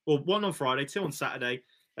 Or 1 on Friday, 2 on Saturday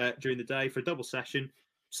during the day for a double session.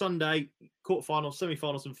 Sunday, quarterfinals,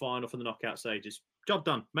 semi-finals and final for the knockout stages. Job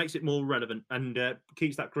done. Makes it more relevant and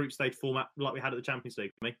keeps that group stage format like we had at the Champions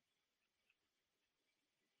League for me.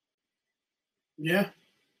 Yeah.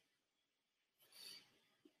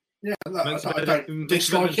 Yeah, I don't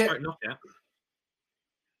dislike it.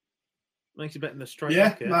 Makes it better than the straight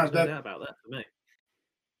knockout. There's no doubt about that for me.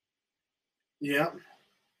 Yeah.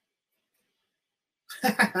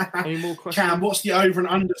 Any more questions? Cam, what's the over and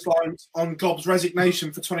under line on Gob's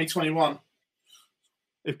resignation for 2021?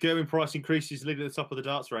 If Gerwin Price increases leading at the top of the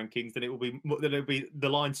darts rankings, then it'll be the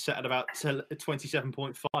line set at about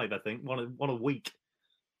 27.5. I think one a week.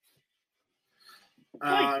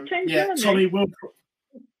 Yeah, Tommy will.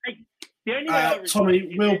 The only way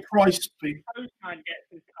Tommy will Price be. Postman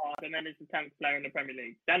gets his card and then is the 10th player in the Premier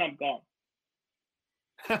League. Then I'm gone.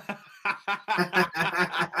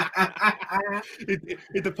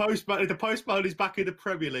 if the postman is back in the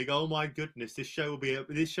Premier League, oh my goodness, this show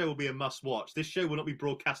will be a must watch. This show will not be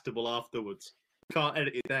broadcastable afterwards. Can't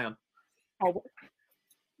edit it down. Oh,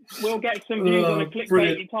 we'll get some views on a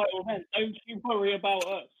clickbaity title then. Don't you worry about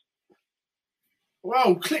us.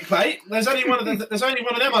 Well, clickbait. There's only one of them. There's only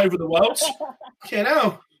one of them over the world. You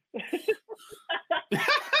know.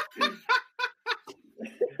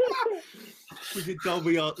 God,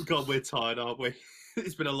 we're tired, aren't we?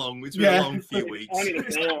 It's been a long few weeks.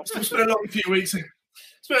 It's been a long few weeks.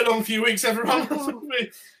 It's been a long few weeks, everyone.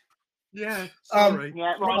 Yeah, sorry.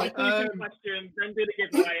 Right, let's do some questions, then do the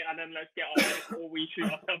giveaway, and then let's get on before we shoot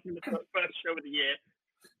ourselves in the first show of the year.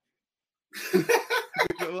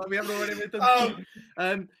 We haven't already with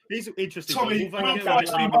them. He's interesting. Tommy, will Price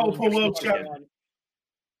be multiple world champion?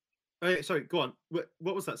 Sorry, go on.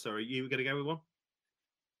 What was that? Sorry, you were going to go with one?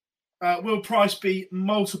 Will Price be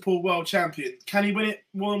multiple world champion? Can he win it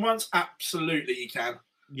more than once? Absolutely, he can.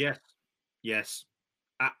 Yes,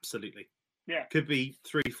 absolutely. Yeah, could be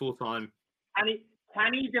 3-4 times.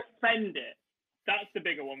 Can he defend it? That's the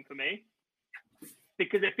bigger one for me.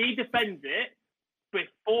 Because if he defends it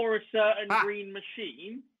before a certain green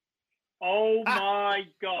machine, oh my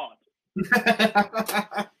God.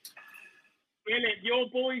 Philip, your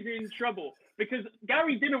boy's in trouble. Because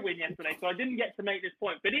Gary didn't win yesterday, so I didn't get to make this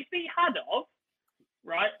point. But if he had of,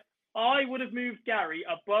 right, I would have moved Gary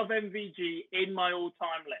above MVG in my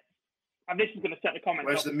all-time list. And this is going to set the comments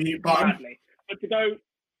Where's up the mute button? badly. But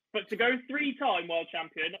to go 3-time world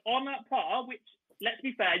champion on that par, which, let's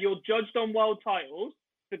be fair, you're judged on world titles.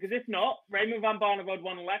 Because if not, Raymond van Barneveld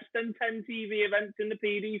won less than 10 TV events in the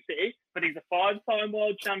PDC, but he's a 5-time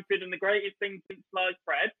world champion and the greatest thing since sliced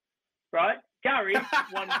bread, right? Gary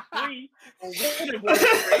won 3 or would have won 3.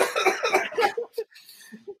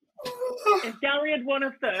 If Gary had won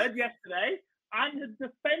a third yesterday and had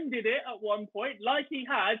defended it at one point, like he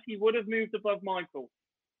has, he would have moved above Michael.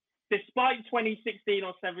 Despite 2016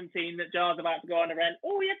 or 17 that Jar's about to go on a rant,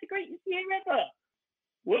 he had the greatest year ever.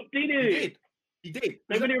 Whoop-de-doo. He did.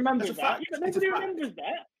 Nobody remembers that. Yeah, nobody remembers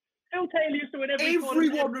that. Phil Taylor used to win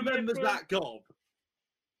everyone remembers that, Gob.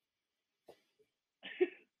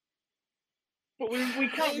 But we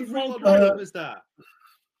can't. Everyone remembers that.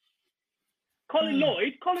 Colin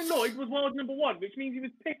Lloyd was world number 1, which means he was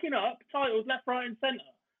picking up titles left, right, and centre.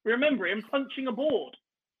 We remember him punching a board.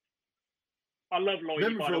 I love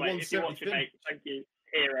Lloyd, by the way. If you're watching, mate, thank you,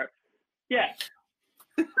 hero. Yeah.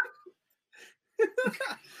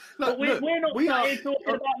 But we're not here talking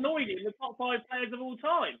about Lloyd in the top 5 players of all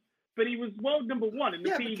time. But he was world number 1 in the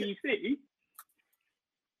PDC.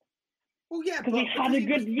 Well, yeah, because he had a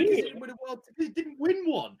good year. He didn't win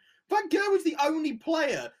one. Van Gogh was the only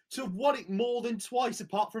player to have won it more than twice,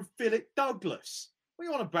 apart from Philip Douglas. What are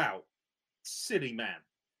you on about? Silly man.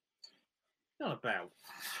 Not about.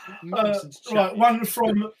 Right, one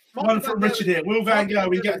from Richard here. Will Van Gogh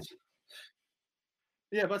get?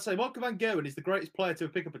 Yeah, but I'd say Michael Van Gerwen is the greatest player to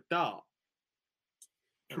pick up a dart.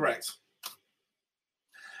 Correct.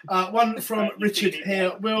 One from Richard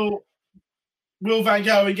here. Will Van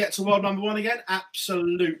Gogh get to world number 1 again?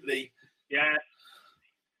 Absolutely. Yes.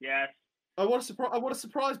 I want to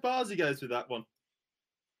surprise Barzy goes with that one.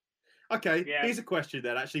 Okay, Here's a question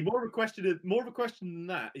then. Actually, more of a question than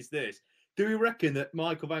that is this: do we reckon that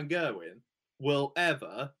Michael Van Gerwen will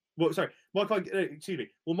ever? Will Michael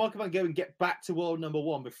Van Gerwen get back to world number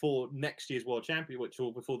 1 before next year's world champion,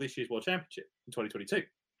 or before this year's world championship in 2022?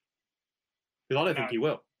 Because I don't think he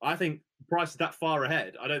will. I think Price is that far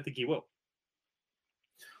ahead. I don't think he will.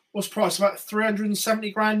 What's Price? About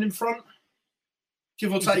 370 grand in front,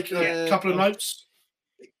 give or take a couple of notes.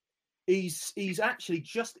 He's actually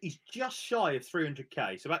just shy of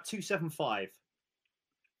 300k, so about 275.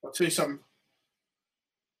 2-7.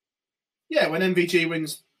 Yeah, when MVG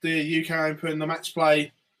wins the UK Open, the match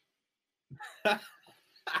play.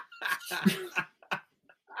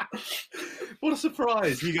 What a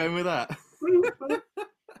surprise! You going with that?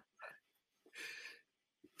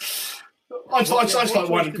 I just like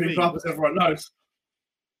winding people up, as everyone knows.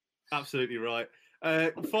 Absolutely right.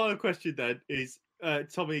 Final question then is,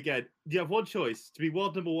 Tommy again. You have one choice: to be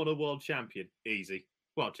world number 1 or world champion. Easy.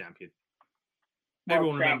 World champion.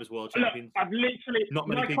 Everyone remembers world champions. Look, I've literally, not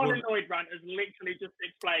many people. Colin Lloyd rant has literally just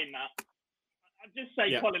explained that. I'd just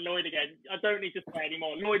say Colin Lloyd again. I don't need to say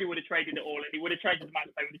anymore. Lloyd would have traded it all in. He would have traded the match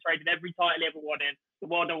play, would have traded every title he ever won in, the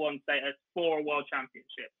World No. 1 status for a world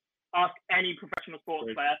championship. Ask any professional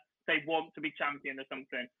sports player if they want to be champion or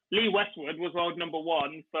something. Lee Westwood was world number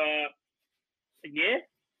 1 for a year,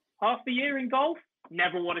 half a year in golf.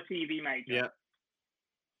 Never won a TV major. Yeah.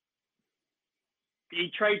 He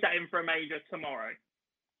trades that in for a major tomorrow.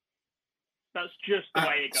 That's just the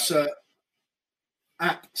way it goes.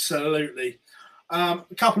 Absolutely. A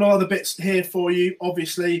couple of other bits here for you,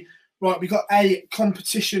 obviously. Right, we've got a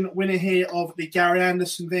competition winner here of the Gary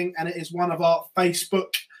Anderson thing, and it is one of our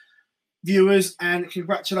Facebook viewers. And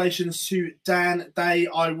congratulations to Dan Day.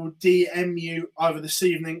 I will DM you either this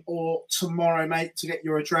evening or tomorrow, mate, to get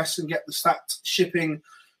your address and get the stat shipping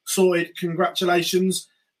sorted. Congratulations.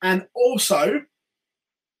 And also,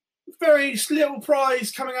 very little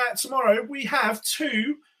prize coming out tomorrow. We have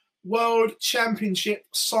 2 World Championship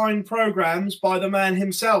signed programs by the man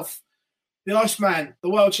himself, the Iceman, the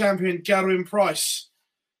world champion Gerwyn Price.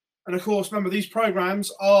 And of course, remember, these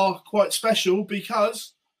programs are quite special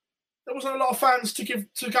because there wasn't a lot of fans to go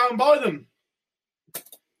and buy them.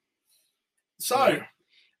 So,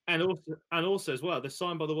 and also as well, they're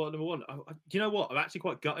signed by the world number 1. Do you know what? I'm actually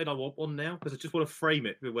quite gutted. I want one now because I just want to frame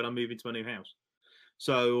it when I move into my new house.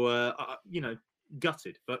 So,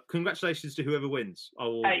 gutted. But congratulations to whoever wins. I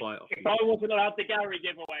will buy it off. If I wasn't allowed the Gary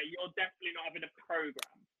giveaway, you're definitely not having a program.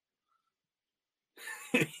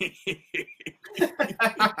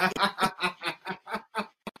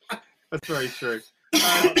 That's very true.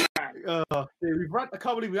 I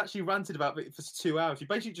can't believe we actually ranted about it for 2 hours. You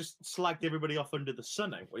basically just slagged everybody off under the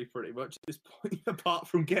sun, haven't we, pretty much at this point, apart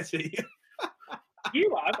from Getty.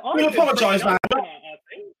 You have. We'll apologise, man.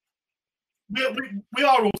 We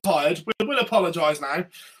are all tired. We'll apologise now.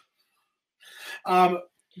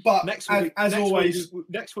 But next week,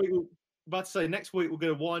 next week we're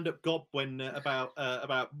going to wind up Gob when about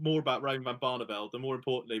more about Rowan van Barneveld, and more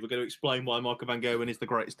importantly, we're going to explain why Michael van Gerwen is the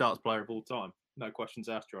greatest darts player of all time. No questions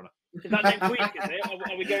asked, Your Honour. Is that next week? Is it?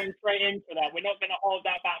 Are we going straight into that? We're not going to hold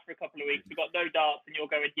that back for a couple of weeks. We've got no darts, and you're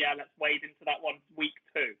going, let's wade into that one week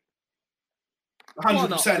 2.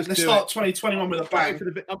 100%. Let's start 2021 with a bang.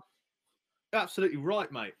 Absolutely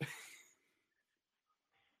right, mate.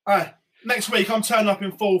 All right. Next week, I'm turning up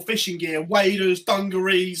in full fishing gear, waders,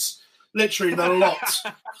 dungarees, literally the lot.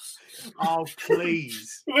 Oh,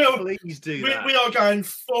 please. Please do that. We are going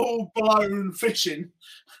full-blown fishing.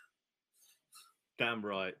 Damn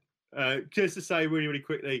right. Just to say really, really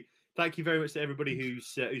quickly, thank you very much to everybody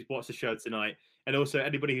who's watched the show tonight. And also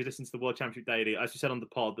anybody who listens to the World Championship Daily. As we said on the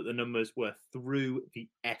pod, that the numbers were through the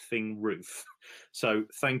effing roof. So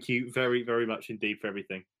thank you very, very much indeed for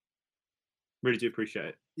everything. Really do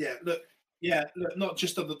appreciate it. Look, not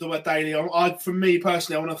just the Word Daily. For me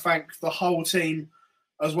personally, I want to thank the whole team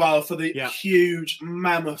as well for the huge,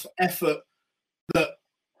 mammoth effort that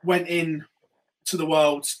went in to the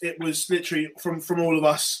Worlds. It was literally from all of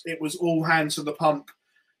us. It was all hands to the pump,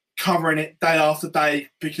 covering it day after day,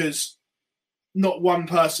 because not one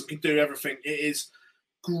person can do everything. It is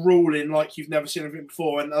grueling like you've never seen anything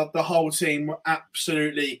before. And the whole team were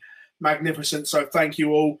absolutely magnificent. So thank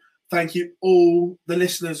you all. Thank you all the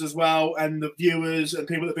listeners as well, and the viewers and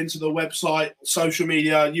people that have been to the website, social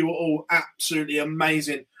media. You were all absolutely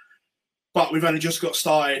amazing. But we've only just got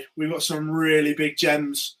started. We've got some really big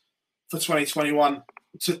gems for 2021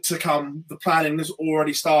 to come. The planning has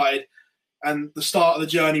already started, and the start of the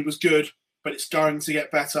journey was good, but it's going to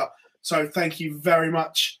get better. So thank you very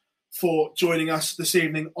much for joining us this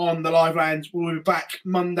evening on the Live Lounge. We'll be back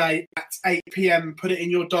Monday at 8 p.m. Put it in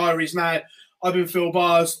your diaries now. I've been Phil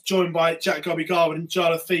Bars, joined by Jack Gobby-Garwood and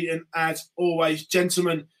Jarlath Theaton. As always,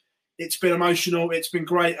 gentlemen, it's been emotional, it's been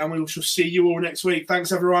great, and we shall see you all next week.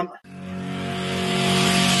 Thanks, everyone.